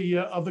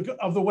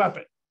the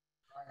weapon.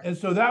 And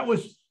so that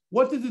was,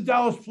 what did the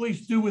Dallas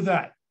police do with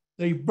that?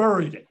 They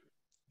buried it.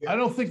 I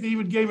don't think they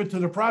even gave it to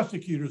the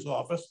prosecutor's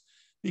office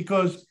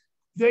because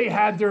they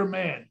had their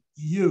man,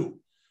 you.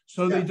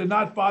 So they did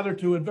not bother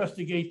to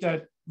investigate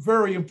that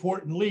very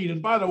important lead.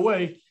 And by the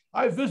way,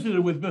 I visited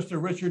with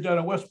Mr. Richard down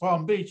in West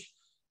Palm Beach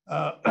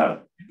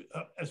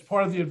as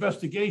part of the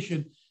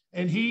investigation,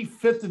 and he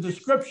fit the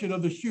description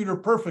of the shooter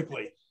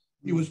perfectly.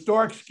 He was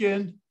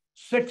dark-skinned,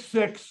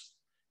 6'6",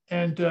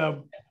 and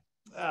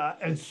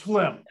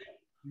slim.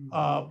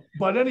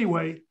 But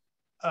anyway,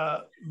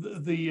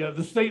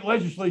 the state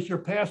legislature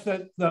passed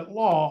that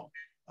law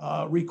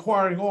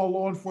requiring all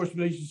law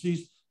enforcement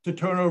agencies to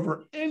turn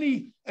over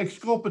any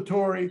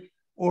exculpatory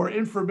or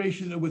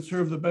information that would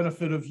serve the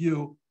benefit of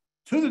you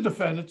to the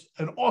defendants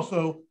and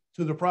also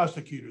to the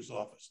prosecutor's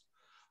office.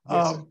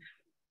 Yes.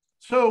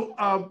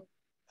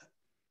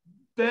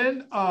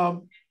 Ben,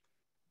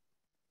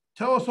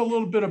 tell us a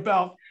little bit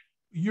about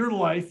your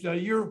life. Now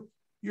you're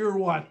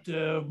what,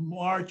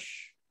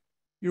 March,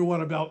 you're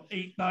what, about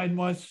 8-9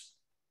 months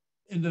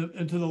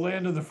into the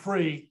land of the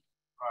free.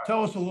 Right.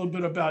 Tell us a little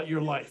bit about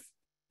your life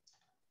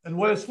and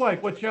what it's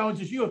like, what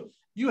challenges you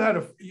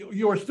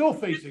are still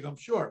facing, I'm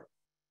sure.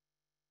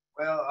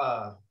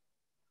 Well,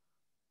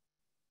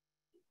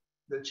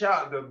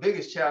 the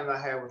biggest challenge I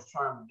had was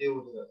trying to deal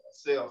with a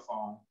cell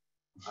phone.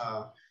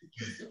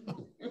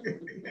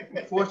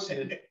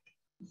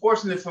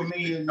 Fortunately for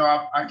me, you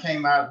know, I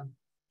came out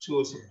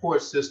to a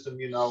support system.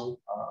 You know,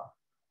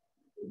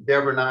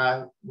 Deborah and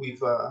I,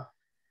 we've, I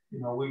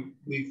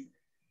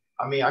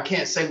mean, I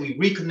can't say we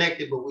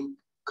reconnected, but we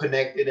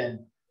connected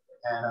and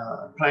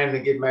planning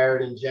to get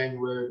married in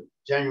January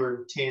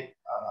 10th,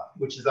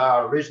 which is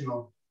our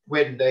original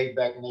wedding date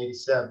back in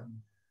 '87.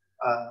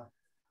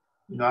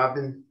 You know, I've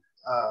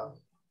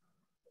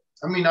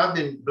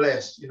been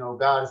blessed. You know,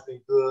 God has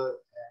been good. And,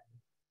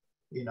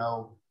 you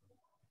know,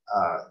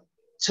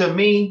 to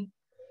me,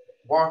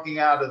 walking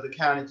out of the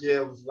county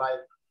jail was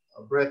like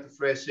a breath of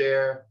fresh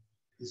air.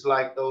 It's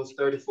like those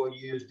 34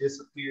 years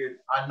disappeared.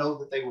 I know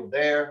that they were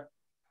there,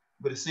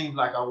 but it seems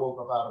like I woke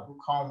up out of a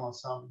coma or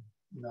something,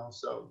 you know,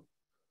 so.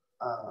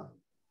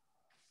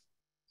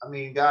 I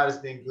mean, God has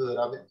been good.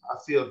 I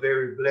feel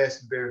very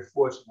blessed and very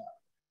fortunate.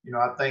 You know,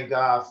 I thank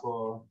God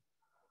for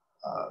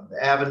the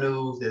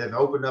avenues that have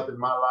opened up in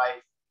my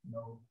life, you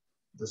know,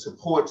 the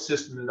support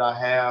system that I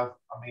have.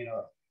 I mean,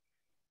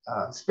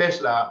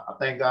 especially I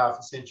thank God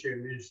for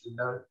Centurion Ministry,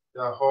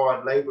 their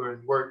hard labor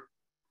and work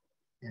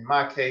in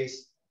my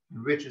case,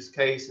 in Richard's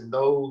case, and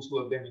those who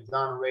have been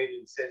exonerated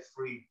and set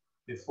free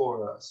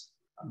before us.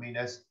 I mean,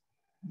 that's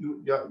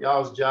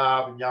y'all's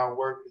job and y'all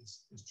work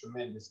is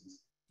tremendous.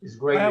 It's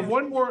great. I have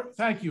one more.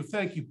 Thank you,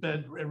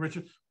 Ben and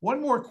Richard.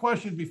 One more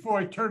question before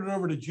I turn it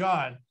over to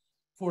John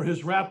for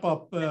his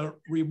wrap-up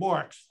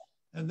remarks,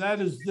 and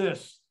that is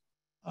this: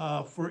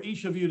 for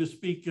each of you to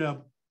speak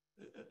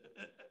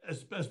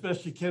as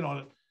best you can on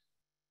it.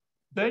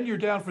 Ben, you're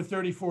down for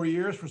 34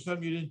 years for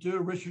something you didn't do.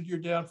 Richard, you're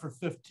down for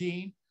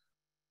 15.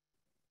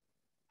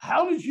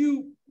 How did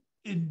you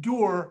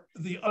endure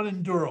the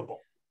unendurable?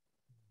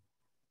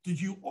 Did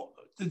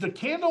the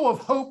candle of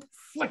hope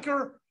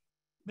flicker?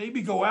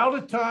 Maybe go out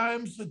at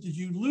times? Did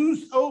you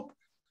lose hope,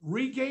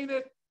 regain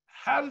it?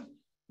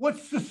 What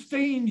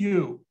sustained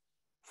you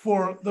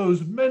for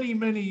those many,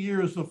 many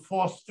years of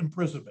false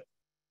imprisonment?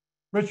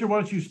 Richard, why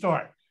don't you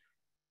start?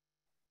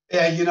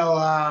 Yeah, you know,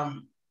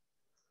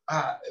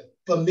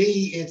 for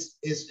me, it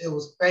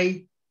was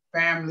faith,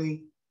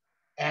 family,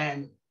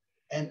 and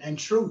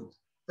truth.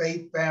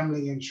 Faith,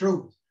 family, and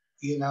truth.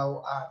 You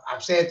know,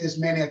 I've said this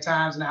many a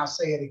times, and I'll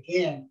say it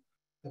again.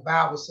 The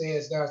Bible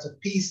says there's a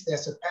peace that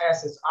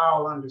surpasses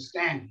all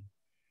understanding.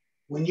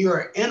 When you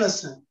are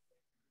innocent,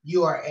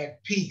 you are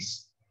at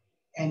peace,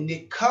 and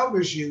it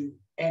covers you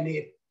and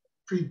it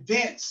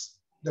prevents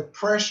the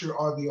pressure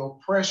or the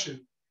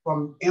oppression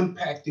from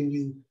impacting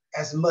you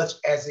as much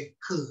as it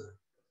could.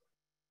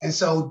 And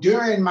so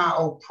during my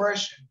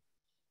oppression,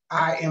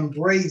 I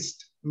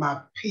embraced my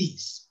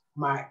peace,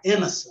 my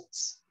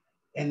innocence,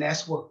 and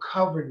that's what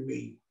covered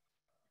me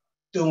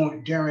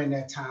during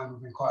that time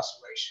of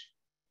incarceration.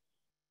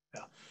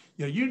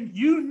 Yeah,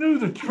 you knew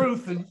the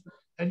truth, and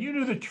you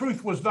knew the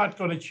truth was not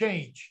going to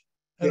change,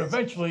 and yes,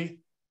 eventually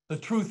the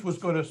truth was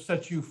going to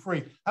set you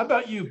free. How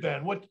about you,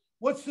 Ben?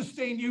 What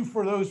sustained you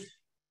for those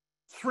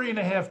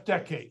 3.5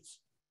 decades?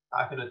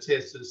 I can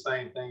attest to the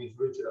same thing as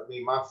Richard. I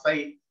mean, my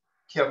faith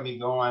kept me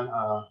going,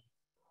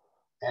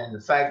 and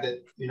the fact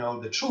that, you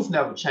know, the truth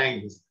never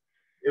changes,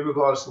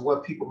 regardless of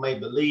what people may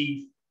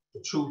believe.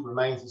 The truth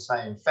remains the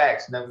same.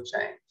 Facts never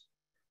change.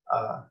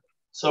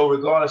 So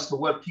regardless of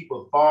what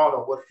people thought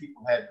or what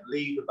people had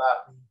believed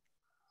about me,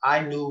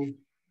 I knew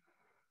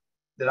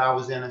that I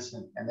was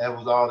innocent, and that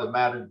was all that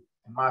mattered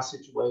in my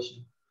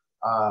situation.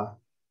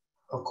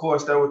 Of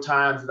course, there were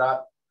times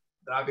that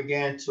I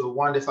began to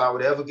wonder if I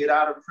would ever get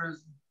out of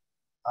prison.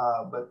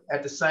 But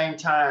at the same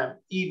time,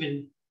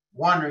 even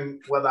wondering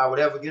whether I would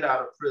ever get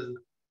out of prison,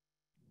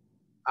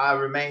 I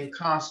remained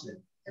constant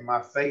in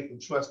my faith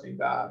and trust in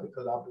God,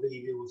 because I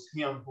believe it was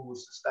him who would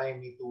sustain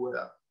me through it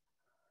up.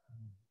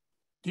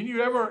 Did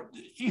you ever,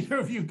 either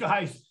of you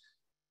guys,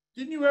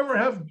 didn't you ever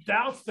have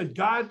doubts that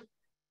God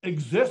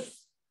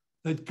exists,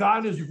 that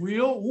God is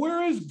real?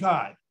 Where is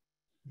God?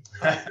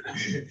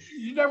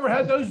 You never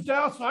had those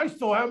doubts? I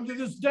still have them to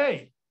this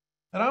day,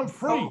 and I'm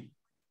free.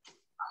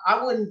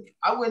 I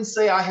wouldn't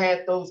say I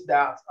had those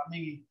doubts. I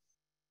mean,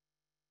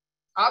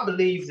 I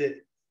believe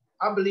that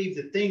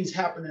things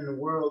happen in the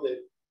world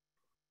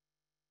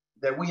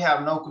that we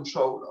have no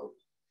control over.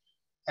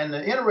 And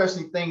the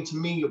interesting thing to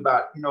me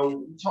about, we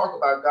talk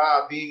about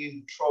God being in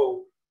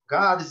control.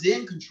 God is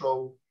in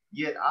control,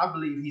 yet I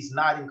believe he's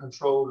not in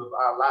control of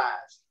our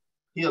lives.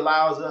 He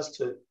allows us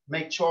to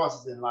make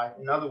choices in life.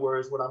 In other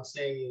words, what I'm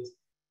saying is,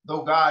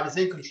 though God is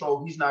in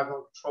control, he's not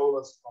going to control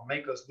us or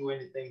make us do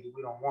anything that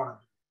we don't want to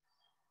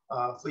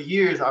do. For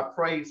years, I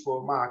prayed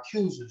for my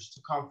accusers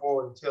to come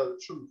forward and tell the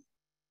truth.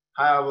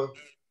 However,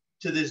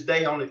 to this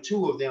day, only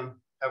 2 of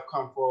them have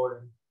come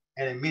forward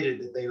and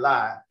admitted that they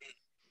lied.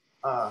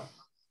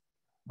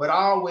 But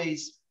I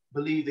always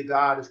believe that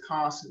God is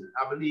constant.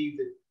 I believe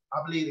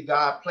that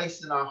God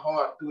placed in our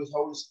heart through his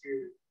Holy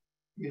Spirit,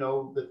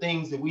 the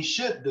things that we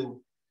should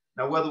do.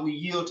 Now, whether we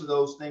yield to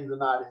those things or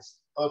not is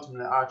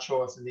ultimately our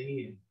choice in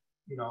the end.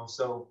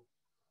 So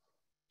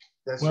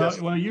that's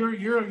well,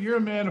 you're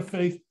a man of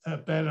faith,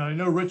 Ben, and I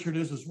know Richard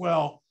is as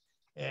well.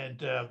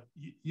 And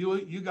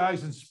you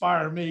guys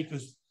inspire me,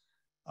 because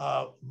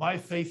my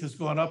faith has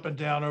gone up and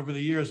down over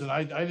the years, and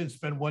I didn't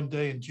spend one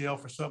day in jail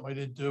for something I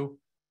didn't do,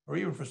 or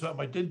even for something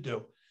I did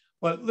do.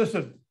 But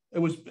listen,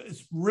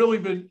 it's really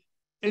been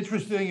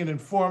interesting and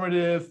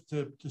informative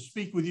to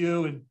speak with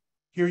you and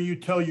hear you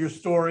tell your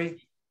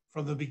story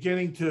from the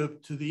beginning to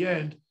the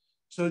end.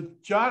 So,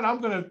 John, I'm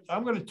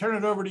gonna turn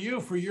it over to you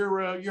for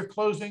your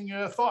closing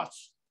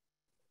thoughts.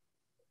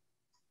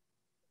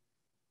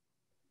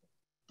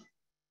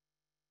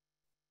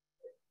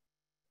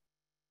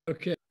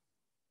 Okay.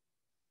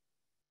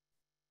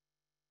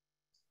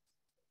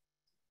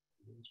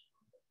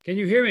 Can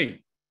you hear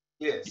me?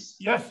 Yes.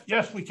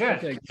 Yes, we can.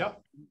 Okay.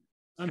 Yep.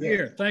 I'm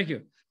here. Thank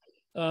you.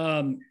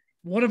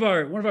 One of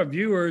our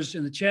viewers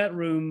in the chat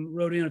room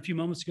wrote in a few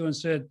moments ago and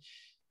said,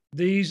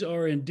 "These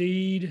are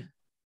indeed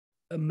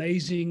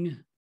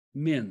amazing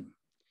men,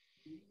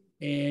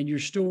 and your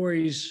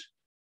stories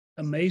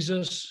amaze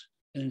us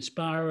and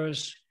inspire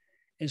us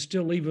and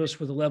still leave us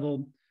with a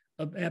level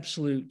of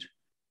absolute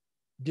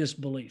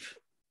disbelief."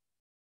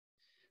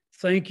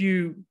 Thank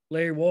you,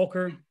 Larry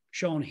Walker,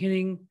 Shawn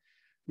Henning,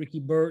 Ricky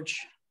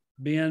Birch,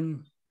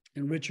 Ben,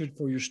 and Richard,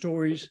 for your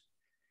stories.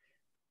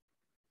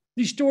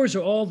 These stories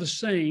are all the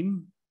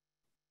same,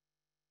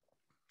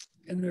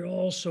 and they're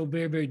all so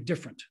very, very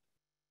different.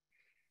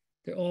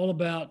 They're all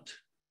about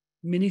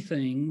many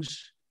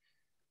things: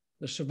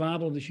 the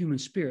survival of the human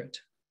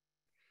spirit,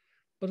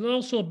 but it's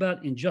also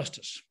about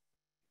injustice.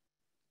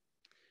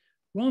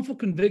 Wrongful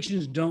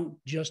convictions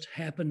don't just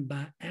happen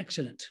by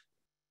accident.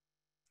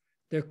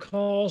 They're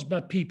caused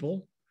by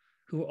people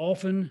who are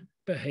often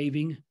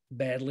behaving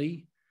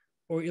badly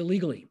or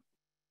illegally.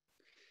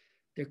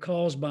 They're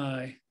caused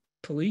by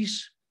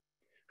police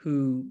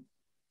who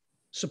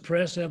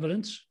suppress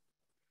evidence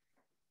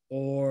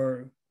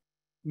or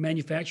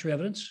manufacture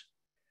evidence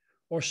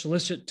or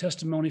solicit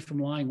testimony from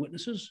lying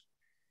witnesses.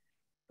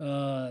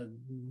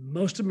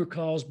 Most of them are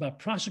caused by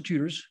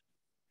prosecutors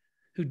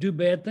who do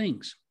bad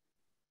things,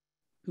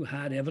 who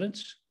hide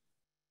evidence,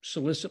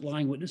 solicit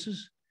lying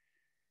witnesses,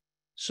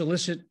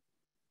 solicit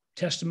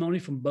testimony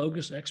from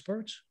bogus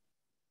experts.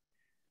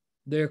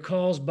 They're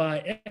caused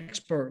by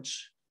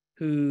experts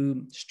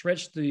who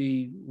stretch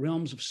the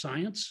realms of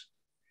science.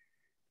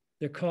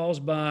 They're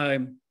caused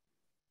by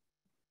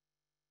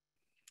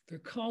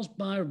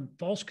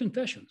false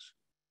confessions,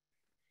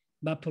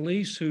 by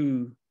police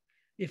who,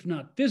 if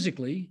not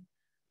physically,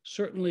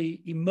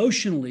 certainly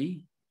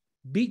emotionally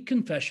beat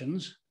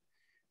confessions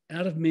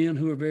out of men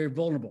who are very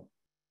vulnerable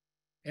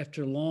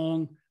after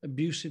long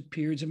abusive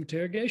periods of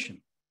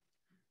interrogation.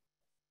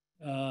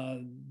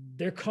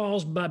 They're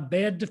caused by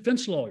bad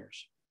defense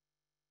lawyers.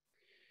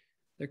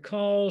 They're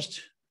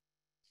caused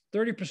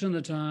 30% of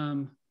the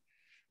time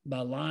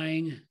by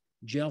lying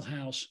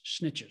jailhouse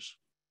snitches.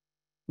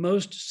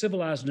 Most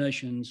civilized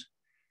nations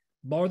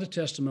bar the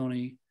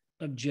testimony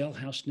of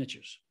jailhouse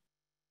snitches.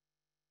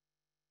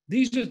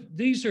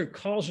 These are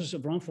causes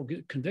of wrongful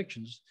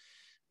convictions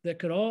that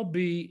could all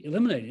be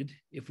eliminated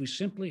if we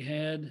simply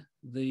had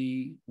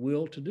the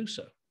will to do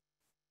so.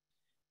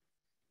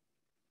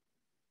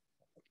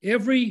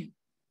 Every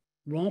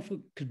wrongful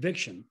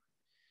conviction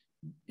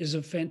is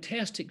a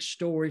fantastic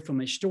story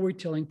from a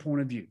storytelling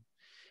point of view.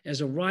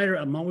 As a writer,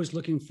 I'm always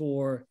looking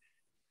for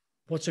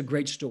what's a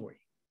great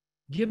story.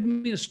 Give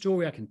me a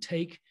story I can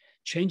take,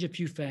 change a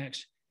few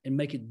facts, and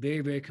make it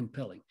very, very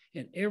compelling.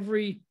 And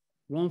every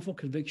wrongful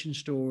conviction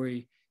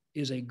story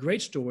is a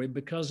great story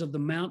because of the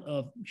amount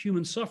of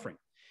human suffering.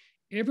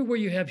 everywhere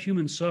you have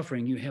human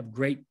suffering, you have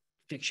great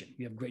fiction,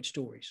 you have great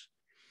stories.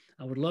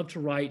 I would love to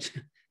write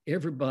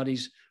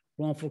everybody's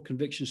wrongful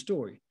conviction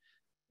story,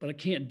 but I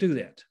can't do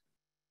that.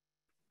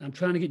 I'm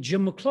trying to get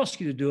Jim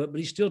McCloskey to do it, but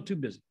he's still too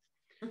busy.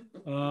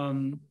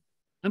 I'm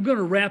going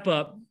to wrap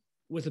up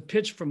with a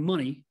pitch for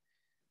money,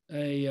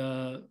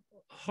 a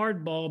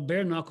hardball,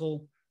 bare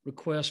knuckle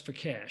request for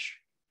cash.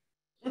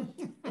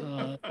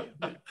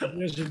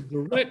 There's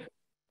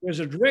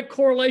a direct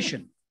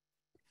correlation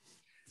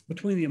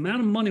between the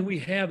amount of money we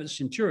have at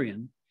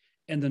Centurion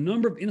and the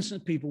number of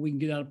innocent people we can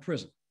get out of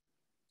prison.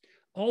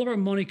 All of our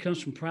money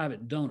comes from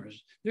private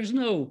donors. There's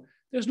no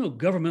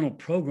governmental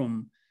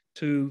program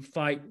to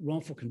fight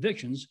wrongful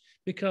convictions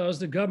because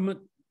the government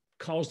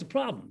caused the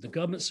problem. The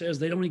government says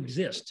they don't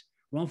exist.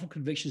 Wrongful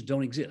convictions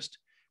don't exist.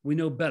 We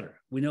know better.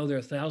 We know there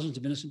are thousands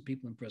of innocent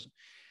people in prison.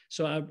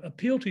 So I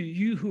appeal to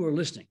you who are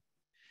listening.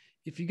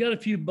 If you got a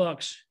few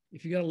bucks,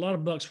 if you got a lot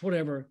of bucks,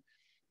 whatever,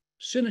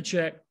 send a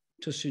check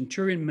to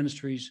Centurion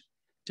Ministries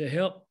to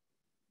help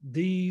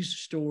these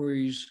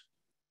stories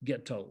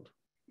get told.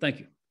 Thank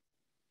you.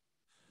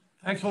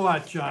 Thanks a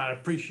lot, John. I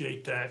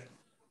appreciate that.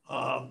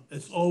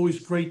 It's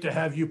always great to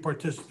have you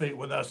participate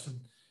with us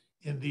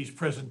in these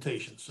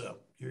presentations. So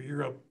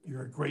you're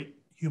a great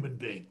human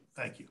being.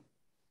 Thank you.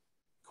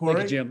 Corey?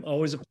 Thank you, Jim.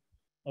 Always a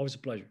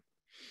pleasure.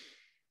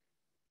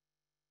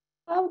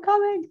 I'm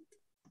coming.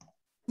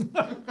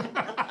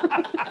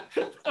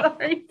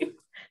 Sorry.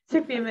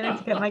 Took me a minute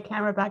to get my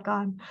camera back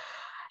on.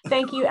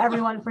 Thank you,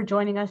 everyone, for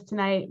joining us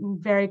tonight. I'm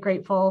very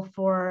grateful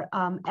for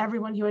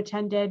everyone who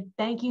attended.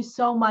 Thank you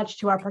so much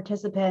to our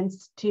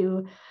participants,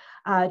 to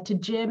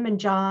Jim and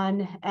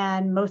John,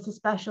 and most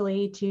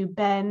especially to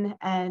Ben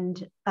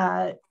and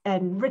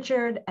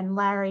Richard and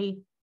Larry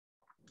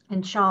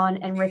and Shawn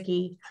and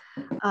Ricky.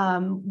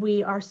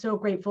 We are so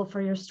grateful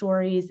for your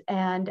stories.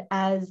 And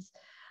as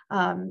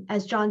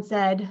John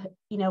said,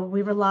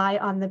 we rely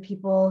on the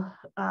people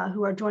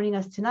who are joining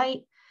us tonight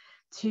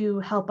to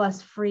help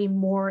us free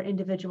more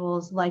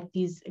individuals like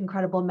these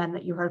incredible men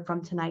that you heard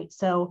from tonight.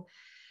 So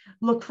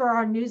look for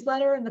our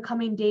newsletter in the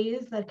coming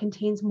days that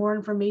contains more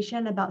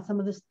information about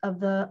some of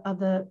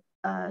the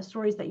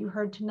stories that you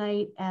heard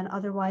tonight. And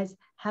otherwise,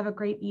 have a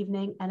great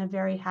evening and a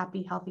very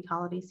happy, healthy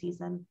holiday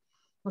season.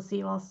 We'll see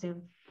you all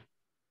soon.